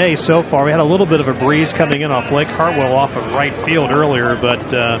least today so far. We had a little bit of a breeze coming in off Lake Hartwell off of right field earlier,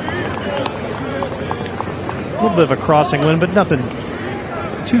 but a little bit of a crossing wind, but nothing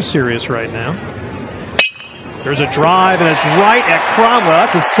too serious right now. There's a drive, and it's right at Cromwell.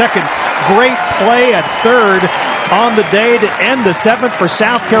 That's a second great play at third on the day to end the 7th for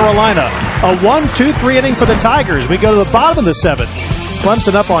South Carolina. A 1-2-3 inning for the Tigers. We go to the bottom of the 7th.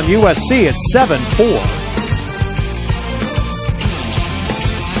 Clemson up on USC at 7-4.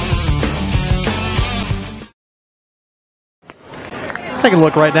 Take a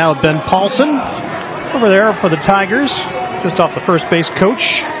look right now at Ben Paulson over there for the Tigers, just off the first base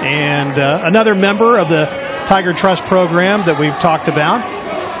coach, and another member of the Tiger Trust program that we've talked about.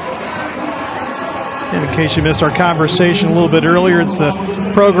 And in case you missed our conversation a little bit earlier, it's the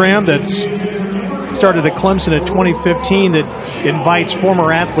program that's started at Clemson in 2015 that invites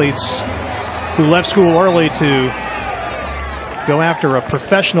former athletes who left school early to go after a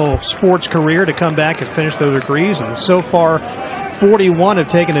professional sports career to come back and finish their degrees. And so far, 41 have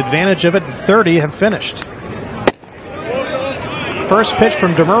taken advantage of it and 30 have finished. First pitch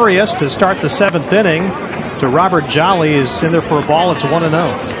from Demurius to start the 7th inning to Robert Jolly is in there for a ball. It's 1-0.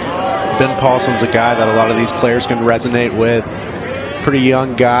 Ben Paulson's a guy that a lot of these players can resonate with. Pretty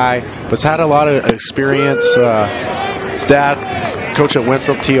young guy, but's had a lot of experience. His dad, coach at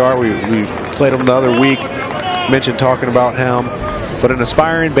Winthrop TR, we played him the other week, mentioned talking about him, but an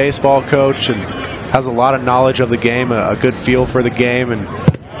aspiring baseball coach and has a lot of knowledge of the game, a good feel for the game, and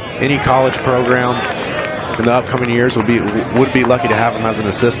any college program in the upcoming years would be lucky to have him as an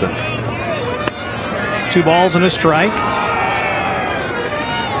assistant. 2 balls and a strike.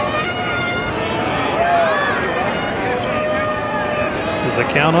 There's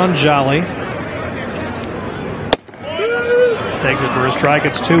a count on Jolly. Takes it for a strike.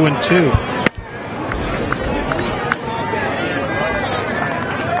 It's 2-2.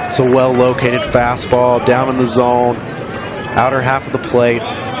 It's a well-located fastball down in the zone, outer half of the plate.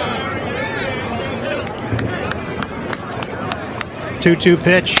 2-2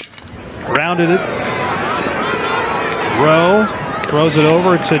 pitch. Grounded it. Rowe throws it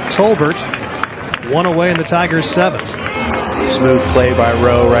over to Tolbert. 1 away in the Tigers' 7th. Smooth play by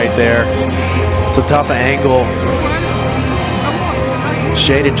Rowe right there. It's a tough angle.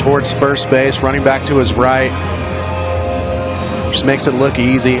 Shaded towards first base, running back to his right. Just makes it look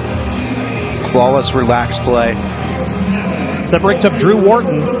easy. Flawless, relaxed play. So that brings up Drew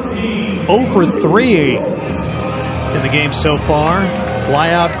Wharton, 0 for 3 in the game so far.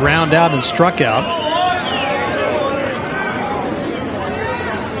 Fly out, ground out, and struck out.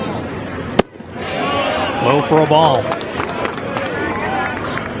 Low for a ball.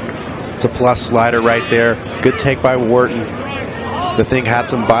 It's a plus slider right there. Good take by Wharton. The thing had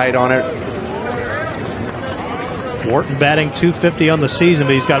some bite on it. Wharton batting .250 on the season,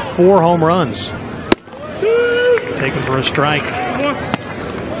 but he's got 4 home runs. Taken for a strike.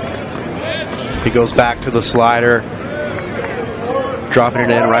 He goes back to the slider, dropping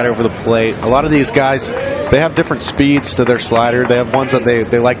it in right over the plate. A lot of these guys, they have different speeds to their slider. They have ones that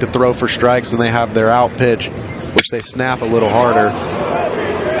they like to throw for strikes, and they have their out pitch, which they snap a little harder.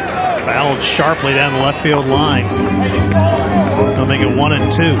 Fouled sharply down the left field line. They'll make it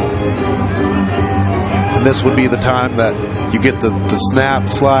 1-2. And this would be the time that you get the snap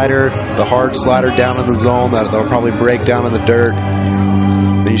slider, the hard slider down in the zone that'll probably break down in the dirt.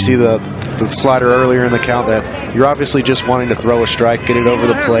 And you see the slider earlier in the count that you're obviously just wanting to throw a strike, get it over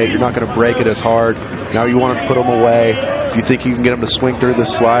the plate. You're not going to break it as hard. Now you want to put them away. If you think you can get them to swing through the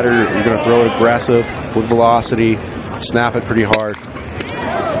slider, you're going to throw it aggressive with velocity, snap it pretty hard.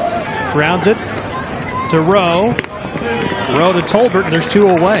 Grounds it to Rowe. Rowe to Tolbert, and there's 2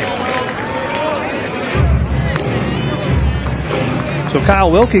 away. So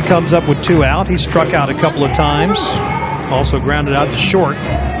Kyle Wilkie comes up with 2 out. He struck out a couple of times. Also grounded out to short.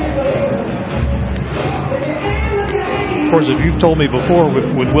 Of course, if you've told me before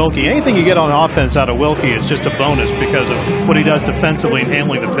with Wilkie, anything you get on offense out of Wilkie is just a bonus because of what he does defensively and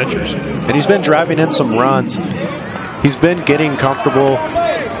handling the pitchers. And he's been driving in some runs. He's been getting comfortable.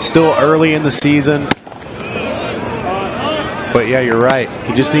 Still early in the season. But yeah, you're right.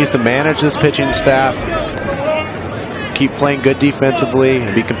 He just needs to manage this pitching staff, keep playing good defensively,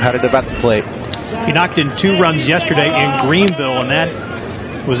 and be competitive at the plate. He knocked in 2 runs yesterday in Greenville, and that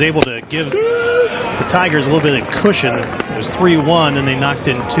was able to give the Tigers a little bit of cushion. It was 3-1, and they knocked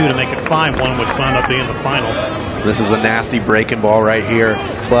in 2 to make it 5-1, which wound up being the final. This is a nasty breaking ball right here.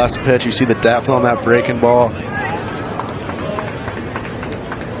 Plus pitch. You see the depth on that breaking ball.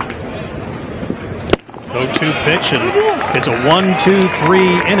 0-2 pitch, and it's a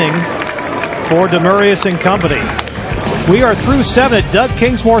 1-2-3 inning for Demurius and company. We are through 7 at Doug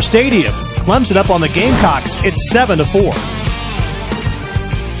Kingsmore Stadium. Clemson up on the Gamecocks. It's 7-4.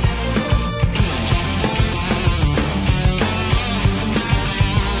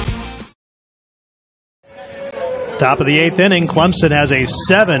 Top of the 8th inning, Clemson has a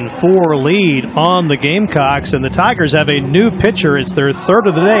 7-4 lead on the Gamecocks, and the Tigers have a new pitcher. It's their 3rd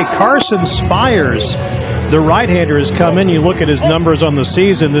of the day, Carson Spires. The right-hander has come in. You look at his numbers on the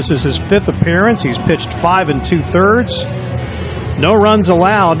season. This is his 5th appearance. He's pitched 5 2/3. No runs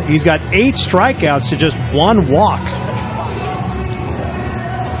allowed. He's got 8 strikeouts to just 1 walk.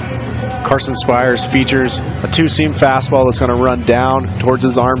 Carson Spires features a 2-seam fastball that's going to run down towards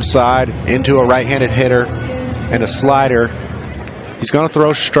his arm side into a right-handed hitter and a slider. He's going to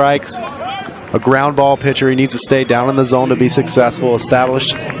throw strikes. A ground ball pitcher. He needs to stay down in the zone to be successful.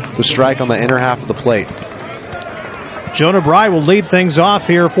 Establish the strike on the inner half of the plate. Jonah Bry will lead things off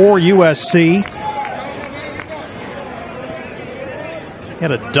here for USC. He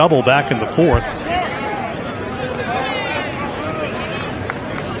had a double back in the 4th.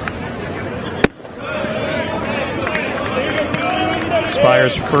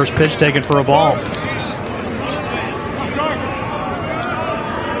 Spires' first pitch taken for a ball.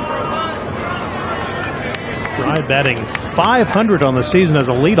 Bry batting .500 on the season as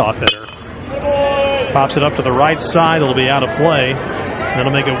a leadoff hitter. Pops it up to the right side. It'll be out of play.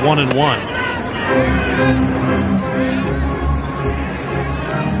 That'll make it 1-1.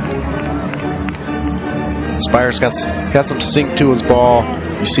 Spires got some sink to his ball.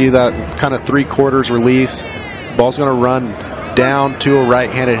 You see that kind of 3/4 release. Ball's going to run down to a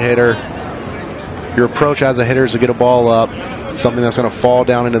right-handed hitter. Your approach as a hitter is to get a ball up, something that's going to fall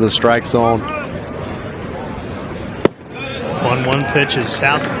down into the strike zone. 1-1 pitch is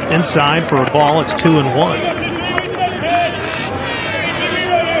out inside for a ball. It's 2-1.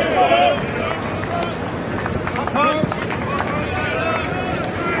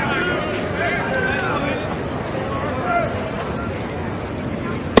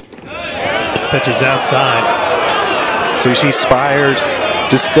 Pitch is outside. So you see Spires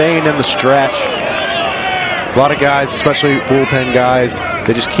just staying in the stretch. A lot of guys, especially bullpen guys,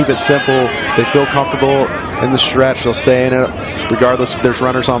 they just keep it simple. They feel comfortable in the stretch. They'll stay in it regardless if there's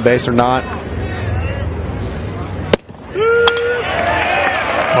runners on base or not.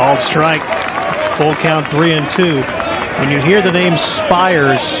 Called strike. Full count 3-2. When you hear the name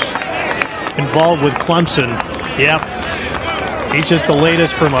Spires involved with Clemson, yep, he's just the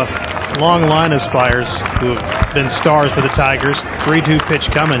latest from a long line of Spires who have been stars for the Tigers. 3-2 pitch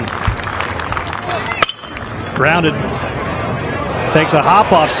coming. Grounded. Takes a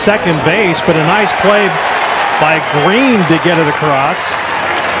hop off second base, but a nice play by Green to get it across.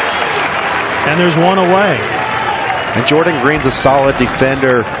 And there's one away. And Jordan Green's a solid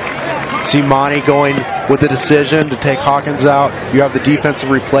defender. See Monty going with the decision to take Hawkins out. You have the defensive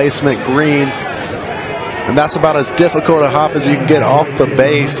replacement, Green. And that's about as difficult a hop as you can get off the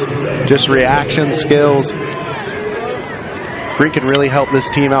base. Just reaction skills. Green can really help this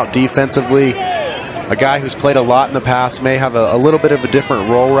team out defensively. A guy who's played a lot in the past, may have a little bit of a different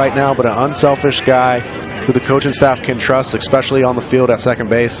role right now, but an unselfish guy who the coaching staff can trust, especially on the field at second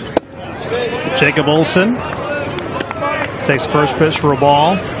base. Jacob Olson takes first pitch for a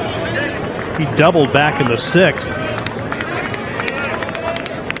ball. He doubled back in the 6th.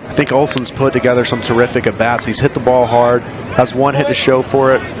 I think Olson's put together some terrific at-bats. He's hit the ball hard, has one hit to show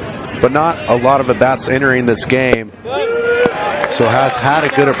for it, but not a lot of at-bats entering this game. So has had a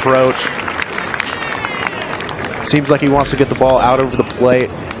good approach. Seems like he wants to get the ball out over the plate.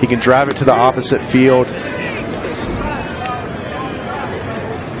 He can drive it to the opposite field.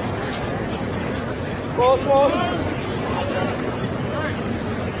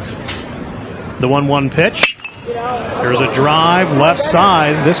 The 1-1 pitch. There's a drive left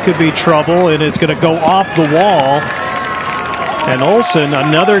side. This could be trouble, and it's going to go off the wall. And Olson,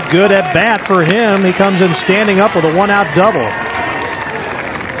 another good at bat for him. He comes in standing up with a 1-out double.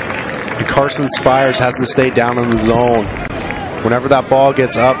 And Carson Spires has to stay down in the zone. Whenever that ball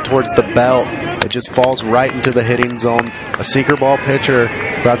gets up towards the belt, it just falls right into the hitting zone. A sinker ball pitcher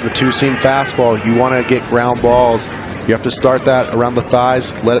who has the two-seam fastball, you want to get ground balls. You have to start that around the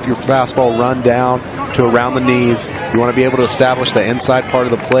thighs, let your fastball run down to around the knees. You want to be able to establish the inside part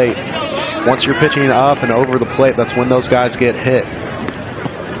of the plate. Once you're pitching up and over the plate, that's when those guys get hit.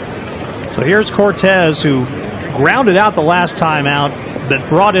 So here's Cortez, who grounded out the last time out, that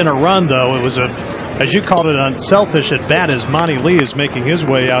brought in a run, though. It was a, as you called it, unselfish at bat, as Monty Lee is making his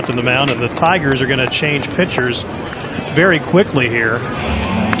way out to the mound, and the Tigers are going to change pitchers very quickly here.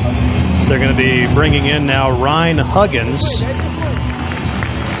 They're going to be bringing in now Ryan Huggins.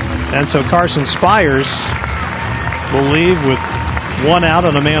 And so Carson Spires will leave with 1 out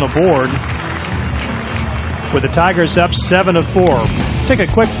and a man aboard, with the Tigers up 7-4. Take a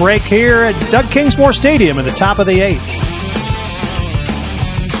quick break here at Doug Kingsmore Stadium in the top of the 8th.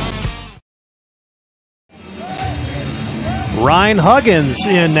 Ryan Huggins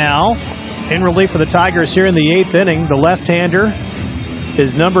in now, in relief for the Tigers here in the 8th inning. The left-hander.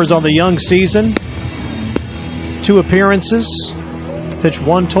 His numbers on the young season: 2 appearances, pitched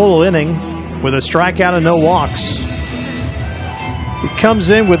 1 total inning with a strikeout and no walks. He comes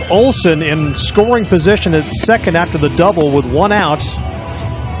in with Olson in scoring position at second after the double with 1 out,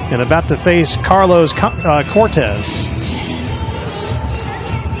 and about to face Carlos Cortez.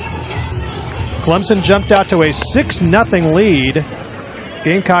 Clemson jumped out to a 6-0 lead.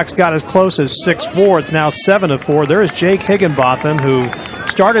 Gamecocks got as close as 6-4. It's now 7-4. There's Jake Higginbotham, who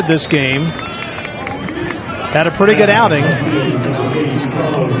started this game. Had a pretty good outing.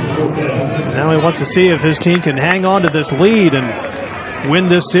 Now he wants to see if his team can hang on to this lead and win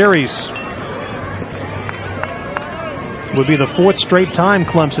this series. It would be the 4th straight time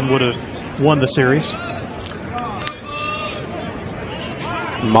Clemson would have won the series.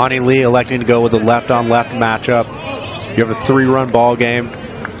 Monty Lee electing to go with a left-on-left matchup. You have a 3-run ball game in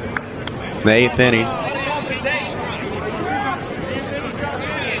the 8th inning.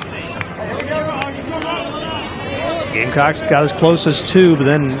 Gamecocks got as close as 2, but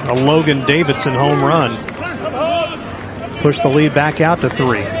then a Logan Davidson home run pushed the lead back out to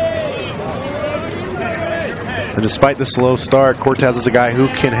 3. And despite the slow start, Cortez is a guy who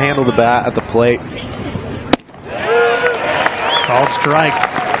can handle the bat at the plate. Called strike.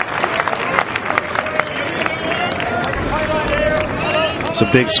 It's a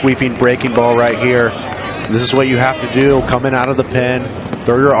big sweeping breaking ball right here. This is what you have to do, coming out of the pen,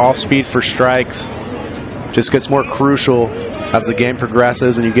 throw your off speed for strikes. Just gets more crucial as the game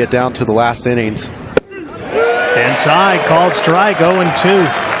progresses and you get down to the last innings. Inside, called strike, 0-2.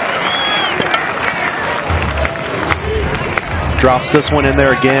 Drops this one in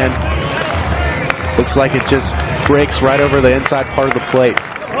there again. Looks like it just breaks right over the inside part of the plate.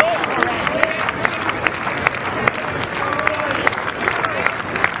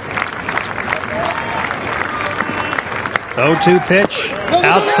 Oh-2 pitch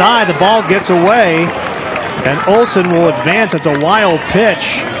outside. The ball gets away, and Olson will advance. It's a wild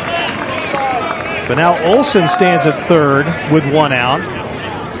pitch. But now Olson stands at third with 1 out.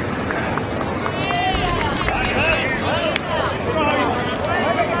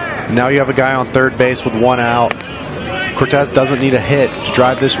 Now you have a guy on third base with 1 out. Cortez doesn't need a hit to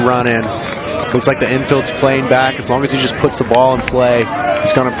drive this run in. Looks like the infield's playing back. As long as he just puts the ball in play,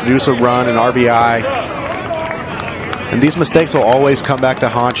 he's going to produce a run, an RBI. And these mistakes will always come back to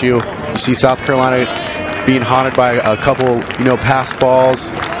haunt you. You see South Carolina being haunted by a couple, pass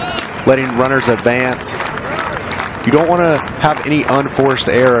balls, letting runners advance. You don't want to have any unforced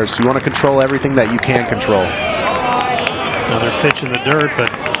errors. You want to control everything that you can control. Another pitch in the dirt, but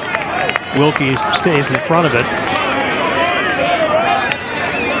Wilkie stays in front of it.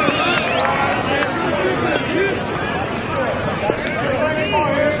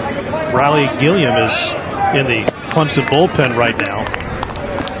 Riley Gilliam is in the Clemson bullpen right now.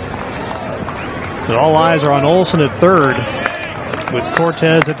 But all eyes are on Olson at third with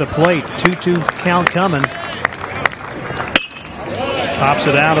Cortez at the plate. 2-2 count coming. Pops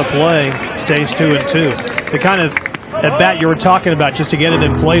it out of play. Stays 2-2. The kind of at bat you were talking about, just to get it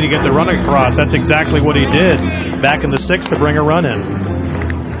in play to get the run across. That's exactly what he did back in the 6th to bring a run in.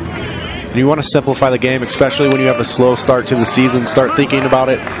 And you want to simplify the game, especially when you have a slow start to the season. Start thinking about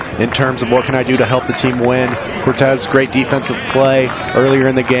it in terms of what can I do to help the team win. Cortez, great defensive play earlier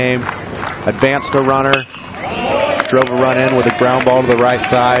in the game. Advanced the runner. Drove a run in with a ground ball to the right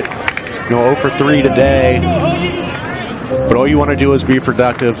side. 0 for 3 today. But all you want to do is be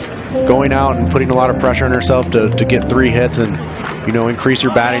productive. Going out and putting a lot of pressure on yourself to get 3 hits and, increase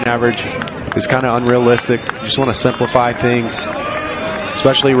your batting average is kind of unrealistic. You just want to simplify things,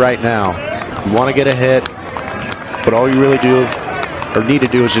 especially right now. You want to get a hit, but all you really do or need to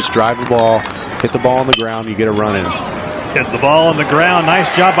do is just drive the ball, hit the ball on the ground, you get a run in. Gets the ball on the ground.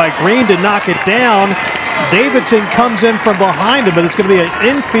 Nice job by Green to knock it down. Davidson comes in from behind him, but it's going to be an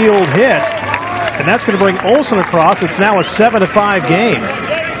infield hit. And that's going to bring Olson across. It's now a 7-5 game.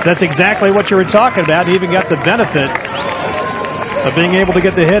 That's exactly what you were talking about. He even got the benefit of being able to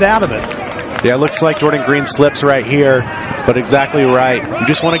get the hit out of it. Yeah, it looks like Jordan Green slips right here, but exactly right. You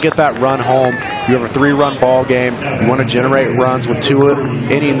just want to get that run home. You have a 3-run ball game. You want to generate runs with 2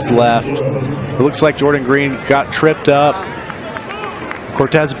 innings left. It looks like Jordan Green got tripped up.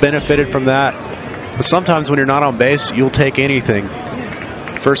 Cortez benefited from that. But sometimes when you're not on base, you'll take anything.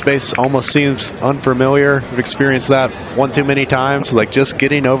 First base almost seems unfamiliar. I've experienced that one too many times. Like, just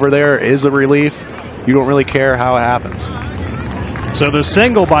getting over there is a relief. You don't really care how it happens. So the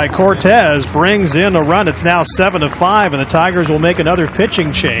single by Cortez brings in a run. It's now 7-5, and the Tigers will make another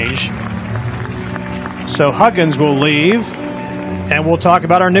pitching change. So Huggins will leave, and we'll talk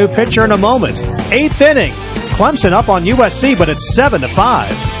about our new pitcher in a moment. 8th inning. Clemson up on USC, but it's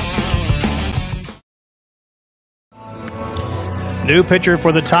 7-5. New pitcher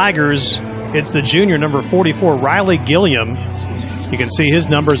for the Tigers. It's the junior, number 44, Riley Gilliam. You can see his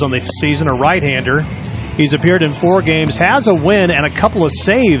numbers on the season, a right-hander. He's appeared in 4 games, has a win and a couple of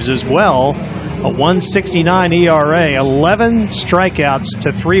saves as well. A 1.69 ERA, 11 strikeouts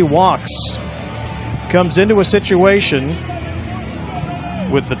to 3 walks. Comes into a situation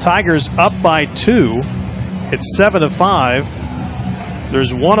with the Tigers up by 2. It's 7-5.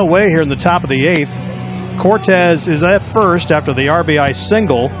 There's 1 away here in the top of the 8th. Cortez is at first after the RBI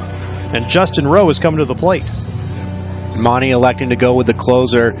single, and Justin Rowe is coming to the plate. Monty electing to go with the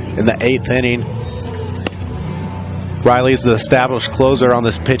closer in the 8th inning. Riley's the established closer on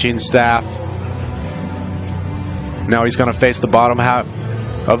this pitching staff. Now he's going to face the bottom half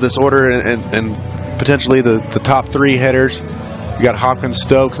of this order and potentially the top 3 hitters. You got Hopkins,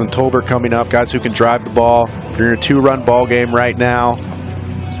 Stokes, and Tolbert coming up, guys who can drive the ball. You're in a 2-run ball game right now.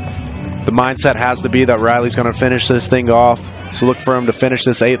 The mindset has to be that Riley's going to finish this thing off. So look for him to finish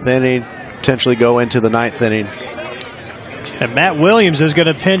this 8th inning, potentially go into the 9th inning. And Matt Williams is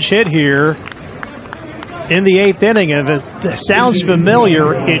going to pinch hit here in the 8th inning. And if it sounds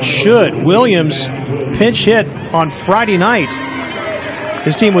familiar, it should. Williams pinch hit on Friday night.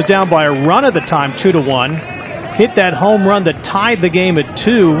 His team was down by a run at the time, 2-1. Hit that home run that tied the game at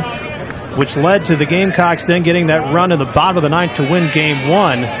 2, which led to the Gamecocks then getting that run in the bottom of the 9th to win game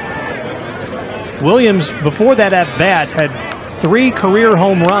 1. Williams, before that at-bat, had 3 career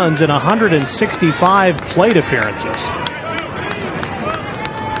home runs and 165 plate appearances.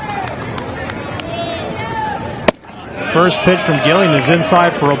 First pitch from Gilliam is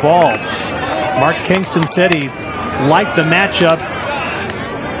inside for a ball. Mark Kingston said he liked the matchup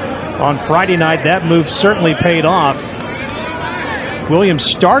on Friday night. That move certainly paid off. Williams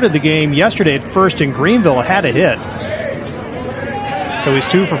started the game yesterday at first in Greenville, had a hit. So he's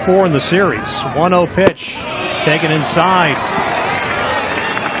 2 for 4 in the series. 1-0 pitch, taken inside.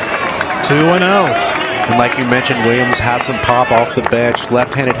 2-0. And like you mentioned, Williams has some pop off the bench.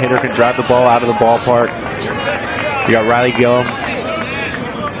 Left-handed hitter can drive the ball out of the ballpark. You got Riley Gilliam.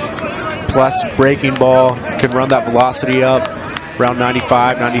 plus breaking ball, can run that velocity up around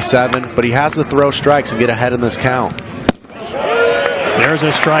 95, 97, but he has to throw strikes and get ahead in this count. There's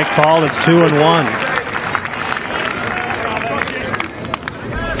a strike called. It's 2-1.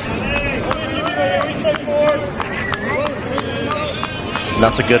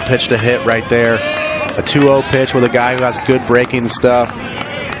 That's a good pitch to hit right there. A 2-0 pitch with a guy who has good breaking stuff.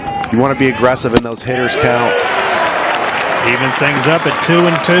 You want to be aggressive in those hitters' counts. Evens things up at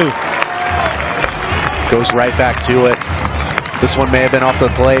 2-2. Goes right back to it. This one may have been off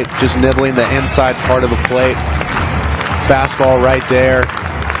the plate, just nibbling the inside part of the plate. Fastball right there.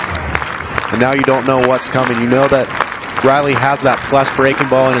 And now you don't know what's coming. You know that Riley has that plus breaking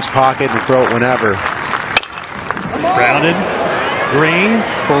ball in his pocket and throw it whenever. Grounded. Green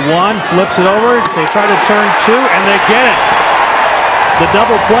for one, flips it over. They try to turn two, and they get it. The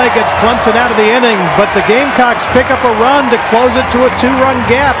double play gets Clemson out of the inning, but the Gamecocks pick up a run to close it to a 2-run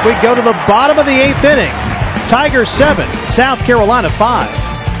gap. We go to the bottom of the 8th inning. Tigers 7, South Carolina 5.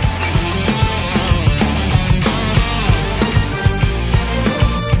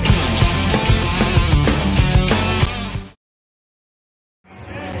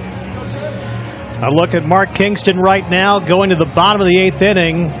 A look at Mark Kingston right now, going to the bottom of the 8th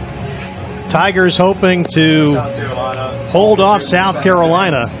inning. Tigers hoping to hold off South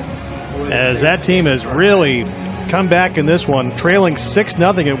Carolina, as that team has really come back in this one, trailing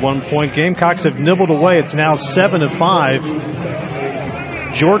 6-0 at one point. Gamecocks have nibbled away. It's now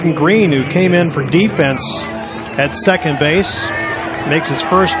 7-5. Jordan Green, who came in for defense at second base, makes his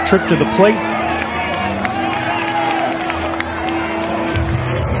first trip to the plate.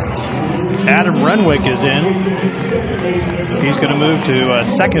 Adam Renwick is in. He's going to move to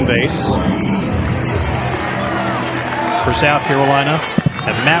second base for South Carolina.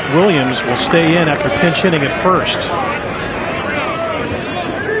 And Matt Williams will stay in after pinch hitting at first.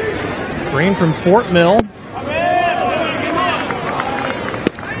 Green from Fort Mill.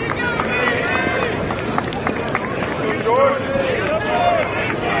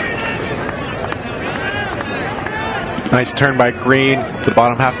 Nice turn by Green, the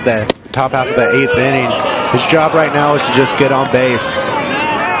bottom half of that, top half of the 8th inning. His job right now is to just get on base.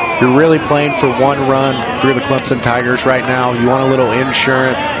 You're really playing for one run if you're the Clemson Tigers right now. You want a little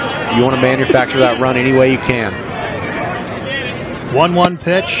insurance. You want to manufacture that run any way you can. 1-1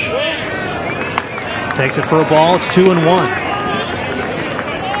 pitch. Takes it for a ball. It's 2-1.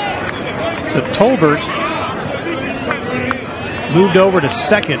 So Tolbert moved over to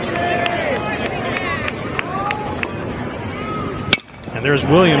second. And there's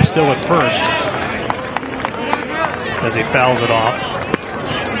Williams still at first as he fouls it off.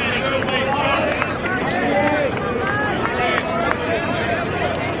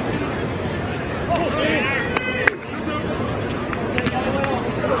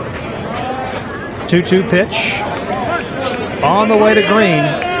 Two-two pitch on the way to Green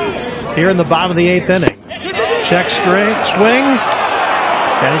here in the bottom of the 8th inning. Check straight swing,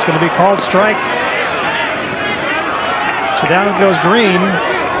 and it's going to be called strike. So down goes Green.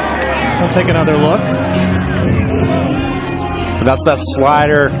 We'll take another look. And that's that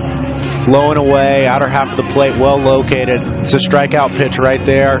slider blowing away, outer half of the plate, well located. It's a strikeout pitch right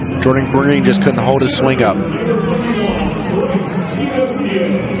there. Jordan Green just couldn't hold his swing up.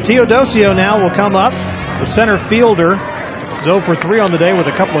 Teodosio now will come up. The center fielder is 0 for 3 on the day with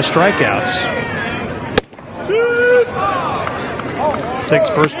a couple of strikeouts. Takes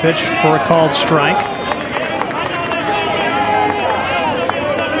first pitch for a called strike.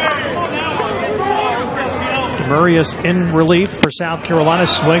 Demurius in relief for South Carolina.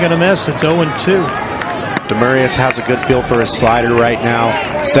 Swing and a miss. It's 0-2. Demurius has a good feel for his slider right now.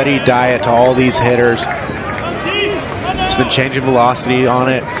 Steady diet to all these hitters. He's been changing velocity on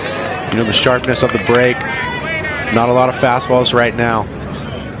it. You know, the sharpness of the break. Not a lot of fastballs right now.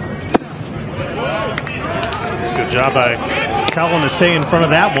 Good job by Cullen to stay in front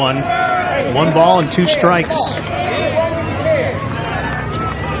of that one. 1 ball and 2 strikes.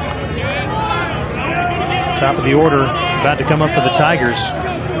 Top of the order, about to come up for the Tigers.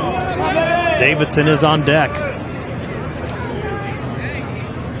 Davidson is on deck.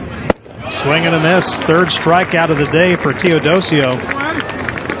 Swing and a miss. 3rd strikeout of the day for Teodosio.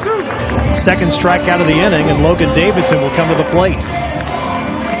 2nd strikeout of the inning, and Logan Davidson will come to the plate.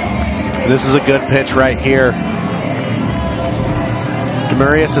 This is a good pitch right here.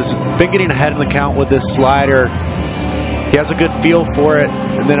 Demurius has been getting ahead in the count with this slider. He has a good feel for it,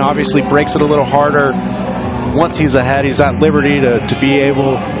 and then obviously breaks it a little harder. Once he's ahead, he's at liberty to be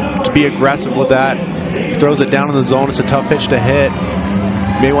able to be aggressive with that. He throws it down in the zone. It's a tough pitch to hit.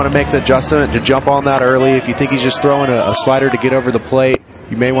 You may want to make the adjustment to jump on that early if you think he's just throwing a slider to get over the plate.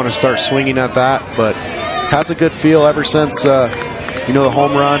 you may want to start swinging at that, but has a good feel ever since, you know, the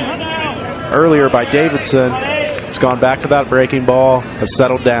home run earlier by Davidson. It's gone back to that breaking ball, has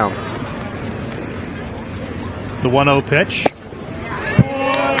settled down. The 1-0 pitch.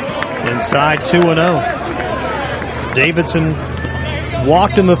 Inside 2-0. Davidson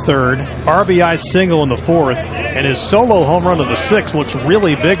walked in the third, RBI single in the fourth, and his solo home run of the sixth looks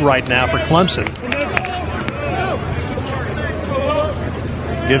really big right now for Clemson.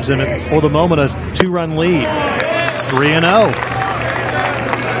 Gives him, for the moment, a 2-run lead. 3-0.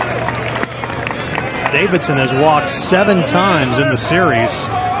 Davidson has walked 7 times in the series.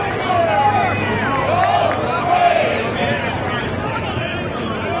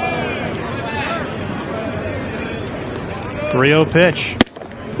 The 3-0 pitch.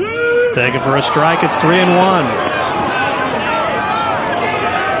 Taken for a strike. It's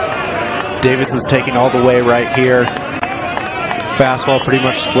 3-1. Davidson's taking all the way right here. Fastball pretty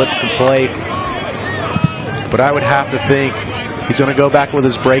much splits the plate. But I would have to think he's going to go back with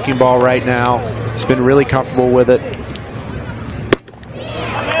his breaking ball right now. He's been really comfortable with it.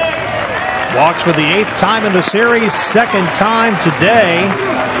 Walks for the 8th time in the series, 2nd time today.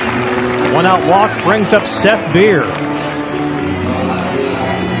 1-out walk brings up Seth Beer.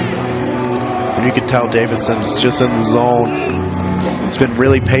 And you can tell Davidson's just in the zone. He's been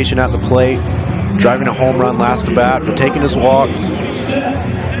really patient at the plate, driving a home run last at bat, but taking his walks,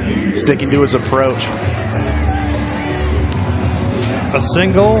 sticking to his approach. A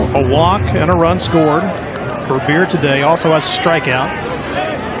single, a walk, and a run scored for Beer today. Also has a strikeout.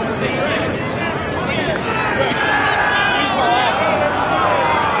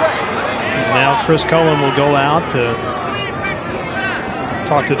 Now Chris Cullen will go out to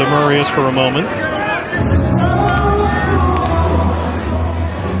talk to Demurius for a moment.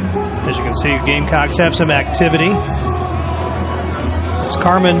 As you can see, Gamecocks have some activity. It's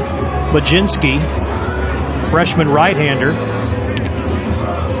Carmen Majinski, freshman right-hander.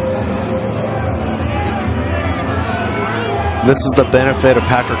 This is the benefit of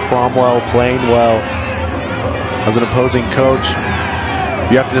Patrick Cromwell playing well as an opposing coach.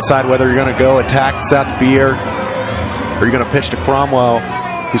 You have to decide whether you're going to go attack Seth Beer or you're going to pitch to Cromwell,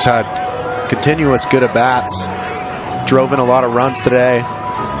 who's had continuous good at-bats, drove in a lot of runs today.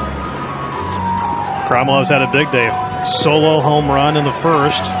 Cromwell's had a big day. Solo home run in the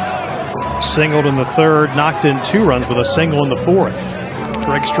first, singled in the third, knocked in 2 runs with a single in the fourth.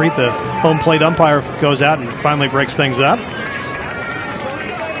 Greg Street, the home plate umpire, goes out and finally breaks things up.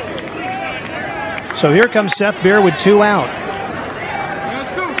 So here comes Seth Beer with 2 out.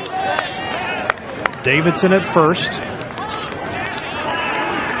 Davidson at first.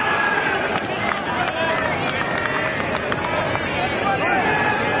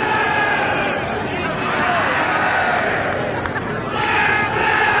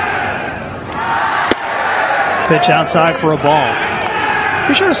 Pitch outside for a ball.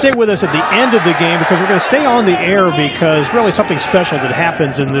 Be sure to stay with us at the end of the game because we're going to stay on the air because really something special that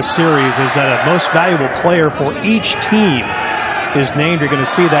happens in this series is that a most valuable player for each team is named. You're going to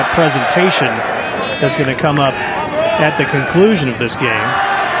see that presentation that's going to come up at the conclusion of this game.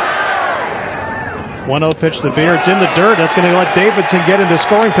 1-0 pitch to Beer. It's in the dirt. That's going to let Davidson get into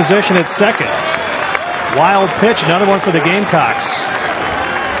scoring position at second. Wild pitch. Another one for the Gamecocks.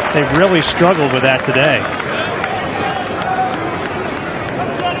 They've really struggled with that today.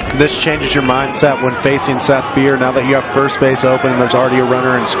 This changes your mindset when facing Seth Beer. Now that you have first base open and there's already a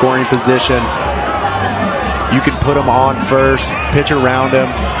runner in scoring position, you can put him on first, pitch around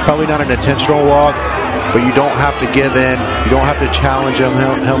him. Probably not an intentional walk, but you don't have to give in. You don't have to challenge him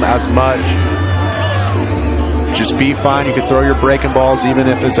as much. Just be fine. You can throw your breaking balls even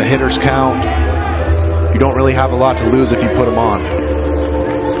if it's a hitter's count. You don't really have a lot to lose if you put him on. You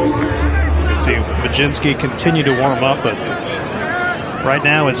can see Majinski continue to warm up, but right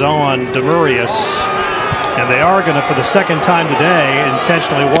now it's on Demurius, and they are going to, for the 2nd time today,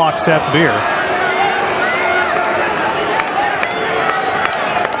 intentionally walk Seth Beer.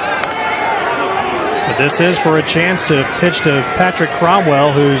 But this is for a chance to pitch to Patrick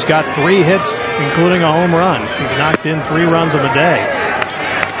Cromwell, who's got 3 hits, including a home run. He's knocked in 3 runs on the day.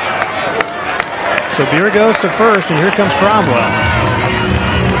 So Beer goes to first, and here comes Cromwell.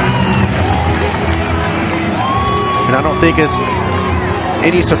 And I don't think it's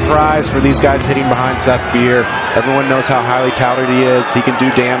any surprise for these guys hitting behind Seth Beer. Everyone knows how highly touted he is. He can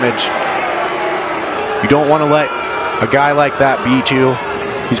do damage. You don't want to let a guy like that beat you.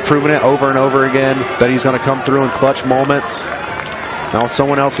 He's proven it over and over again that he's going to come through in clutch moments. Now it's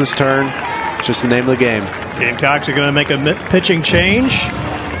someone else's turn. It's just the name of the game. Gamecocks are going to make a pitching change,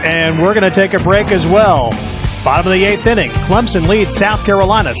 and we're going to take a break as well. Bottom of the 8th inning, Clemson leads South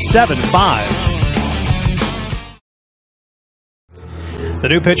Carolina 7-5. The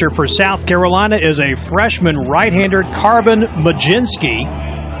new pitcher for South Carolina is a freshman right-hander, Carbon Majinski.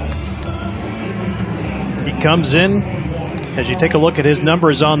 He comes in, as you take a look at his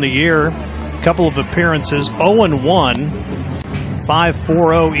numbers on the year, a couple of appearances, 0-1,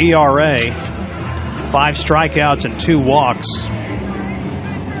 5.40 ERA, 5 strikeouts and 2 walks.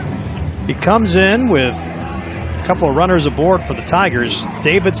 He comes in with a couple of runners aboard for the Tigers.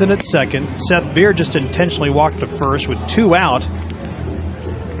 Davidson at second. Seth Beer just intentionally walked to first with 2 out.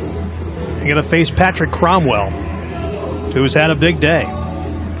 You're going to face Patrick Cromwell, who's had a big day.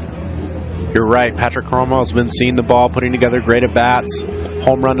 You're right. Patrick Cromwell's been seeing the ball, putting together great at-bats.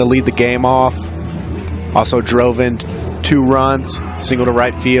 Home run to lead the game off. Also drove in 2 runs, single to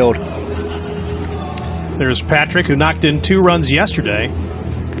right field. There's Patrick, who knocked in 2 runs yesterday.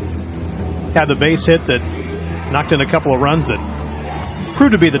 Had the base hit that knocked in a couple of runs that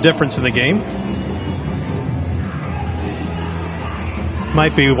proved to be the difference in the game.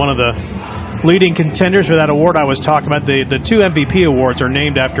 Might be one of the leading contenders for that award I was talking about. The 2 MVP awards are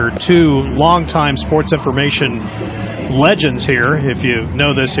named after 2 longtime sports information legends here, if you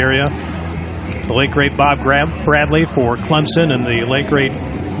know this area. The late, great Bob Bradley for Clemson and the late, great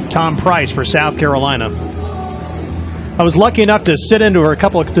Tom Price for South Carolina. I was lucky enough to sit into a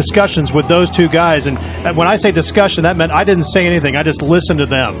couple of discussions with those 2 guys, and when I say discussion, that meant I didn't say anything. I just listened to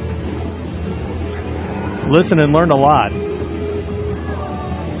them. Listened and learned a lot.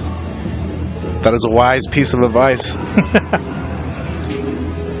 That is a wise piece of advice.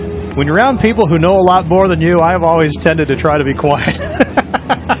 When you're around people who know a lot more than you, I've always tended to try to be quiet.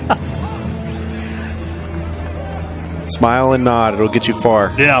 Smile and nod. It'll get you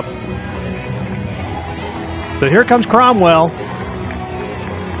far. Yeah. So here comes Cromwell.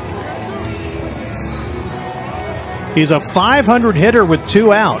 He's a .500 hitter with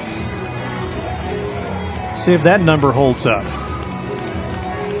 2 out. See if that number holds up.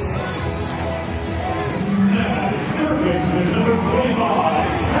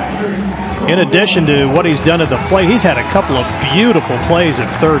 In addition to what he's done at the plate, he's had a couple of beautiful plays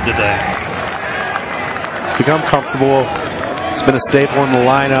at third today. It's become comfortable. It's been a staple in the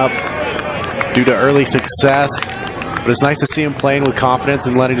lineup due to early success, but it's nice to see him playing with confidence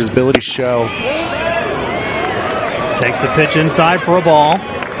and letting his abilities show. Takes the pitch inside for a ball.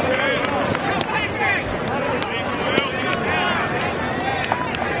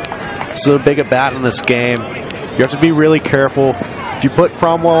 This is a big at bat in this game. You have to be really careful. If you put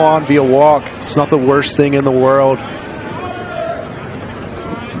Cromwell on via walk, it's not the worst thing in the world.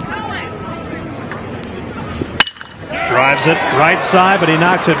 Drives it right side, but he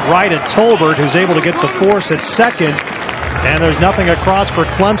knocks it right at Tolbert, who's able to get the force at second. And there's nothing across for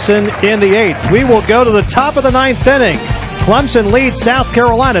Clemson in the 8th. We will go to the top of the 9th inning. Clemson leads South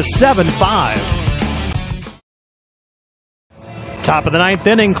Carolina 7-5. Top of the 9th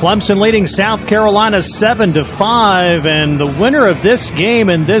inning, Clemson leading South Carolina 7-5, and the winner of this game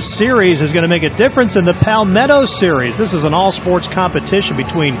and this series is going to make a difference in the Palmetto series. This is an all-sports competition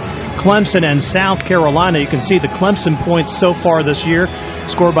between Clemson and South Carolina. You can see the Clemson points so far this year,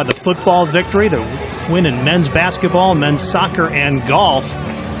 scored by the football victory, the win in men's basketball, men's soccer, and golf.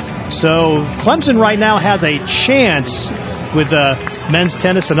 So Clemson right now has a chance with men's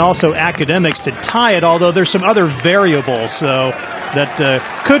tennis and also academics to tie it, although there's some other variables that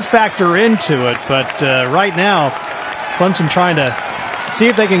could factor into it. But right now, Clemson trying to see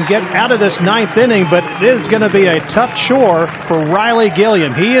if they can get out of this 9th inning, but it is going to be a tough chore for Riley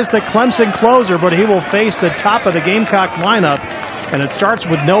Gilliam. He is the Clemson closer, but he will face the top of the Gamecock lineup, and it starts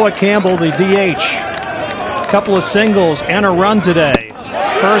with Noah Campbell, the DH. A couple of singles and a run today.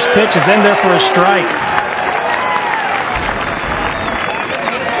 First pitch is in there for a strike.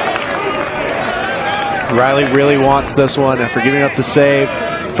 Riley really wants this one after giving up the save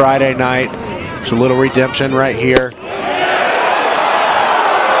Friday night. There's a little redemption right here.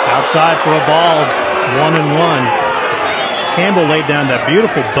 Outside for a ball, 1-1. Campbell laid down that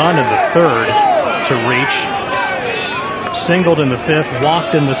beautiful bunt in the 3rd to reach. Singled in the 5th,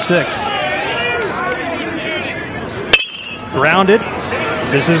 walked in the 6th. Grounded.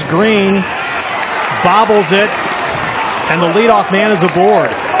 This is Green. Bobbles it, and the leadoff man is aboard.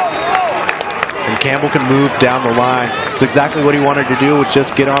 And Campbell can move down the line. It's exactly what he wanted to do, was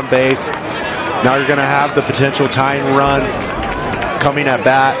just get on base. Now you're going to have the potential tying run coming at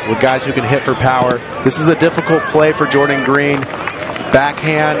bat with guys who can hit for power. This is a difficult play for Jordan Green.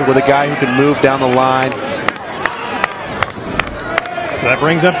 Backhand with a guy who can move down the line. That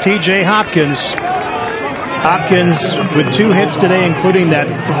brings up T.J. Hopkins. Hopkins with 2 hits today, including that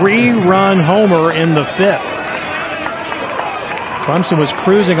 3-run homer in the 5th. Clemson was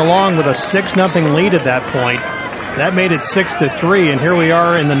cruising along with a 6-0 lead at that point. That made it 6-3, and here we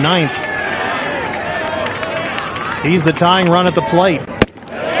are in the 9th. He's the tying run at the plate.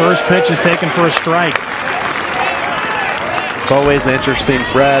 First pitch is taken for a strike. It's always interesting,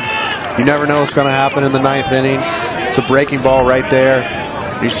 Fred. You never know what's going to happen in the 9th inning. It's a breaking ball right there.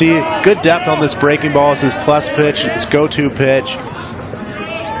 You see good depth on this breaking ball. It's his plus pitch, his go-to pitch.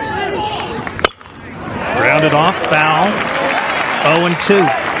 Grounded off, foul. 0-2.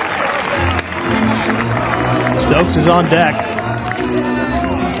 Stokes is on deck.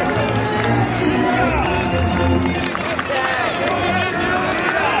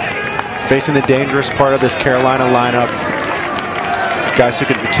 Facing the dangerous part of this Carolina lineup. Guys who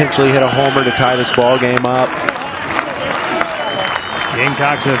could potentially hit a homer to tie this ball game up.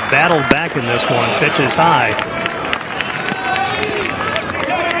 Gamecocks have battled back in this one. Pitch is high.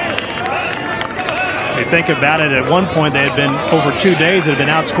 You think about it, at one point they had been, over 2 days, had been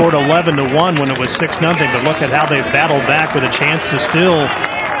outscored 11-1 when it was 6-0. But look at how they've battled back with a chance to still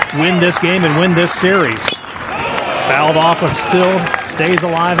win this game and win this series. Fouled off, but still stays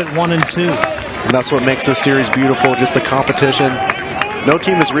alive at 1-2. And that's what makes this series beautiful, just the competition. No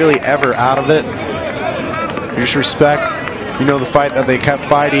team is really ever out of it. You just respect, you know, the fight that they kept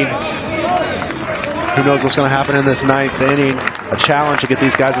fighting. Who knows what's going to happen in this 9th inning. A challenge to get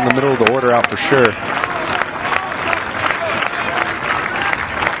these guys in the middle of the order out for sure.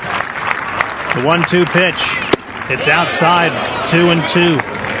 The 1-2 pitch. It's outside, 2-2.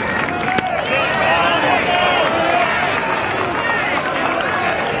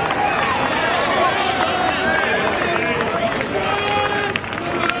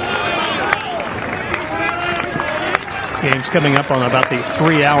 Game's coming up on about the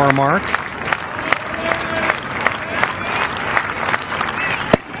 3-hour mark.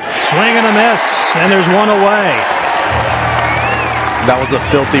 Swing and a miss, and there's one away. That was a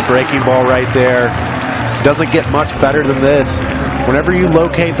filthy breaking ball right there. Doesn't get much better than this. Whenever you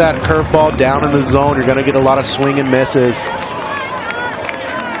locate that curveball down in the zone, you're going to get a lot of swing and misses.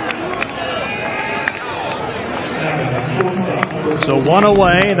 So one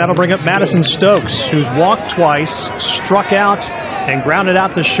away. That'll bring up Madison Stokes, who's walked twice, struck out, and grounded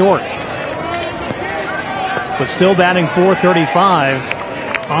out to short. But still batting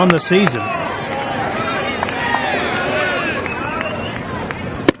 .435 on the season.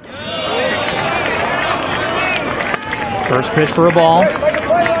 First pitch for a ball.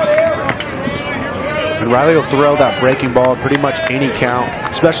 And Riley will throw that breaking ball at pretty much any count,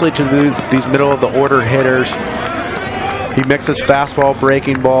 especially to these middle of the order hitters. He mixes fastball,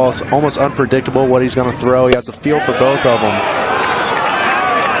 breaking balls, almost unpredictable what he's going to throw. He has a feel for both of them.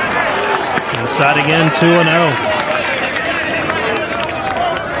 Inside again, 2-0.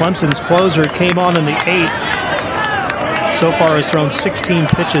 Clemson's closer came on in the 8th. So far has thrown 16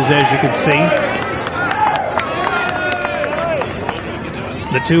 pitches, as you can see.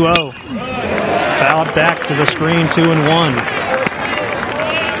 The 2-0. Fouled back to the screen, 2-1.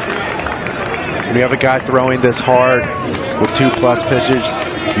 When you have a guy throwing this hard with 2+ pitches,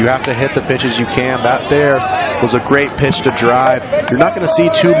 you have to hit the pitches you can. That there was a great pitch to drive. You're not going to see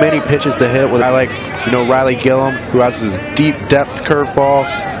too many pitches to hit with a guy like, you know, Riley Gillum, who has his deep depth curveball,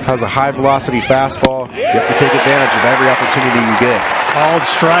 has a high velocity fastball. You have to take advantage of every opportunity you get. Called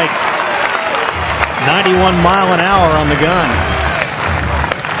strike. 91 mile an hour on the gun.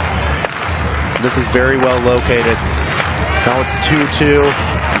 This is very well located. Now it's 2-2.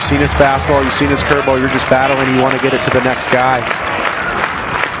 You've seen his fastball, you've seen his curveball, you're just battling, you want to get it to the next guy.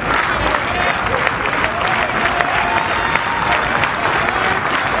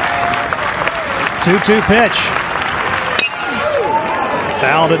 Two-two pitch.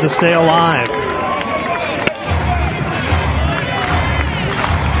 Fouled it to stay alive.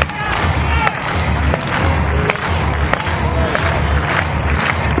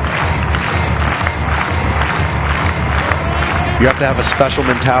 You have to have a special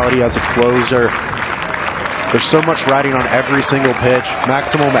mentality as a closer. There's so much riding on every single pitch,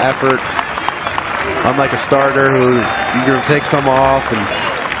 maximum effort. Unlike a starter who you're going to take some off and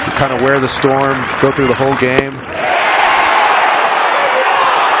you kind of wear the storm, go through the whole game.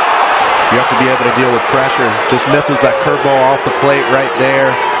 You have to be able to deal with pressure. Just misses that curveball off the plate right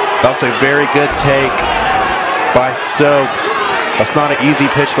there. That's a very good take by Stokes. That's not an easy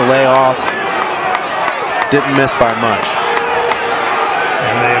pitch to lay off. Didn't miss by much.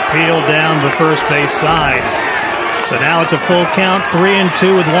 And they appeal down the first base side. So now it's a full count,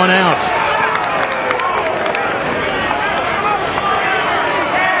 3-2 with one out.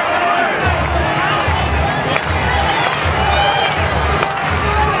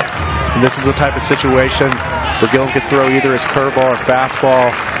 And this is the type of situation where Gillum could throw either his curveball or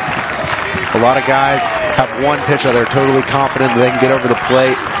fastball. A lot of guys have one pitch that they're totally confident that they can get over the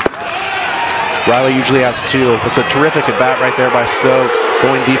plate. Riley usually has two. It's a terrific at bat right there by Stokes,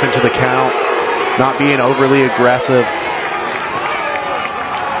 going deep into the count, not being overly aggressive.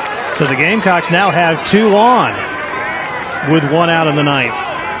 So the Gamecocks now have 2 on with 1 out in the ninth.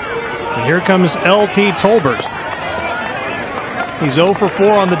 And here comes L.T. Tolbert. He's 0 for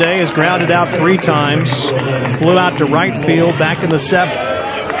 4 on the day, has grounded out 3 times, flew out to right field back in the 7th.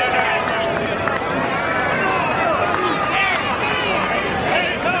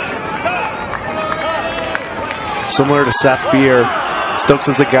 Similar to Seth Beer, Stokes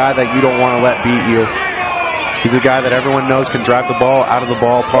is a guy that you don't want to let beat you. He's a guy that everyone knows can drive the ball out of the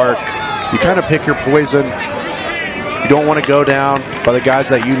ballpark. You kind of pick your poison. You don't want to go down by the guys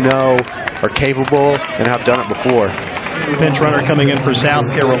that you know are capable and have done it before. Pinch runner coming in for South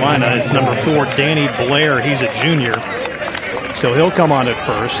Carolina. It's number 4, Danny Blair. He's a junior, so he'll come on at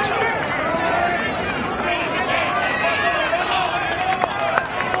first.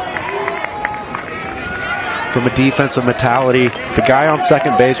 From a defensive mentality, the guy on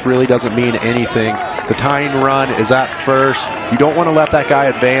second base really doesn't mean anything. The tying run is at first. You don't want to let that guy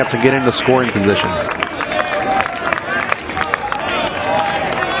advance and get into scoring position.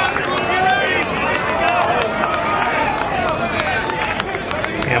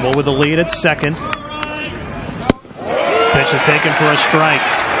 Campbell with the lead at second. Pitch is taken for a strike.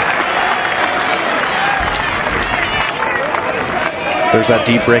 There's that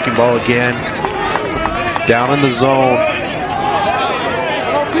deep breaking ball again. Down in the zone.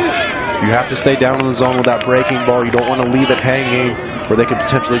 You have to stay down in the zone with that breaking ball. You don't want to leave it hanging where they could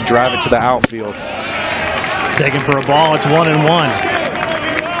potentially drive it to the outfield. Taken for a ball. It's 1-1.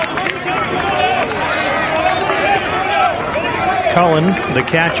 Cullen, the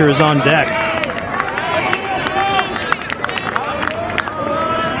catcher, is on deck.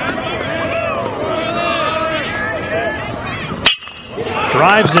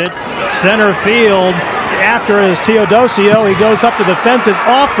 Drives it center field. After is Teodosio. He goes up to the fence. It's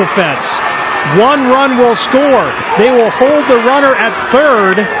off the fence. 1 run will score. They will hold the runner at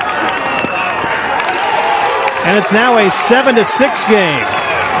third. And it's now a 7-6 game.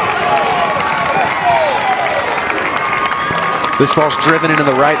 This ball's driven into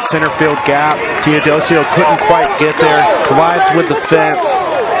the right center field gap. Teodosio couldn't quite get there. Collides with the fence.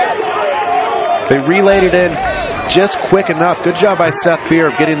 They relayed it in just quick enough. Good job by Seth Beer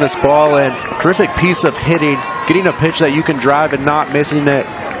of getting this ball in. Terrific piece of hitting, getting a pitch that you can drive and not missing it.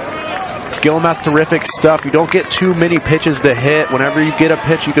 Gillum has terrific stuff. You don't get too many pitches to hit. Whenever you get a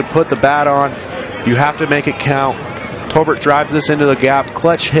pitch you can put the bat on, you have to make it count. Tolbert drives this into the gap.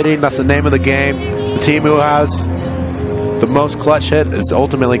 Clutch hitting, that's the name of the game. The team who has the most clutch hit is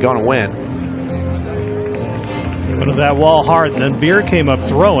ultimately going to win. Went to that wall hard, and then Beer came up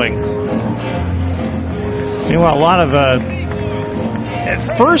throwing. Meanwhile, a lot of,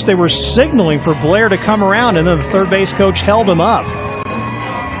 at first they were signaling for Blair to come around, and then the third base coach held him up.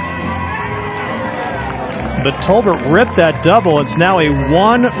 But Tolbert ripped that double. It's now a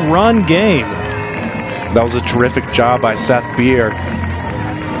 1-run game. That was a terrific job by Seth Beer,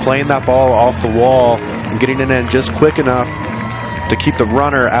 playing that ball off the wall and getting it in just quick enough to keep the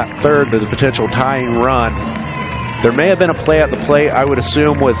runner at third, the potential tying run. There may have been a play at the plate, I would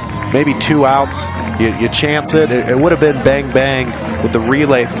assume, with maybe 2 outs. You chance it. It would have been bang bang with the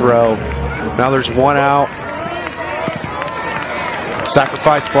relay throw. Now there's 1 out.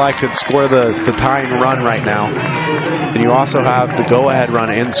 Sacrifice fly could score the tying run right now. And you also have the go-ahead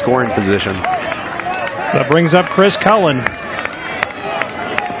run in scoring position. That brings up Chris Cullen.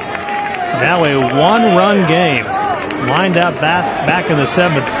 Now a 1-run game. Lined out back in the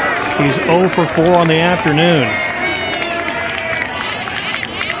 7th. He's 0 for 4 on the afternoon.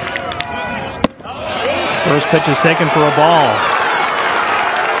 First pitch is taken for a ball.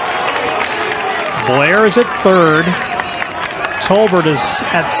 Blair is at third. Tolbert is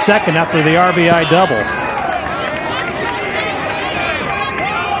at second after the RBI double.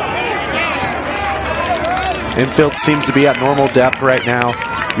 Infield seems to be at normal depth right now.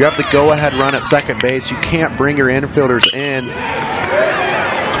 You have the go-ahead run at second base. You can't bring your infielders in,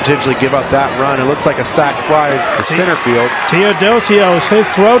 potentially give up that run. It looks like a sac fly to center field. Teodosio, his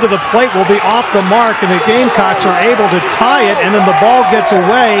throw to the plate will be off the mark, and the Gamecocks are able to tie it, and then the ball gets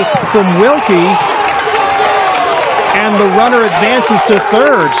away from Wilkie, and the runner advances to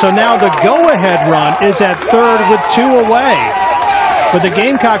third. So now the go-ahead run is at third with 2 away. But the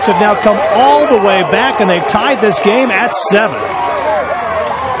Gamecocks have now come all the way back, and they've tied this game at 7.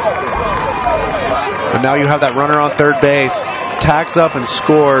 But now you have that runner on third base, tags up and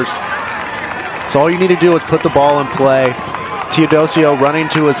scores. So all you need to do is put the ball in play. Teodosio running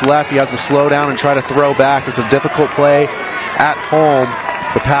to his left. He has to slow down and try to throw back. It's a difficult play at home.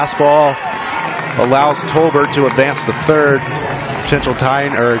 The pass ball allows Tolbert to advance to third. Potential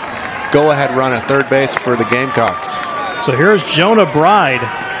tying or go-ahead run at third base for the Gamecocks. So here's Jonah Bride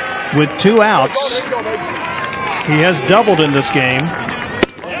with 2 outs. He has doubled in this game.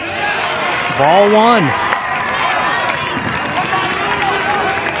 Ball 1.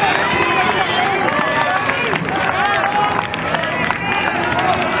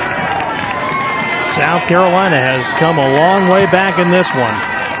 South Carolina has come a long way back in this one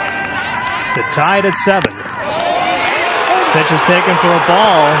to tie it at 7. Pitch is taken for a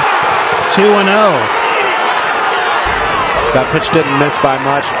ball. 2-0. That pitch didn't miss by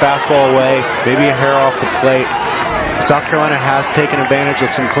much. Fastball away, maybe a hair off the plate. South Carolina has taken advantage of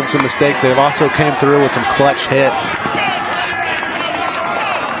some Clemson mistakes. They've also came through with some clutch hits.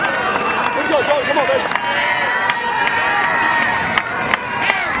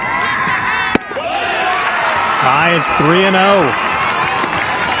 Tie, it's 3-0.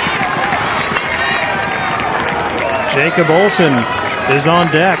 Jacob Olson is on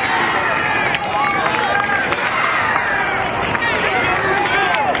deck.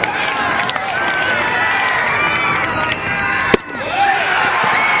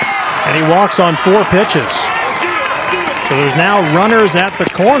 And he walks on 4 pitches. So there's now runners at the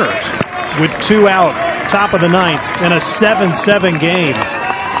corners with 2 out, top of the 9th, in a 7-7 game.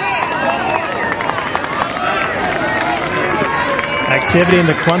 Activity in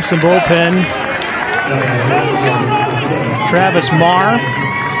the Clemson bullpen. Travis Marr,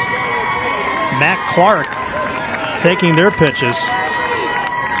 Matt Clark taking their pitches.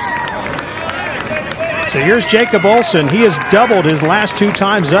 So here's Jacob Olson. He has doubled his last 2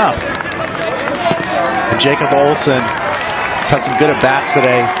 times up. And Jacob Olson has had some good at-bats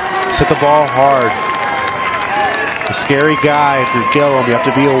today. He's hit the ball hard. A scary guy. If you're Gillum, you have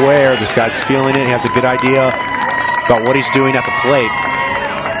to be aware. This guy's feeling it. He has a good idea about what he's doing at the plate.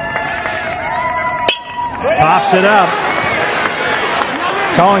 Pops it up.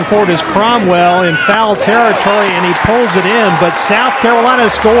 Calling for it is Cromwell in foul territory, and he pulls it in, but South Carolina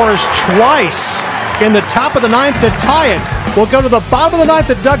scores twice in the top of the 9th to tie it. We'll go to the bottom of the 9th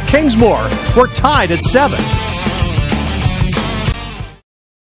at Doug Kingsmore. We're tied at 7.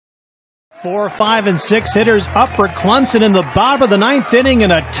 4, 5, and 6 hitters up for Clemson in the bottom of the 9th inning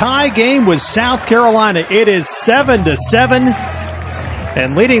in a tie game with South Carolina. It is 7-7,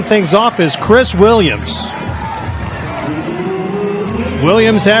 and leading things off is Chris Williams.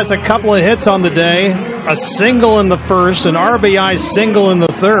 Williams has a couple of hits on the day, a single in the first, an RBI single in the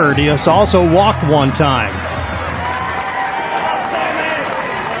third. He has also walked 1 time.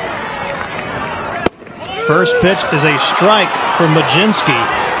 First pitch is a strike from Majinski.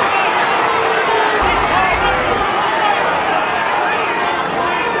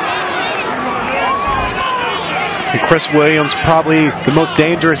 And Chris Williams, probably the most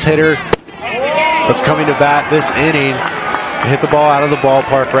dangerous hitter that's coming to bat this inning. Hit the ball out of the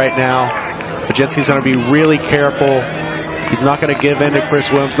ballpark right now. Majinski's going to be really careful. He's not going to give in to Chris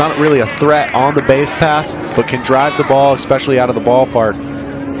Williams. Not really a threat on the base pass, but can drive the ball, especially out of the ballpark.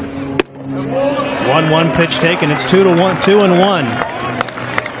 1-1 pitch taken. It's 2-1.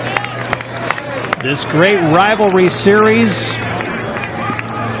 This great rivalry series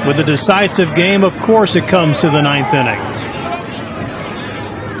with a decisive game, of course, it comes to the 9th inning.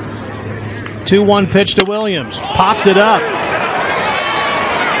 2-1 pitch to Williams. Popped it up.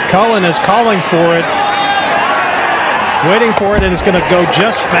 Cohen is calling for it. Waiting for it, and it's going to go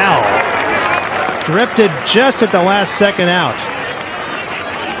just foul. Drifted just at the last second out.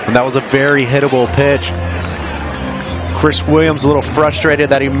 And that was a very hittable pitch. Chris Williams a little frustrated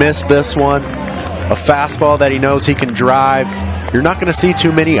that he missed this one. A fastball that he knows he can drive. You're not going to see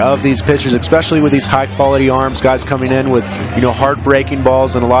too many of these pitches, especially with these high-quality arms, guys coming in with, hard breaking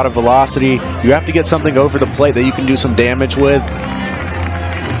balls and a lot of velocity. You have to get something over the plate that you can do some damage with.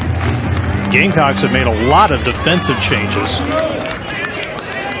 Gamecocks have made a lot of defensive changes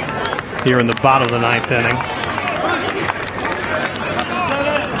here in the bottom of the 9th inning.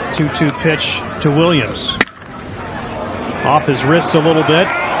 2-2 pitch to Williams. Off his wrists a little bit.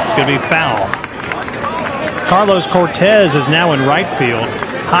 It's going to be foul. Carlos Cortez is now in right field.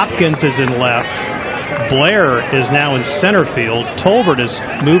 Hopkins is in left. Blair is now in center field. Tolbert has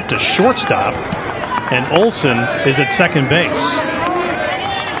moved to shortstop. And Olson is at second base.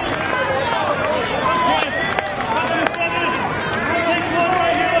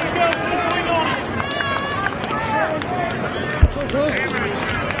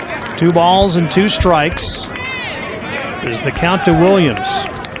 Two balls and 2 strikes is the count to Williams.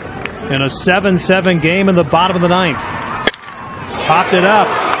 in a 7-7 game in the bottom of the ninth. Popped it up.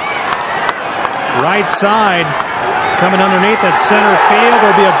 Right side. Coming underneath at center field.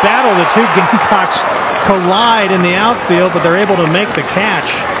 There'll be a battle. The two Gamecocks collide in the outfield, but they're able to make the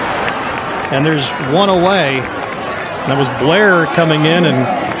catch. And there's one away. That was Blair coming in and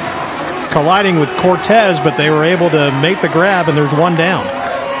colliding with Cortez, but they were able to make the grab, and there's one down.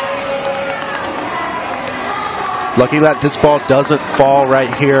 Lucky that this ball doesn't fall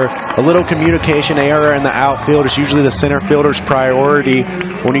right here. A little communication error in the outfield is usually the center fielder's priority.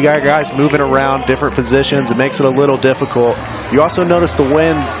 When you got guys moving around different positions, it makes it a little difficult. You also notice the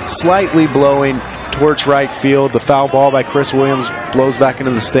wind slightly blowing towards right field. The foul ball by Chris Williams blows back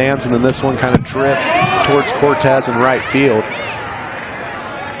into the stands, and then this one kind of drifts towards Cortez in right field.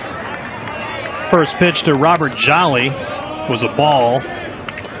 First pitch to Robert Jolly was a ball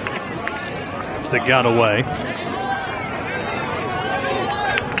that got away.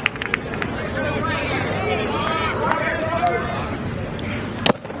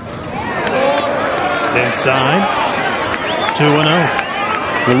 Inside,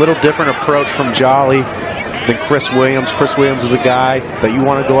 2-0. A little different approach from Jolly than Chris Williams. Chris Williams is a guy that you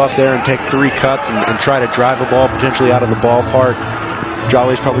want to go up there and take 3 cuts and try to drive a ball potentially out of the ballpark.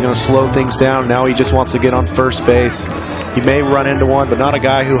 Jolly's probably going to slow things down. Now he just wants to get on first base. He may run into one, but not a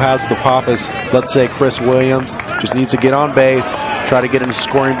guy who has the pop as, let's say, Chris Williams. Just needs to get on base, try to get into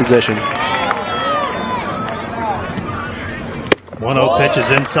scoring position. 1-0 pitch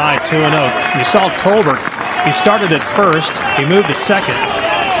is inside, 2-0. You saw Tolbert. He started at first. He moved to second.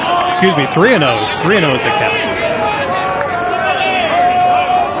 Excuse me, 3-0. 3-0 is the count.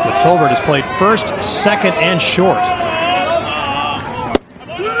 But Tolbert has played first, second, and short.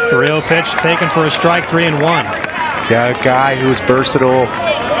 3-0 pitch taken for a strike, 3-1. Yeah, a guy who is versatile.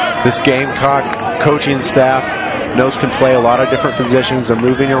 This Gamecock coaching staff knows can play a lot of different positions and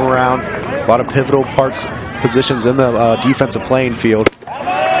moving around. A lot of pivotal positions in the defensive playing field.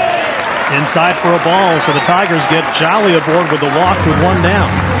 Inside for a ball, so the Tigers get Jolly aboard with the walk with one down.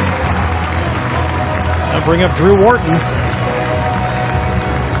 They'll bring up Drew Wharton,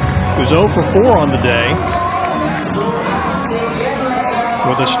 who's 0 for 4 on the day,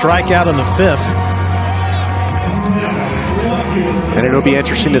 with a strikeout in the 5th. And it'll be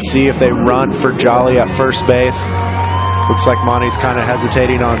interesting to see if they run for Jolly at first base. Looks like Monty's kind of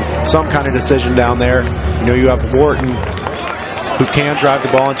hesitating on some kind of decision down there. You know, you have Wharton, who can drive the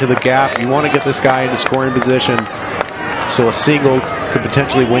ball into the gap. You want to get this guy into scoring position, so a single could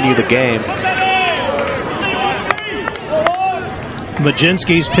potentially win you the game.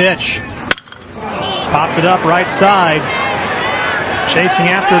 Majinski's pitch. Popped it up right side. Chasing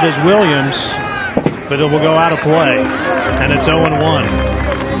after it is Williams, but it will go out of play, and it's 0-1.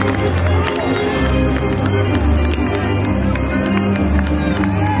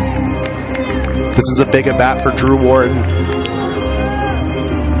 This is a big at-bat for Drew Wharton.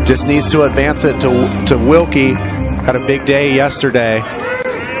 Just needs to advance it to Wilkie. Had a big day yesterday.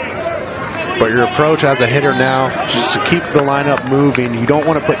 But your approach as a hitter now is just to keep the lineup moving. You don't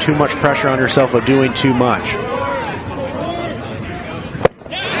want to put too much pressure on yourself of doing too much.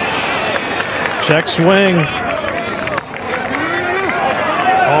 Check swing.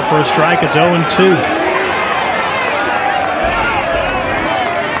 Call for a strike. It's 0-2.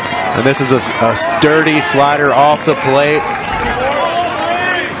 And this is a dirty slider off the plate.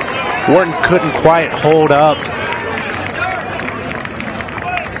 Wharton couldn't quite hold up.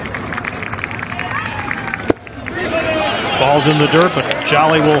 Ball's in the dirt, but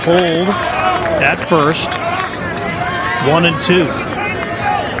Jolly will hold at first.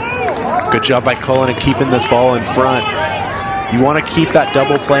 1-2. Good job by Cullen in keeping this ball in front. You want to keep that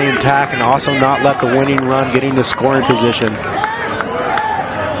double play intact and also not let the winning run get into scoring position.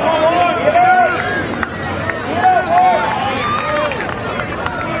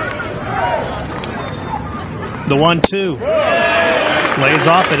 The 1-2. Lays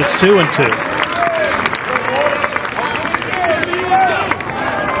off it. It's 2-2.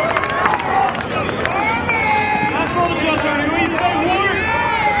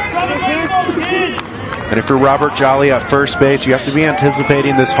 And if you're Robert Jolly at first base, you have to be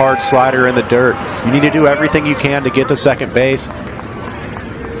anticipating this hard slider in the dirt. You need to do everything you can to get to second base.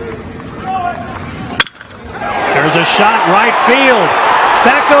 There's a shot right field.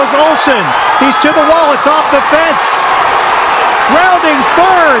 Back goes Olsen. He's to the wall. It's off the fence. Rounding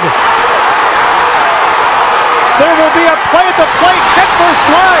third. There will be a play at the plate. Hit for a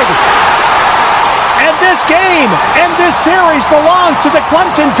slide. And this game and this series belongs to the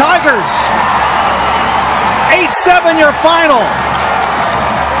Clemson Tigers. 8-7 your final.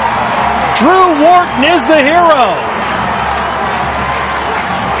 Drew Wharton is the hero.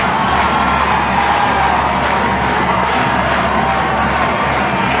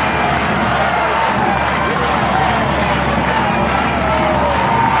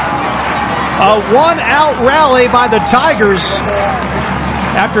 A one-out rally by the Tigers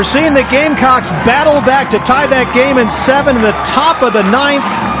after seeing the Gamecocks battle back to tie that game in 7 in the top of the 9th,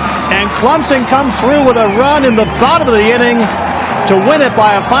 and Clemson comes through with a run in the bottom of the inning to win it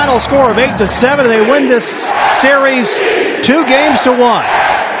by a final score of 8-7. They win this series 2-1.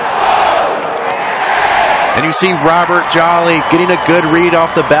 And you see Robert Jolly getting a good read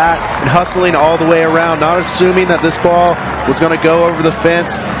off the bat and hustling all the way around, not assuming that this ball was going to go over the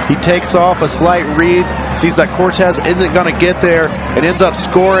fence. He takes off a slight read, sees that Cortez isn't going to get there, and ends up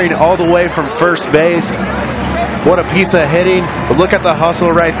scoring all the way from first base. What a piece of hitting. But look at the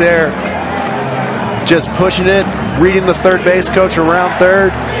hustle right there. Just pushing it, reading the third base coach around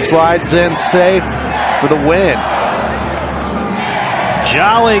third, slides in safe for the win.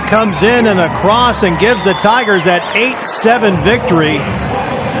 Jolly comes in and across and gives the Tigers that 8-7 victory,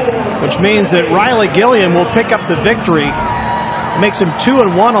 which means that Riley Gilliam will pick up the victory. Makes him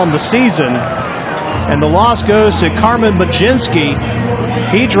 2-1 on the season. And the loss goes to Carmen Majinski.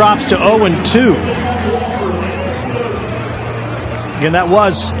 He drops to 0-2. Again, that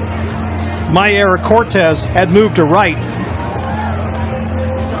was Mayra Cortez had moved to right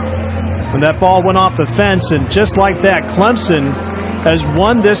when that ball went off the fence. And just like that, Clemson has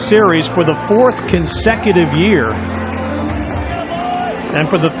won this series for the 4th consecutive year. And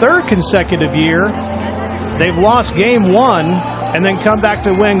for the 3rd consecutive year, they've lost game 1 and then come back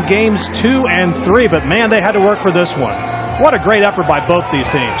to win games 2 and 3. But man, they had to work for this one. What a great effort by both these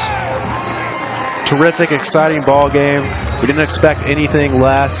teams. Terrific, exciting ball game. We didn't expect anything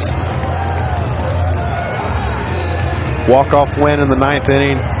less. Walk-off win in the 9th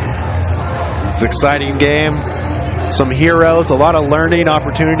inning. It's an exciting game. Some heroes, a lot of learning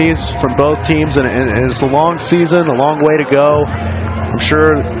opportunities from both teams, and it's a long season, a long way to go. I'm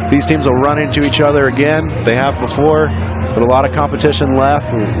sure these teams will run into each other again. They have before, but a lot of competition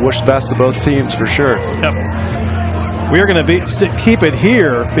left. We wish the best to both teams for sure. Yep. We're going to keep it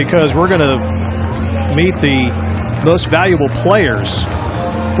here because we're going to meet the most valuable players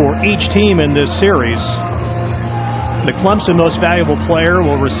for each team in this series. The Clemson Most Valuable Player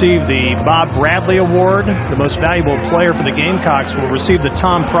will receive the Bob Bradley Award. The Most Valuable Player for the Gamecocks will receive the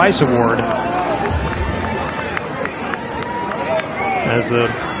Tom Price Award. As the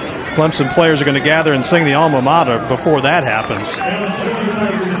Clemson players are going to gather and sing the alma mater before that happens.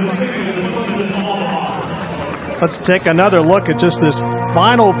 Let's take another look at just this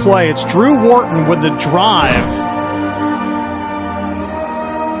final play. It's Drew Wharton with the drive.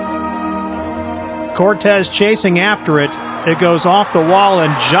 Cortez chasing after it. It goes off the wall,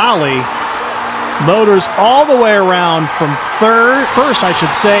 and Jolly motors all the way around from first,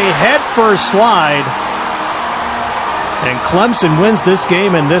 head first slide. And Clemson wins this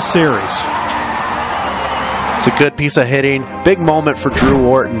game in this series. It's a good piece of hitting. Big moment for Drew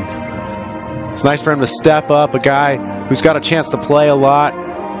Wharton. It's nice for him to step up, a guy who's got a chance to play a lot.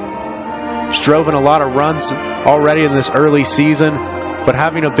 He's driven a lot of runs already in this early season. But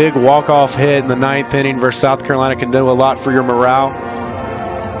having a big walk-off hit in the 9th inning versus South Carolina can do a lot for your morale.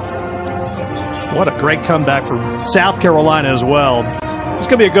 What a great comeback for South Carolina as well. It's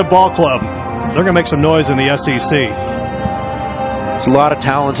going to be a good ball club. They're going to make some noise in the SEC. There's a lot of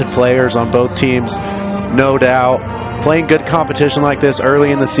talented players on both teams, no doubt. Playing good competition like this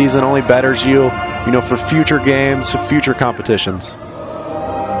early in the season only betters you, for future games, future competitions.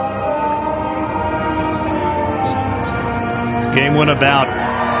 Game went about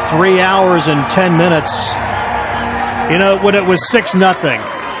 3 hours and 10 minutes. When it was 6-0,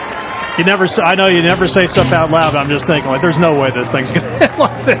 I know you never say stuff out loud, but I'm just thinking, there's no way this thing's going to end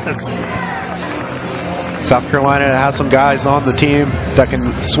like this. South Carolina has some guys on the team that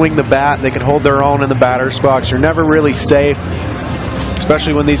can swing the bat. They can hold their own in the batter's box. You're never really safe,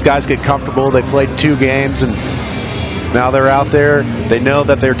 especially when these guys get comfortable. They played 2 games, and now they're out there. They know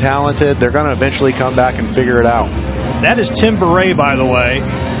that they're talented. They're going to eventually come back and figure it out. That is Tim Beret, by the way,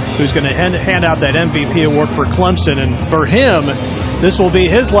 who's going to hand out that MVP award for Clemson. And for him, this will be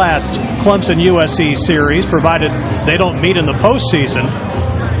his last Clemson-USC series, provided they don't meet in the postseason.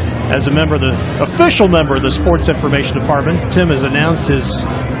 As a member, the official member of the Sports Information Department, Tim has announced his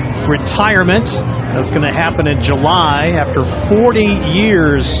retirement. That's going to happen in July after 40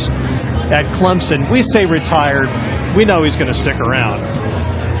 years at Clemson. We say retired. We know he's going to stick around.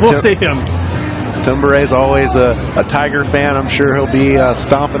 We'll see him. Tim Beret's always a Tiger fan. I'm sure he'll be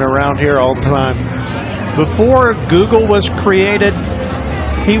stomping around here all the time. Before Google was created,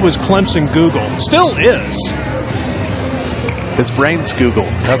 he was Clemson Google. Still is. His brain's Google.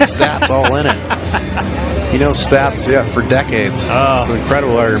 Has stats all in it. He knows stats, for decades. It's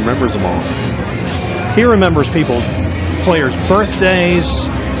incredible how he remembers them all. He remembers players' birthdays,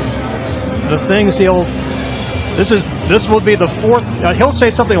 the things this will be the fourth. He'll say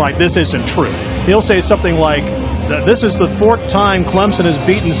something like, "This isn't true." He'll say something like, "This is the fourth time Clemson has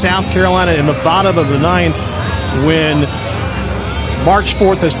beaten South Carolina in the bottom of the ninth when March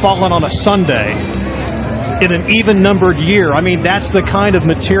 4th has fallen on a Sunday in an even-numbered year." I mean, that's the kind of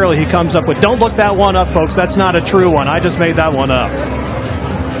material he comes up with. Don't look that one up, folks. That's not a true one. I just made that one up.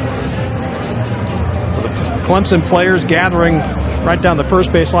 Clemson players gathering right down the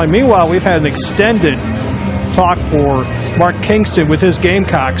first baseline. Meanwhile, we've had an extended talk for Mark Kingston with his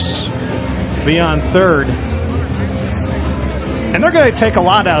Gamecocks beyond third. And they're going to take a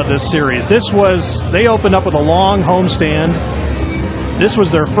lot out of this series. They opened up with a long homestand. This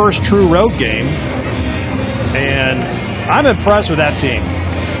was their first true road game. And I'm impressed with that team.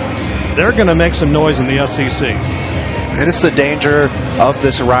 They're going to make some noise in the SEC. And it's the danger of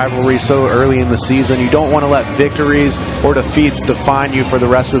this rivalry so early in the season. You don't want to let victories or defeats define you for the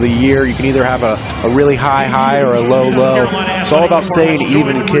rest of the year. You can either have a really high or a low. It's all about staying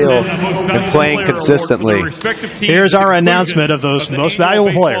even kill and playing consistently. Here's our announcement of those most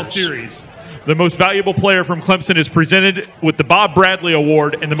valuable players. The most valuable player from Clemson is presented with the Bob Bradley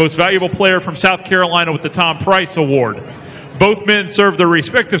Award, and the most valuable player from South Carolina with the Tom Price Award. Both men served their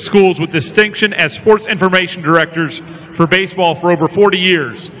respective schools with distinction as sports information directors for baseball for over 40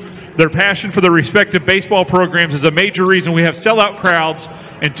 years. Their passion for their respective baseball programs is a major reason we have sellout crowds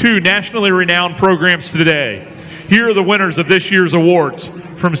and 2 nationally renowned programs today. Here are the winners of this year's awards.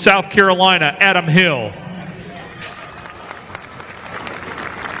 From South Carolina, Adam Hill.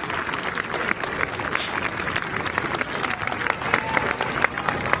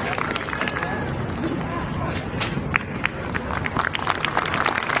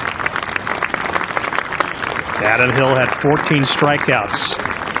 Adam Hill had 14 strikeouts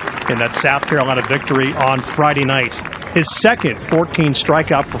in that South Carolina victory on Friday night. His second 14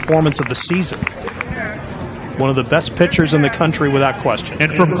 strikeout performance of the season. One of the best pitchers in the country without question.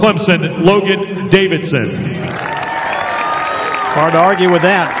 And from Clemson, Logan Davidson. Hard to argue with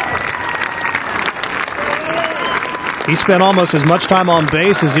that. He spent almost as much time on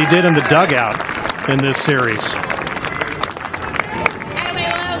base as he did in the dugout in this series.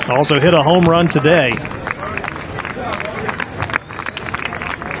 Also hit a home run today.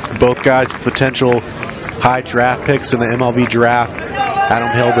 Both guys potential high draft picks in the MLB draft. Adam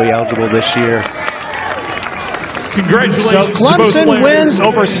Hill will be eligible this year. Congratulations. So Clemson wins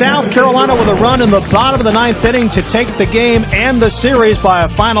over South Carolina with a run in the bottom of the ninth inning to take the game and the series by a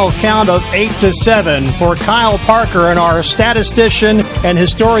final count of 8-7. For Kyle Parker and our statistician and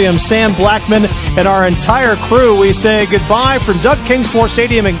historian Sam Blackman and our entire crew, we say goodbye from Doug Kingsmore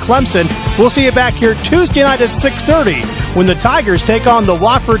Stadium in Clemson. We'll see you back here Tuesday night at 6:30 when the Tigers take on the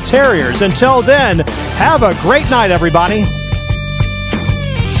Wofford Terriers. Until then, have a great night, everybody.